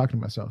talking to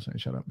myself saying,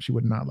 shut up. She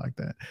would not like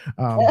that.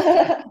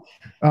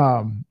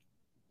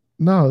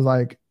 No,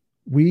 like,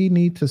 we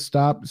need to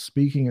stop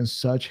speaking in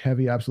such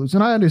heavy absolutes.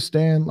 And I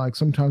understand, like,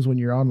 sometimes when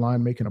you're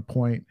online making a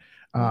point,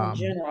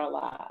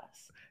 generalize.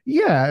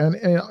 Yeah,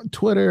 and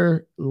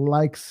Twitter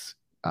likes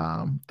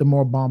the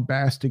more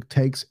bombastic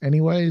takes,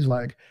 anyways.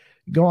 Like,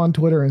 go on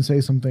Twitter and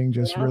say something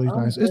just really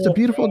nice. It's a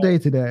beautiful day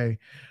today,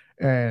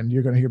 and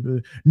you're gonna hear,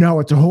 "No,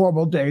 it's a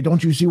horrible day.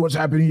 Don't you see what's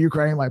happening in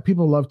Ukraine?" Like,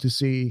 people love to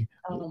see,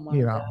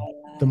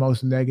 the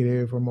most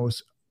negative or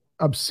most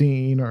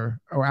obscene or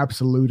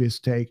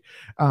absolutist take.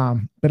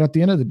 But at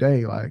the end of the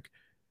day, like,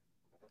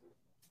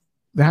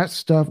 that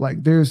stuff,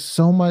 like, there's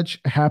so much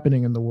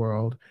happening in the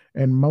world,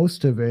 and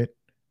most of it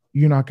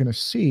you're not going to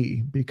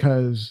see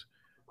because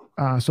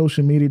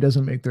social media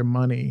doesn't make their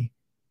money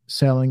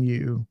selling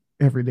you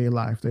everyday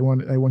life. They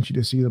want you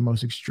to see the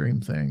most extreme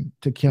thing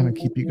to kind of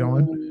keep you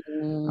going.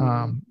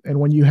 And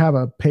when you have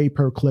a pay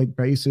per click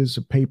basis,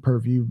 a pay per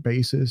view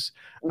basis,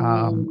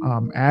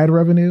 ad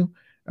revenue,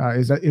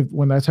 is that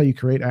when that's how you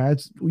create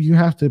ads, you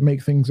have to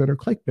make things that are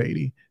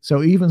clickbaity.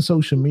 So even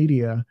social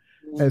media,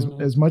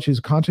 as much as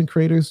content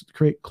creators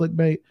create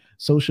clickbait,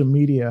 social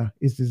media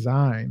is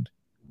designed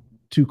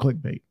to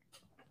clickbait.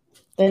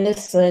 That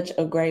is such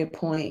a great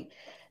point.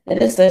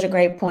 That is such a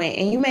great point.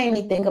 And you made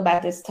me think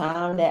about this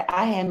time that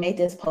I had made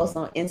this post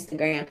on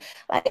Instagram.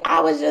 Like,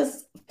 I was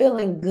just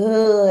feeling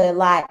good.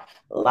 Like,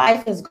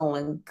 life is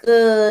going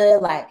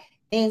good. Like,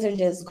 things are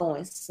just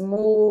going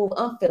smooth.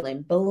 I'm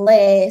feeling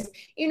blessed.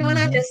 And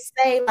I just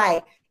say,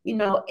 like,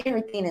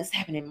 everything that's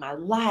happening in my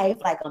life,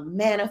 like, I'm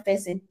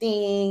manifesting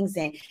things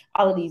and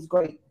all of these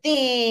great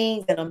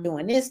things, and I'm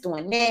doing this,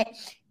 doing that.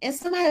 And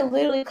somebody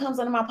literally comes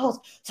under my post.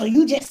 So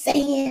you just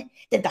saying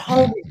that the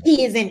homeless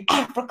kids in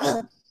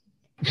Africa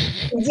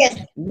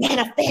just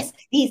manifest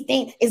these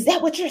things? Is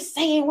that what you're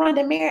saying,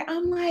 Rhonda Mary?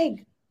 I'm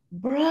like,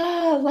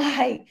 bruh,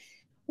 like,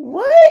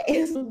 what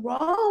is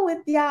wrong with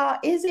y'all?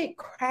 Is it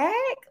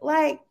crack?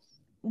 Like,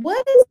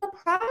 what is the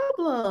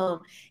problem?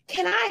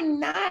 Can I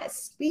not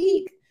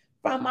speak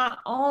from my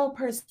own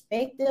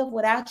perspective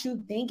without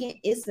you thinking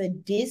it's a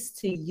diss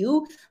to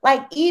you?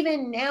 Like,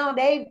 even now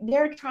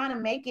they're trying to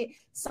make it,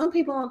 some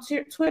people on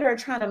Twitter are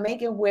trying to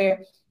make it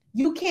where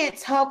you can't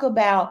talk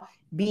about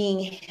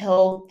being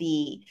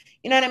healthy.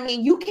 You know what I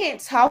mean? You can't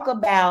talk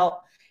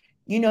about,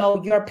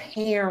 your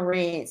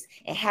parents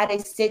and how they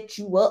set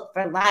you up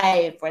for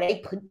life or they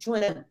put you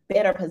in a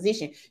better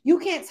position. You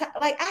can't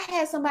like, I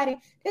had somebody,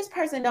 this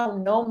person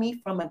don't know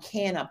me from a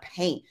can of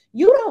paint.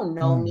 You don't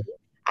know me.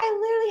 I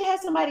literally had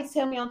somebody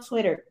tell me on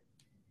Twitter,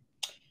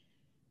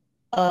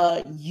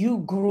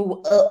 you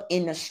grew up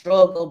in the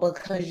struggle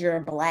because you're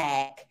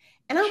Black.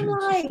 And I'm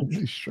like,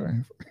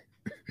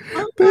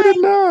 they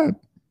did not.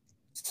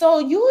 So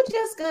you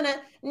just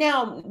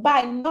now,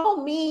 by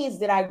no means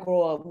did I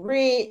grow up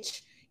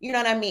rich, you know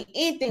what I mean?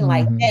 Anything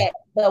like that.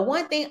 But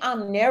one thing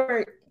I'm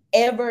never,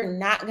 ever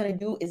not going to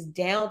do is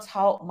down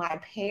talk my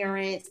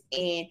parents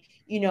and,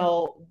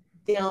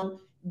 them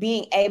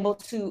being able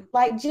to,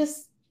 like,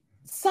 just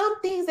some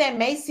things that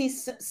may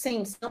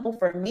seem simple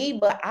for me,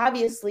 but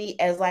obviously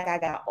as like I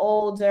got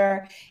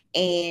older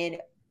and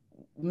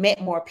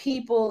met more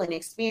people and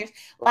experienced,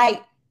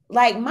 like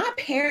my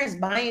parents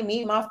buying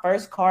me my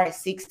first car at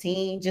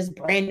 16, just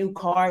brand new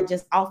car,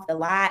 just off the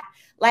lot.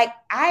 Like,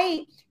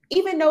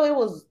 even though it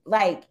was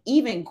like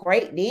even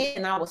great then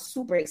and I was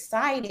super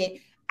excited,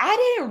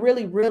 I didn't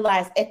really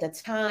realize at the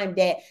time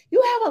that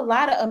you have a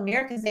lot of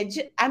Americans that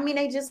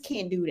they just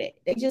can't do that.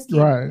 They just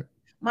can't. Right.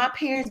 My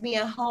parents being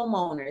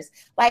homeowners,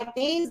 like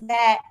things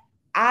that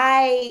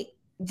I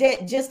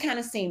just kind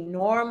of seem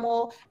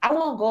normal. I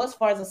won't go as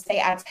far as to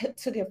say I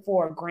took it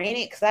for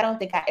granted, because I don't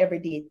think I ever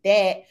did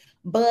that.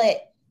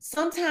 But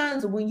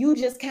sometimes when you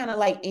just kind of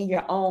like in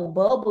your own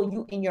bubble,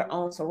 you in your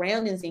own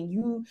surroundings, and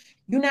you're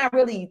not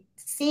really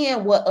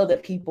seeing what other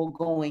people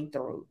going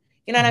through.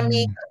 You know what I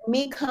mean?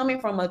 Me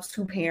coming from a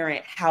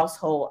 2-parent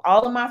household,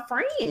 all of my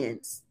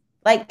friends,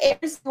 like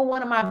every single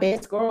one of my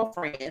best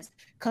girlfriends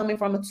coming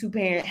from a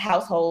 2-parent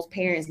household,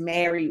 parents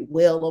married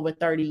well over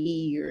 30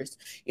 years.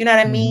 You know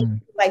what I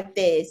mean? Like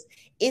this.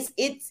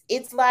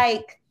 It's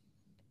like,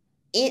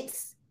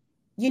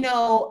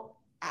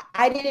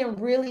 I didn't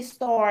really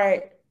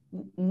start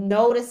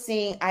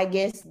noticing, I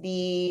guess,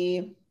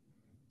 the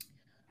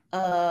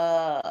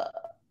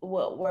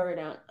what word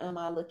am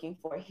I looking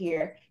for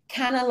here?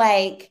 Kind of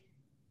like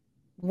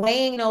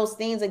weighing those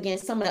things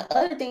against some of the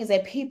other things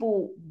that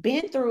people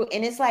been through.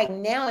 And it's like,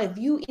 now if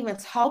you even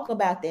talk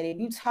about that, if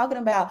you talking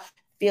about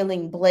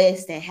feeling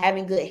blessed and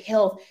having good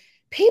health,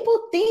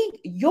 people think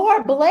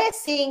your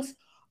blessings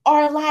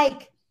are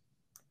like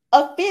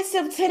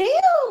offensive to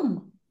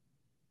them.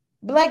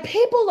 Like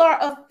people are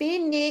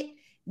offended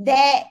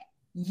that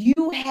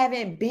you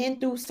haven't been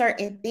through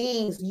certain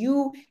things.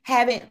 You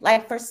haven't,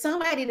 like, for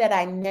somebody that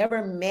I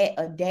never met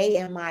a day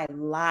in my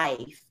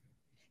life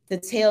to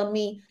tell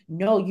me,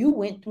 no, you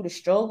went through the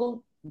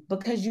struggle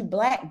because you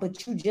Black,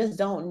 but you just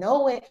don't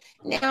know it.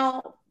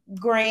 Now,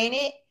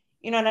 granted,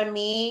 you know what I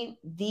mean?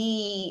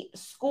 The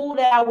school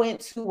that I went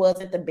to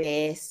wasn't the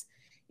best.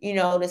 You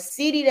know, the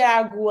city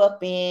that I grew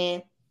up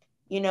in,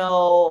 you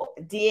know,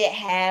 did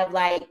have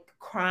like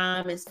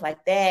crime and stuff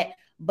like that.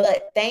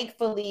 But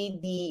thankfully,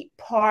 the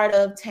part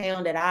of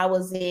town that I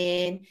was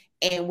in,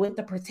 and with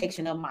the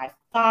protection of my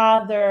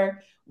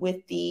father,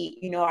 with the,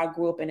 you know, I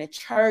grew up in a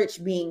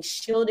church, being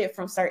shielded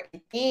from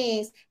certain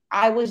things,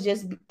 I was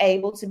just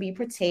able to be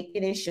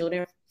protected and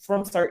shielded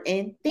from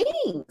certain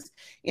things.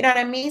 You know what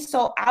I mean?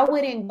 So I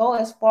wouldn't go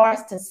as far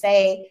as to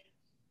say,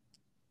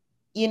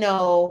 you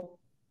know,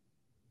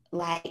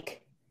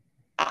 like,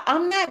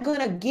 I'm not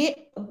gonna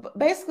get,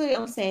 basically,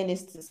 I'm saying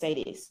this to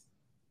say this.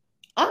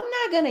 I'm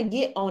not gonna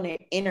get on the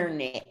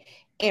internet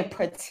and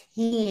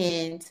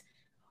pretend,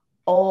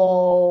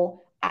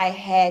 oh, I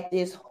had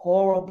this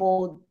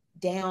horrible,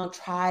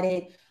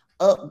 downtrodden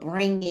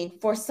upbringing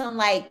for some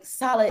like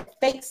solid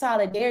fake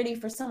solidarity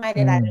for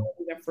somebody that I don't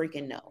even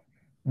freaking know.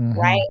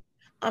 Right?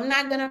 I'm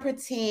not gonna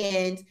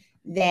pretend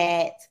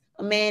that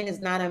a man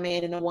is not a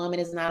man and a woman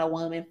is not a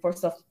woman for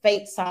some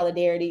fake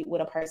solidarity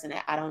with a person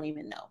that I don't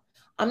even know.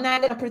 I'm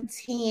not gonna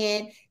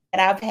pretend that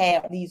I've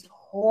had these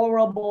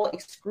horrible,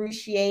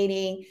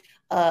 excruciating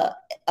uh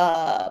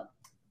uh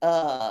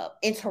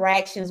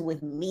interactions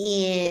with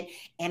men,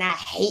 and I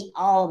hate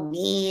all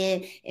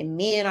men, and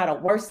men are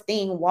the worst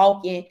thing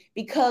walking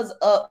because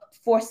of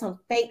for some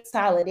fake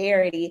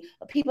solidarity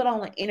of people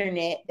on the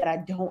internet that I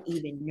don't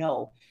even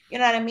know. You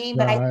know what I mean?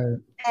 But I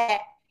think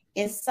that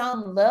in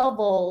some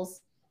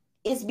levels,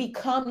 it's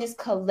become this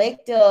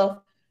collective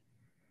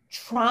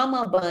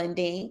trauma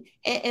bonding.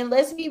 And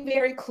let's be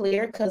very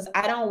clear, because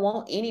I don't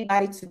want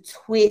anybody to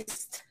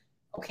twist,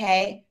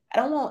 okay? I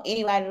don't want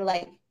anybody to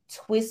like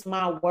twist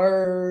my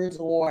words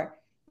or,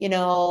 you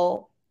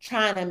know,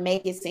 trying to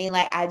make it seem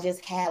like I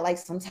just had like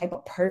some type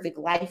of perfect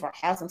life or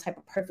have some type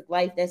of perfect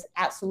life. That's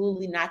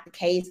absolutely not the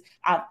case.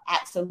 I've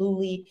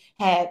absolutely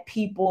had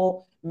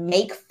people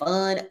make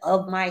fun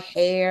of my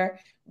hair.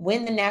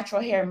 When the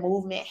natural hair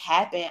movement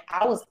happened,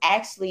 I was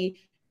actually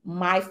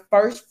my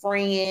first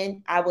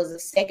friend. I was the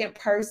second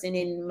person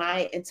in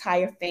my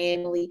entire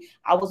family.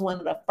 I was one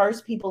of the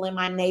first people in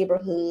my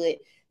neighborhood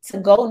to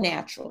go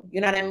natural.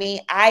 You know what I mean?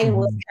 I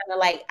was kind of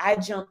like, I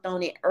jumped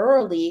on it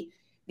early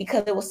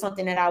because it was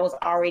something that I was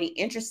already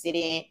interested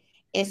in.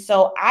 And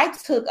so I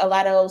took a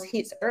lot of those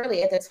hits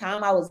early. At the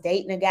time, I was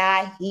dating a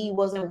guy. He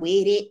wasn't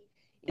with it.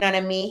 You know what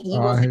I mean? He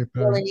wasn't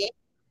feeling it,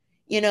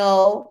 you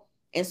know?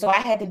 And so I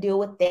had to deal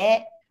with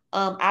that.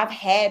 I've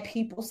had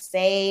people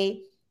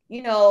say,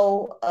 you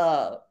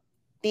know,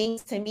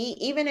 things to me,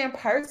 even in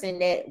person,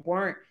 that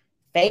weren't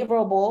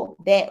favorable,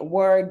 that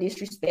were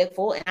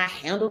disrespectful, and I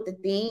handled the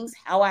things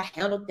how I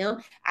handled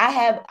them.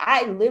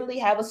 I literally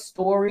have a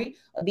story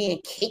of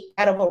being kicked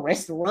out of a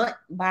restaurant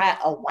by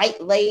a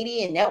white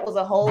lady, and that was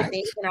a whole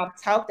thing. And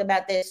I've talked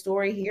about that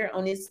story here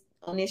on this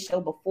show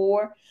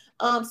before.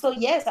 So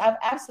yes, I've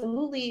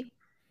absolutely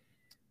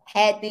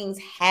had things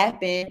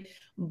happen,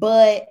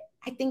 but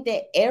I think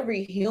that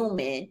every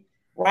human,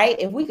 right?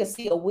 If we could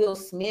see a Will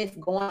Smith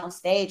going on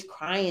stage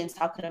crying,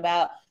 talking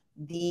about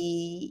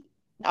the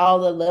all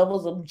the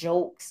levels of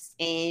jokes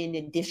and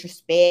the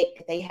disrespect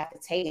that they have to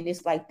take, and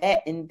it's like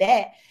that and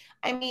that.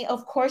 I mean,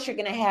 of course, you're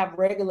gonna have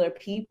regular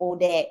people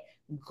that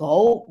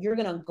you're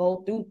gonna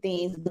go through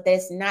things, but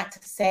that's not to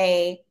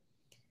say,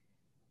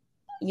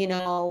 you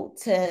know,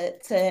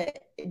 to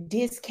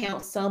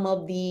discount some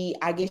of the,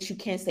 I guess you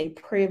can say,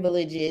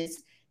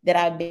 privileges that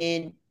I've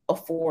been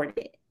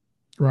afforded.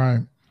 Right.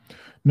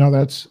 No,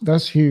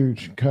 that's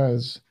huge,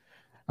 because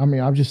I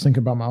mean, I'm just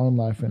thinking about my own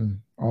life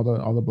and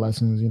all the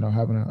blessings, you know,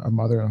 having a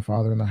mother and a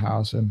father in the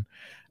house. And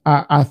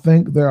I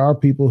think there are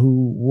people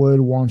who would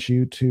want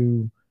you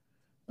to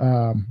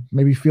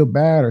maybe feel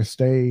bad or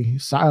stay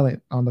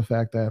silent on the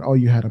fact that, oh,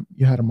 you had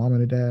a mom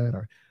and a dad,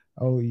 or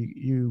oh,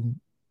 you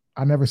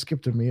I never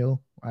skipped a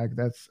meal. Like,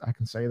 that's, I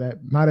can say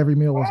that not every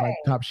meal was like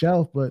top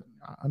shelf, but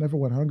I never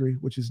went hungry,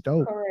 which is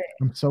dope. Correct.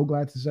 I'm so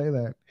glad to say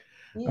that.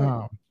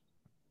 Yeah.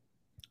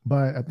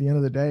 But at the end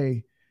of the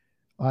day,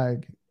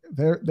 like,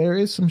 there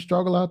is some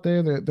struggle out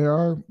there. There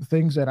are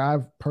things that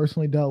I've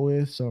personally dealt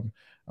with, some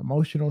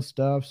emotional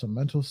stuff, some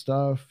mental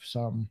stuff,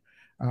 some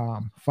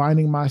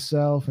finding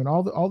myself, and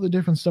all the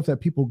different stuff that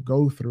people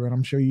go through. And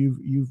I'm sure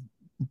you've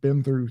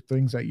been through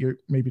things that you're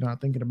maybe not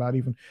thinking about,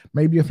 even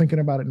maybe you're thinking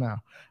about it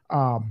now.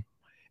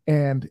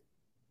 And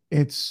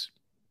it's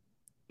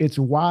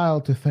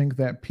wild to think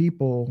that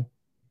people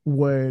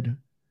would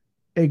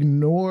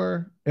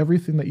ignore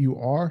everything that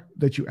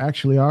you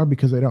actually are,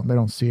 because they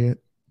don't see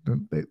it.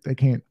 They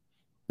can't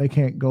they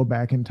can't go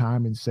back in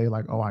time and say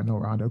like, oh, I know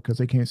Rhonda, because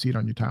they can't see it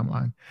on your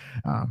timeline.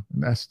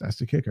 That's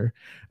the kicker.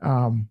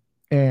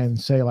 And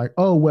say like,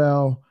 oh,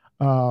 well,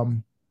 I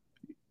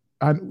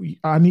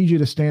need you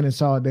to stand in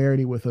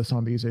solidarity with us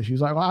on these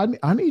issues. Like, well,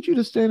 I need you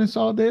to stand in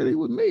solidarity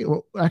with me.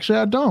 Well, actually,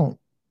 I don't.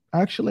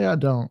 Actually, I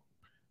don't,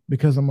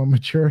 because I'm a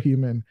mature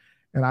human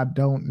and I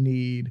don't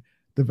need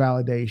the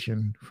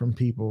validation from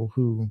people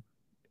who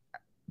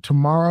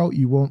tomorrow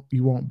you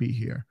won't be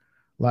here.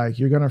 Like,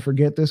 you're gonna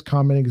forget this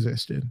comment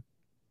existed.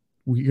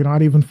 You're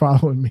not even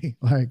following me.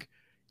 Like,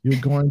 you're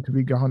going to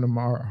be gone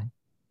tomorrow.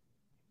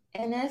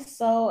 And it's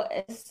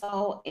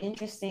so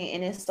interesting,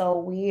 and it's so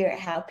weird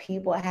how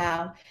people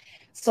have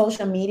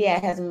social media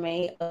has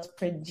made us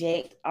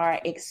project our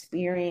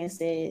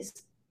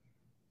experiences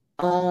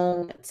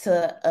on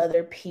to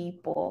other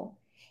people.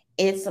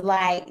 It's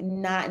like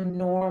not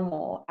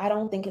normal. I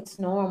don't think it's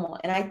normal.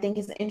 And I think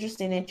it's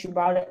interesting that you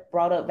brought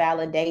up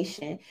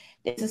validation.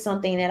 This is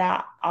something that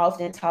I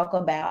often talk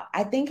about.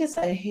 I think it's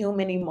a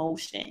human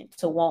emotion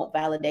to want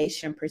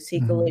validation,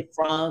 particularly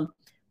from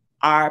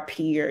our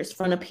peers,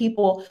 from the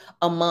people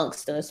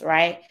amongst us,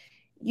 right?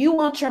 You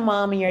want your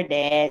mom and your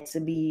dad to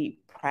be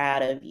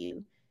proud of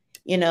you.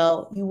 You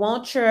know, you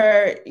want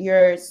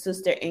your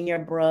sister and your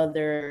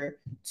brother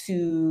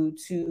to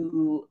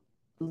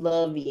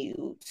love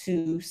you,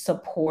 to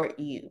support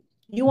you.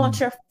 You want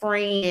your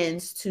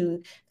friends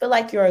to feel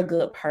like you're a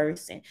good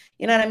person.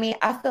 You know what I mean?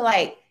 I feel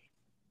like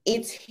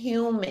it's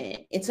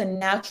human. It's a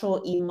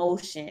natural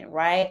emotion,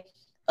 right?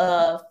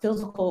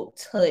 Physical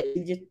touch.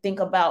 You just think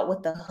about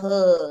what the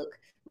hug,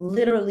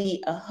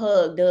 literally a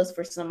hug does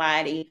for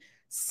somebody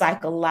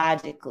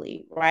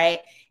psychologically, right?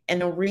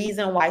 And the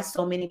reason why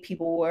so many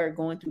people were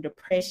going through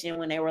depression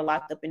when they were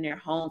locked up in their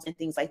homes and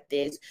things like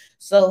this.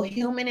 So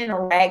human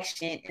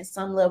interaction and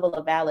some level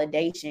of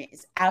validation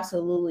is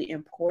absolutely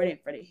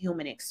important for the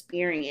human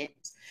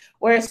experience.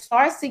 Where it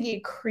starts to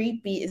get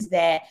creepy is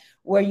that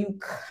where you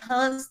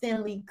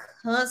constantly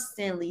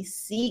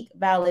seek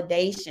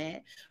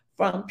validation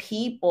from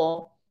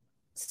people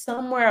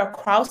somewhere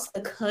across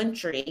the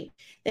country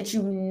that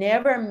you've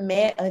never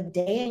met a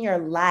day in your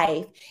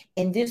life,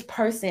 and this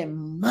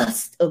person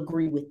must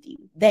agree with you.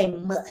 They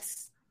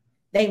must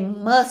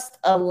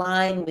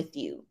align with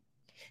you.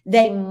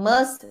 They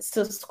must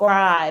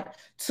subscribe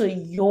to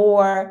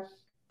your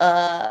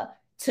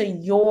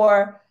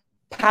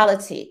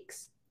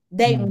politics.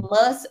 They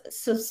must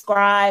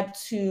subscribe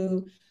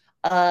to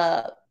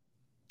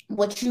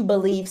what you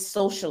believe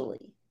socially.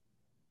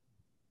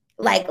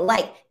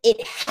 Like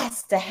it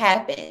has to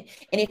happen.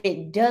 And if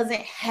it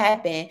doesn't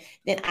happen,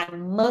 then I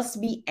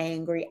must be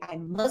angry. I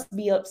must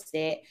be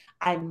upset.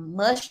 I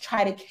must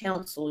try to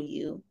counsel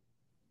you.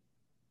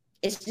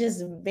 It's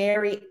just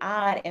very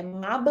odd.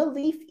 And my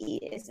belief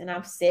is, and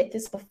I've said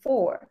this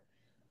before,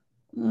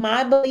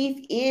 my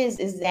belief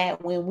is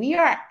that when we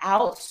are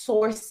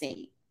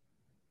outsourcing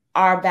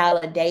our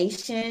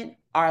validation,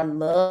 our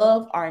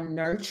love, our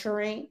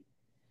nurturing,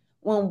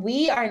 when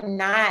we are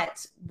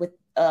not with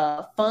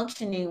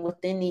functioning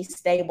within these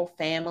stable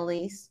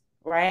families,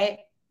 right?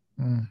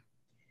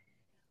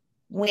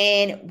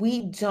 When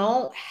we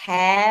don't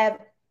have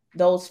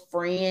those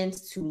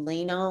friends to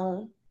lean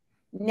on,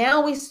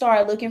 now we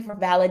start looking for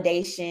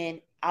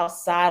validation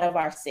outside of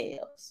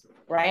ourselves,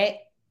 right?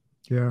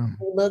 Yeah.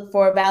 We look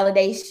for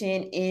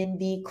validation in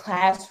the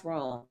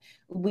classroom.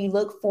 We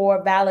look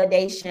for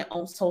validation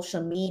on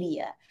social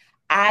media.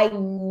 I've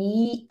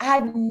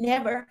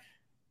never,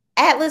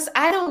 Atlas,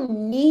 I don't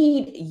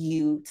need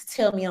you to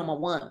tell me I'm a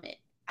woman.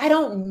 I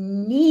don't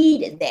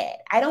need that.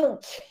 I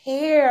don't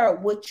care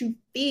what you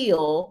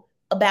feel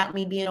about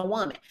me being a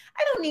woman.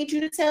 I don't need you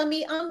to tell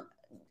me I'm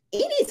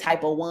any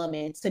type of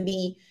woman, to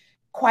be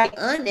quite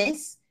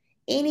honest.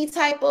 Any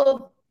type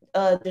of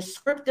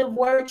descriptive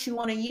words you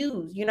want to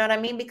use, you know what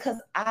I mean? Because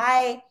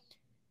I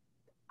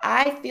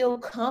feel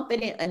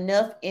confident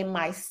enough in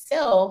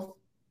myself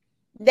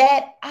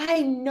that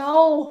I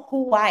know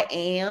who I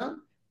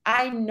am.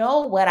 I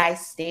know what I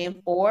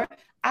stand for.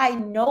 I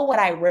know what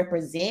I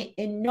represent,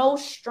 and no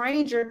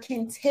stranger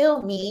can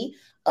tell me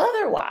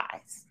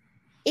otherwise.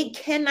 It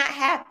cannot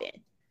happen.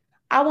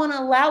 I want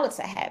to allow it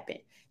to happen.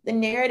 The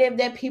narrative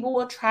that people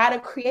will try to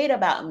create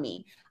about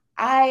me,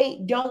 I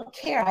don't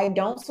care. I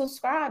don't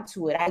subscribe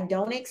to it. I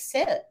don't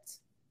accept.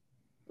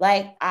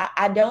 Like, I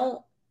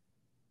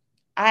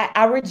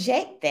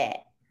reject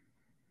that.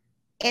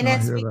 And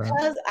that's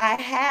because I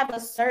have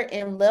a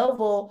certain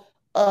level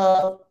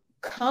of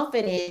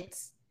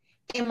confidence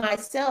in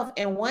myself.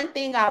 And one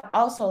thing I've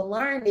also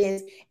learned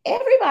is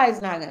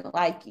everybody's not going to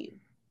like you.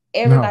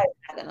 Everybody's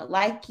not going to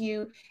like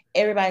you.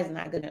 Everybody's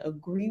not going to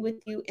agree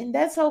with you. And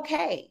that's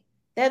okay.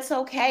 That's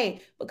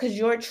okay, because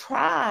your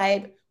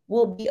tribe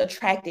will be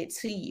attracted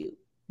to you.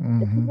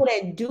 The people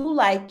that do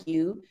like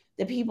you,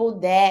 the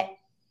people that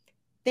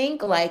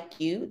think like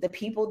you, the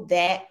people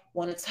that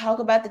want to talk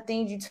about the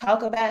things you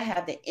talk about,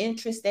 have the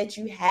interest that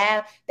you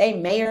have, they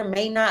may or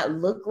may not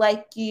look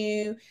like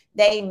you.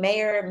 They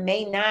may or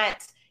may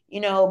not,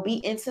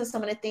 be into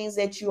some of the things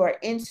that you are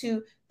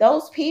into.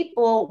 Those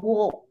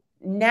people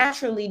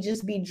naturally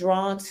just be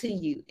drawn to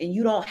you, and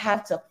you don't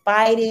have to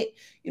fight it.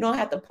 You don't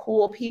have to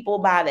pull people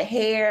by the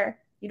hair.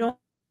 You don't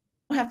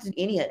have to do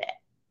any of that.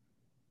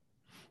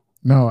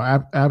 No,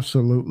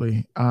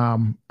 absolutely.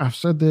 I've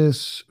said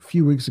this a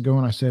few weeks ago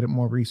and I said it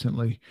more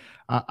recently.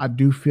 I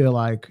do feel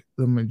like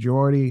the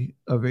majority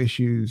of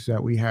issues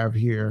that we have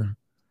here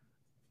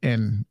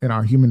in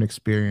our human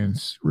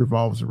experience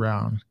revolves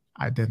around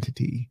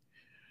identity.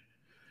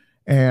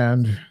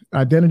 And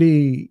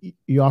identity,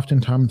 you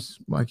oftentimes,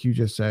 like you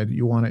just said,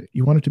 you want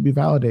it to be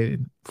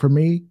validated. For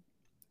me,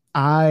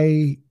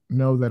 I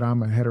know that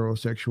I'm a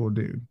heterosexual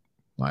dude.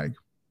 Like,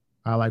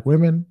 I like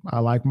women. I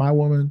like my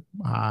woman.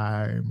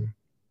 I'm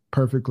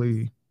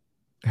perfectly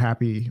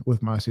happy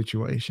with my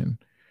situation.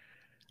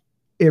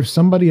 If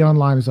somebody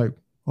online is like,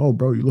 "Oh,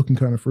 bro, you're looking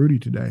kind of fruity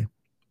today,"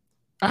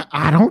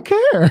 I don't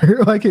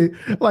care.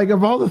 Like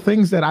of all the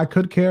things that I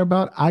could care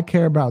about, I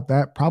care about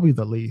that probably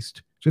the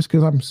least, just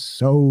because I'm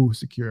so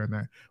secure in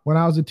that. When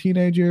I was a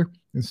teenager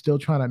and still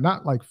trying to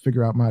not like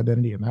figure out my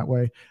identity in that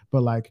way,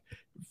 but like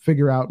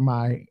figure out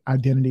my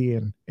identity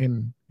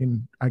and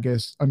I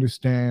guess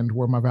understand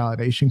where my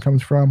validation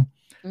comes from,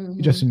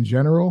 just in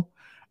general,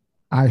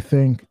 I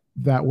think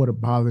that would have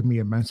bothered me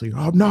immensely.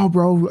 Oh no,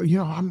 bro,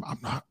 I'm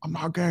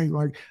not gay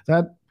like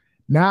that.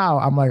 Now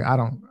I'm like,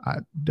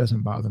 it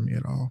doesn't bother me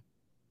at all.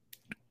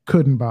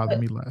 Couldn't bother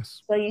me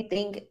less. So you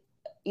think,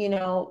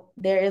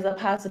 there is a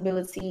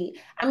possibility.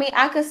 I mean,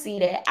 I could see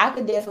that. I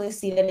could definitely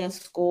see that in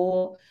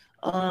school,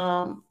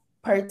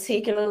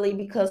 particularly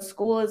because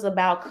school is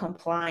about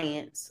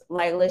compliance.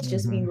 Like, let's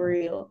just be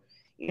real.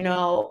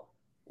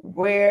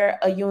 Wear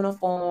a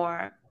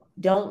uniform.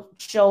 Don't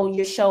show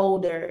your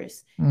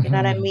shoulders. You know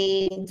what I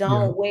mean?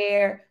 Don't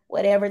wear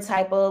whatever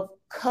type of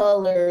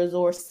colors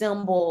or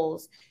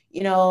symbols.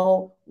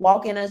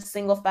 Walk in a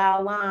single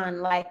file line.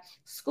 Like,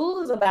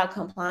 school is about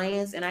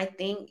compliance. And I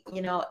think,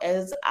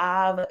 as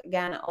I've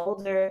gotten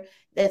older,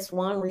 that's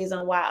one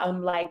reason why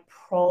I'm like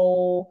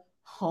pro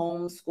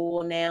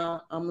homeschool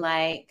now.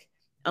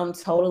 I'm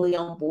totally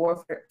on board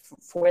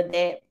for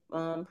that,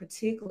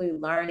 particularly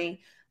learning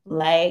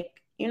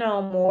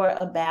more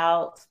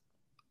about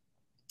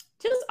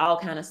just all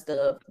kind of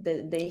stuff.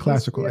 The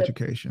classical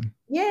education.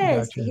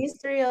 Yes, the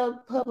history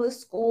of public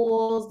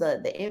schools,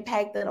 the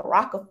impact of the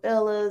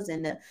Rockefellers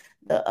and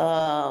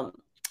the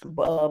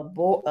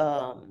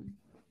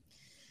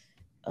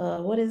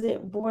what is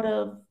it? Board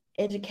of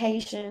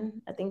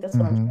Education. I think that's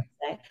what I'm trying to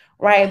say.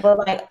 Right. But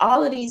like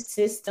all of these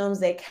systems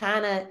that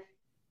kind of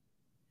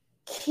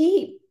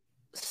keep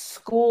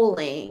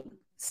schooling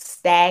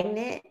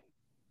stagnant,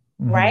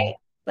 right?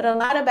 But a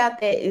lot about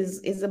that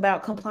is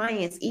about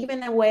compliance, even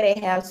the way they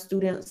have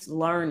students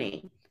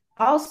learning.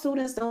 All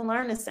students don't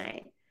learn the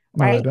same,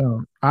 right?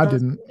 No, I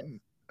don't.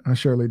 I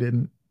surely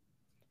didn't.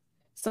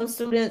 Some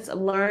students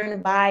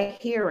learn by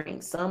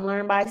hearing, some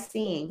learn by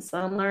seeing,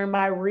 some learn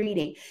by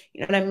reading.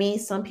 You know what I mean?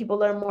 Some people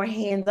learn more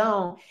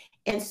hands-on.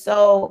 And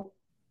so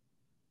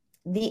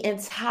the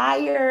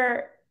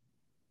entire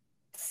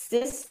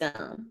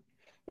system,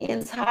 the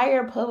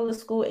entire public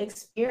school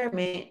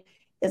experiment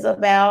is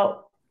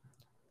about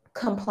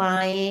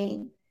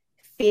complying,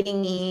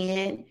 fitting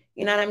in,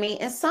 you know what I mean?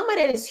 And some of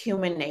that is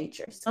human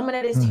nature. Some of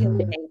that is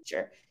human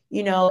nature.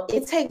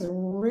 It takes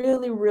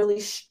really, really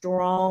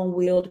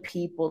strong-willed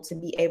people to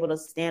be able to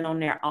stand on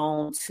their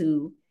own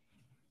too,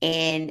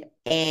 and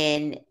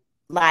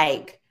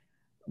like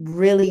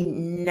really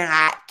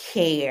not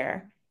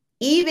care.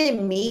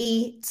 Even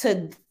me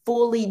to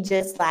fully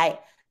just like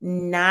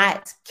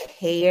not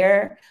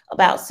care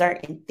about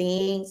certain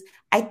things.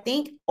 I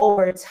think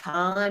over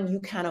time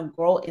you kind of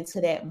grow into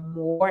that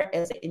more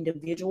as an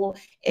individual,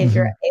 as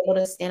you're able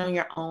to stand on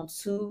your own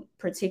too,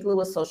 particularly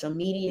with social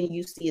media.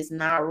 You see it's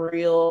not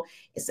real.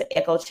 It's an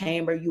echo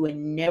chamber. You would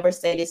never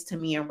say this to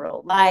me in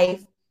real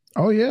life.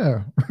 Oh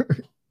yeah.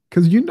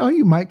 Cause you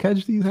might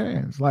catch these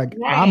hands. Like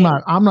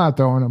right. I'm not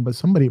throwing them, but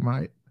somebody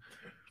might.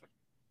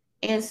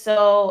 And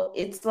so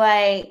it's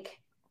like,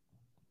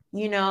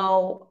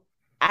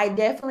 I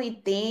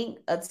definitely think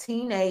a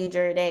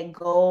teenager that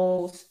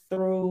goes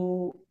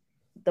through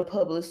the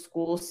public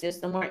school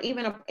system, or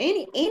even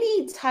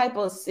any type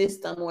of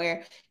system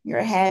where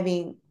you're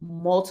having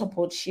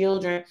multiple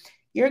children,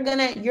 you're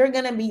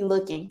gonna be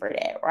looking for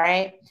that,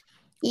 right?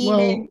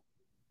 Well,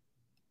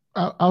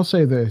 I'll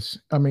say this.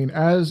 I mean,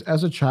 as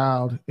a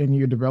child in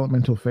your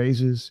developmental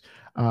phases,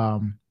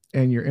 and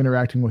you're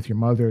interacting with your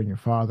mother and your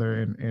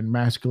father and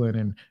masculine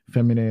and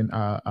feminine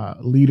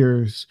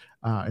leaders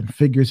and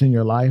figures in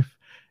your life,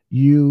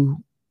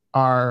 you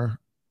are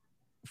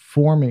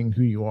forming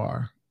who you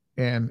are.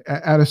 And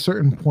at a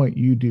certain point,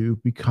 you do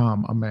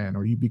become a man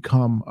or you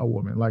become a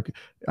woman. Like,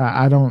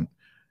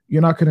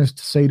 you're not going to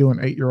say to an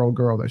 8-year-old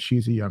girl that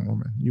she's a young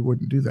woman. You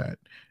wouldn't do that.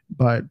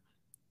 But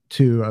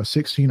to a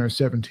 16 or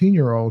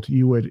 17-year-old,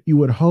 you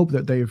would hope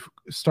that they've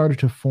started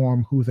to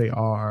form who they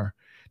are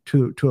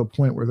to a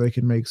point where they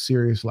can make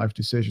serious life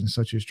decisions,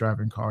 such as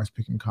driving cars,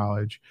 picking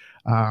college,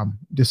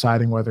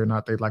 deciding whether or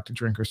not they'd like to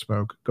drink or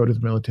smoke, go to the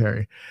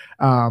military.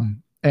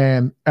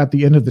 And at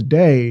the end of the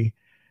day,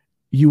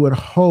 you would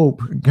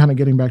hope, kind of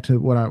getting back to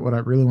what I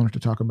really wanted to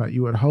talk about,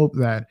 you would hope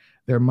that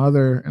their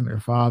mother and their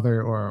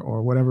father,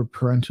 or whatever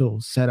parental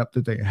setup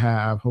that they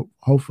have,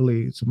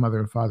 hopefully it's a mother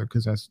and father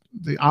because that's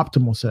the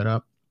optimal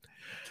setup.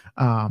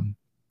 Um,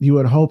 you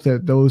would hope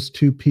that those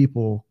two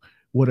people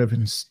would have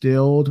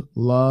instilled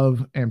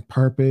love and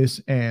purpose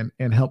and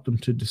helped them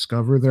to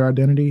discover their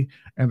identity,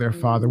 and their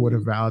father would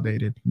have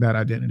validated that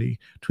identity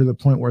to the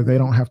point where they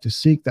don't have to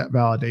seek that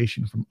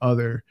validation from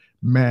other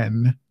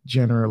men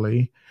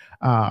generally,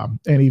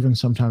 and even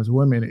sometimes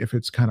women if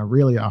it's kind of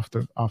really off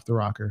the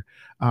rocker.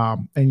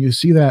 And you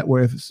see that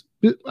with,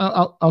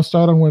 I'll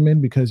start on women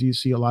because you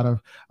see a lot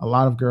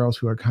of girls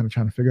who are kind of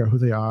trying to figure out who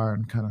they are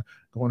and kind of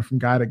going from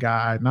guy to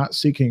guy, not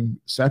seeking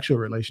sexual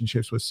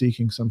relationships, but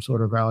seeking some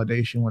sort of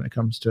validation when it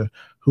comes to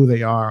who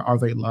they are. Are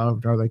they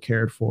loved? Are they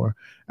cared for?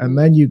 And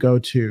then you go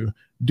to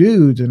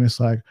dudes, and it's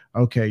like,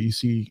 okay, you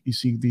see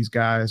these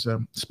guys,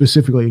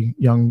 specifically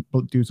young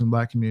dudes in the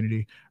Black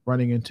community,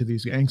 running into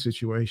these gang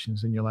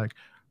situations, and you're like,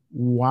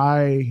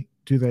 why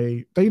do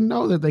they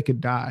know that they could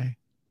die?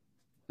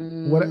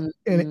 What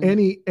in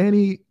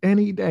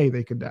any day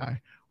they could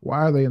die. Why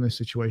are they in this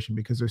situation?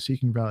 Because they're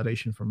seeking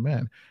validation from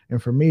men.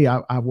 And for me,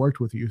 I've worked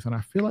with youth, and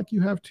I feel like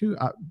you have too.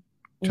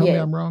 Tell me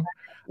I'm wrong.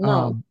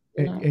 No,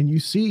 and you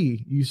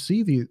see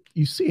it.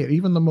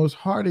 Even the most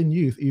hardened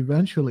youth,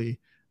 eventually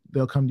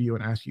they'll come to you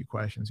and ask you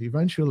questions.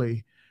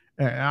 Eventually,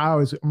 and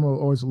I'm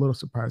always a little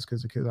surprised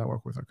because the kids I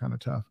work with are kind of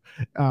tough.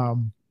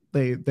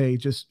 They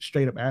just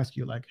straight up ask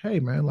you like, "Hey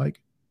man,"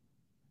 like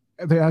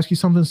they ask you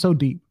something so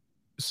deep,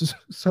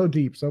 so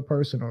deep, so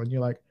personal, and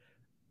you're like,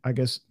 I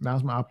guess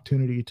now's my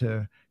opportunity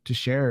to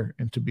share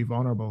and to be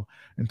vulnerable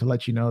and to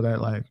let you know that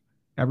like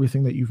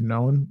everything that you've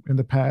known in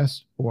the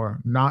past, or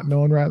not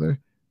known rather,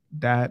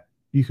 that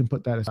you can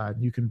put that aside.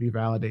 You can be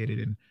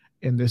validated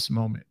in this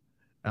moment.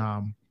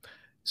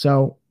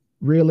 So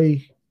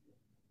really,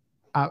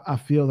 I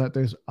feel that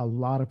there's a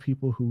lot of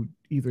people who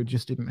either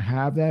just didn't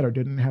have that or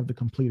didn't have the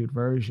completed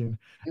version,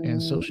 and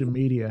social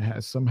media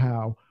has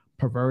somehow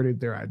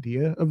perverted their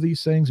idea of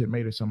these things. It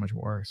made it so much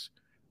worse.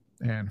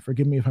 And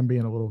forgive me if I'm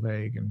being a little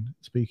vague and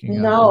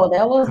speaking No,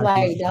 that was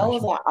like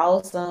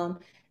hyper-simplification.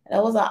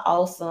 that was an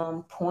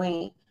awesome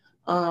point.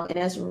 And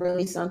that's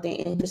really something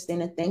interesting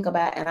to think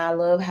about. And I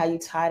love how you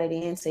tied it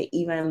into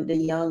even the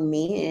young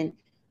men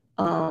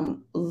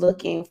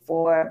looking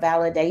for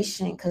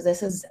validation, because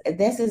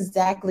that's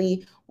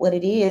exactly what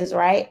it is,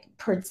 right?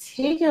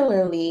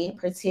 Particularly,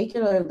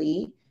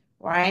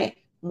 right,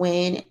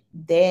 when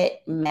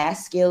that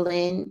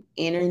masculine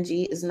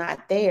energy is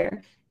not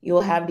there.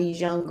 You'll have these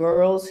young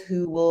girls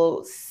who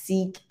will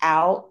seek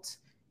out,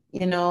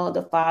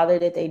 the father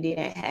that they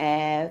didn't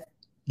have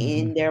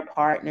in their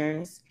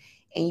partners.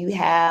 And you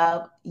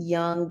have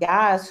young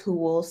guys who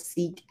will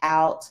seek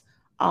out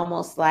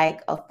almost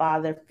like a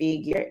father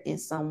figure in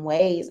some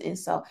ways. And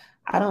so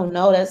I don't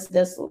know,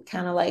 that's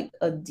kind of like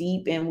a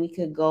deep, and we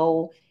could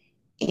go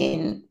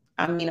in,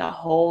 a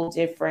whole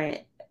different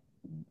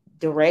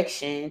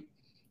direction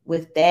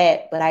with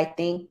that. But I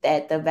think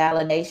that the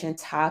validation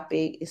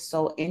topic is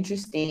so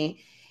interesting.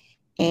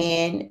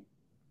 And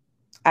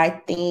I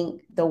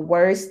think the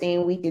worst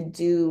thing we could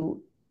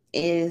do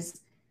is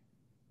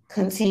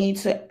continue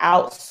to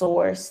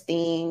outsource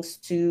things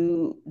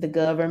to the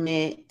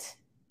government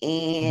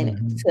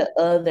and to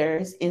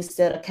others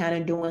instead of kind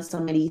of doing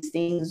some of these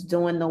things,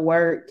 doing the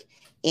work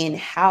in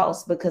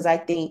house. Because I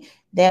think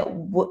that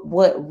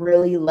what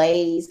really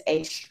lays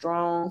a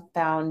strong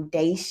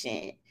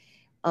foundation,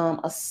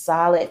 a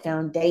solid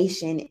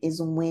foundation,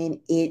 is when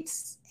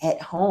it's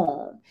at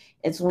home.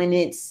 It's when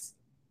it's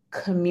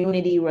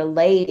community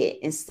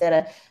related, instead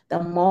of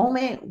the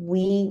moment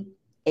we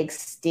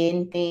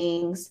extend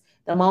things,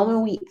 the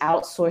moment we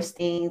outsource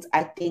things,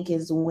 I think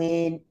is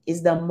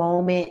the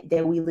moment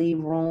that we leave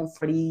room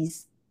for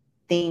these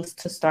things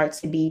to start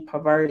to be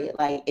perverted,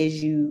 like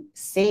as you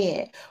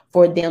said,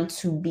 for them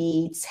to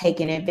be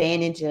taken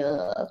advantage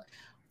of,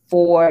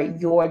 for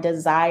your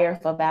desire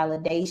for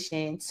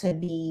validation to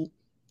be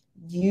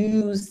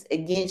used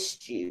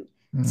against you,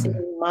 to be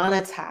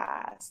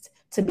monetized,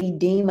 to be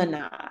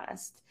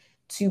demonized,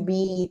 to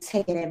be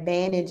taken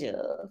advantage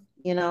of.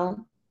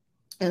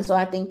 And so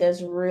I think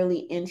that's really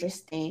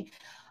interesting.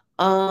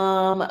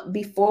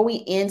 Before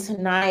we end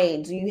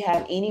tonight, do you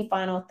have any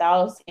final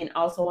thoughts, and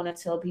also want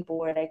to tell people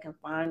where they can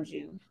find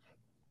you?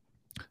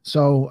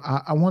 So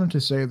I wanted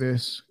to say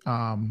this,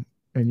 and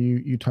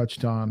you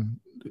touched on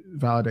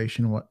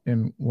validation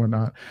and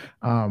whatnot.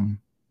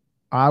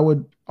 I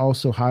would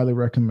also highly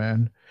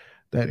recommend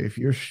that if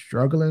you're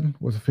struggling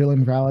with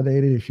feeling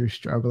validated, if you're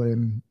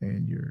struggling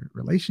in your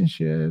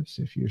relationships,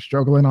 if you're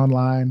struggling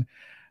online,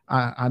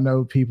 I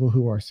know people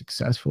who are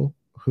successful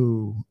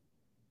who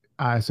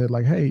I said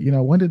like, hey,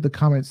 when did the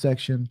comment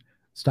section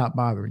stop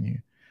bothering you?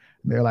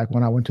 And they're like,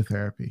 when I went to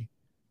therapy.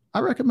 I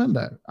recommend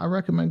that. I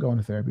recommend going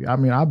to therapy. I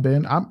mean, I'm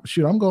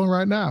going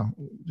right now.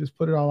 Just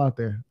put it all out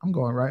there. I'm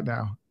going right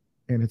now.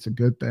 And it's a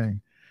good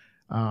thing.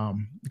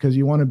 Because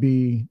you want to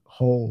be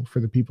whole for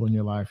the people in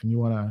your life. And you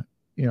want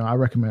to, I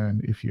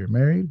recommend if you're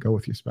married, go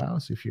with your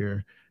spouse. If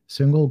you're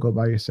single, go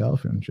by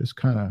yourself and just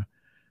kind of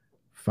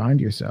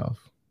find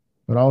yourself.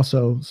 But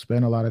also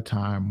spend a lot of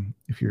time,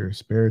 if you're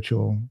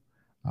spiritual,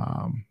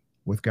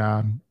 with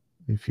God.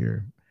 If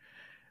you're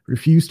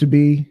refuse to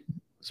be,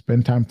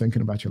 spend time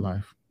thinking about your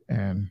life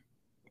and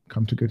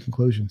come to good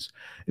conclusions.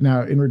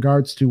 Now, in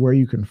regards to where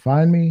you can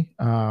find me,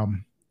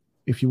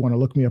 if you want to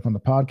look me up on the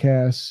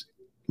podcast,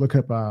 look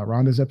up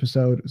Rhonda's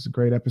episode. It's a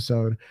great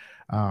episode.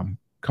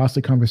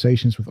 Costly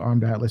Conversations with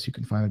Armed Atlas. You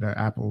can find it at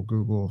Apple,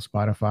 Google,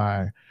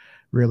 Spotify,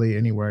 really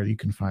anywhere you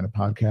can find a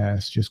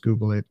podcast. Just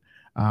Google it.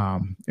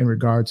 In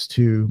regards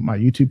to my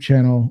YouTube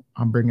channel,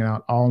 I'm bringing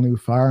out all new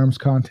firearms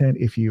content.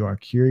 If you are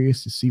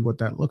curious to see what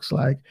that looks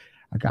like,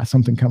 I got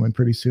something coming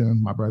pretty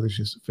soon. My brother's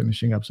just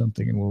finishing up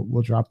something, and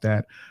we'll drop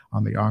that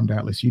on the Armed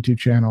Atlas YouTube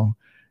channel.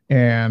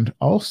 And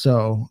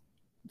also,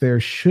 there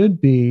should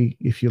be,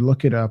 if you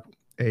look it up,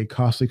 a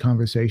Costly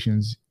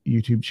Conversations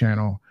YouTube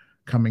channel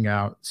coming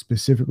out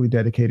specifically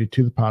dedicated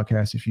to the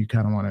podcast. If you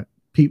kind of want to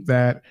peep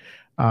that,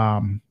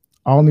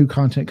 all new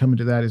content coming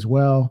to that as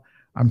well.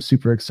 I'm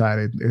super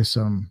excited. There's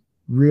some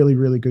really,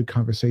 really good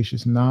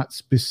conversations, not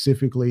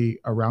specifically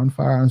around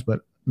firearms,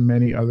 but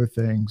many other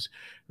things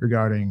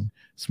regarding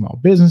small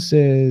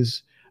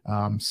businesses,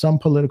 some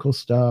political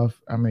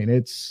stuff. I mean,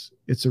 it's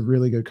a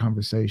really good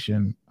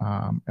conversation,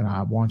 and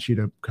I want you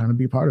to kind of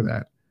be part of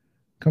that.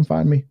 Come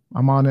find me.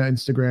 I'm on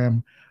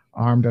Instagram,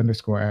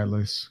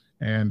 armed_Atlas,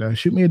 and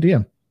shoot me a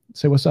DM.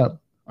 Say what's up.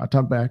 I'll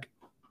talk back.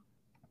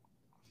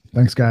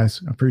 Thanks,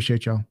 guys. I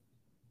appreciate y'all.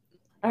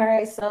 All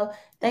right, so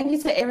thank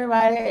you to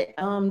everybody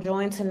that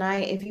joined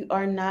tonight. If you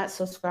are not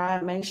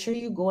subscribed, make sure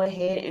you go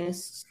ahead and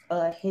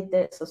hit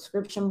that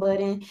subscription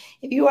button.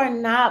 If you are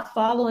not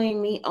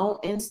following me on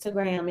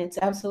Instagram, it's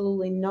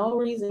absolutely no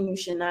reason you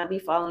should not be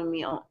following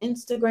me on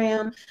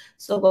Instagram.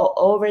 So go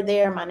over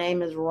there. My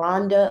name is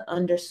Rhonda_Mary.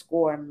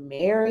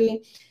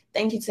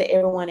 Thank you to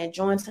everyone that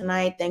joined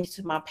tonight. Thank you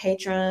to my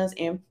patrons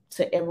and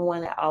to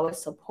everyone that always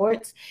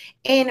supports.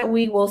 And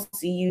we will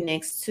see you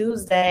next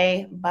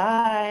Tuesday.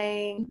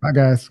 Bye. Bye,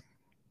 guys.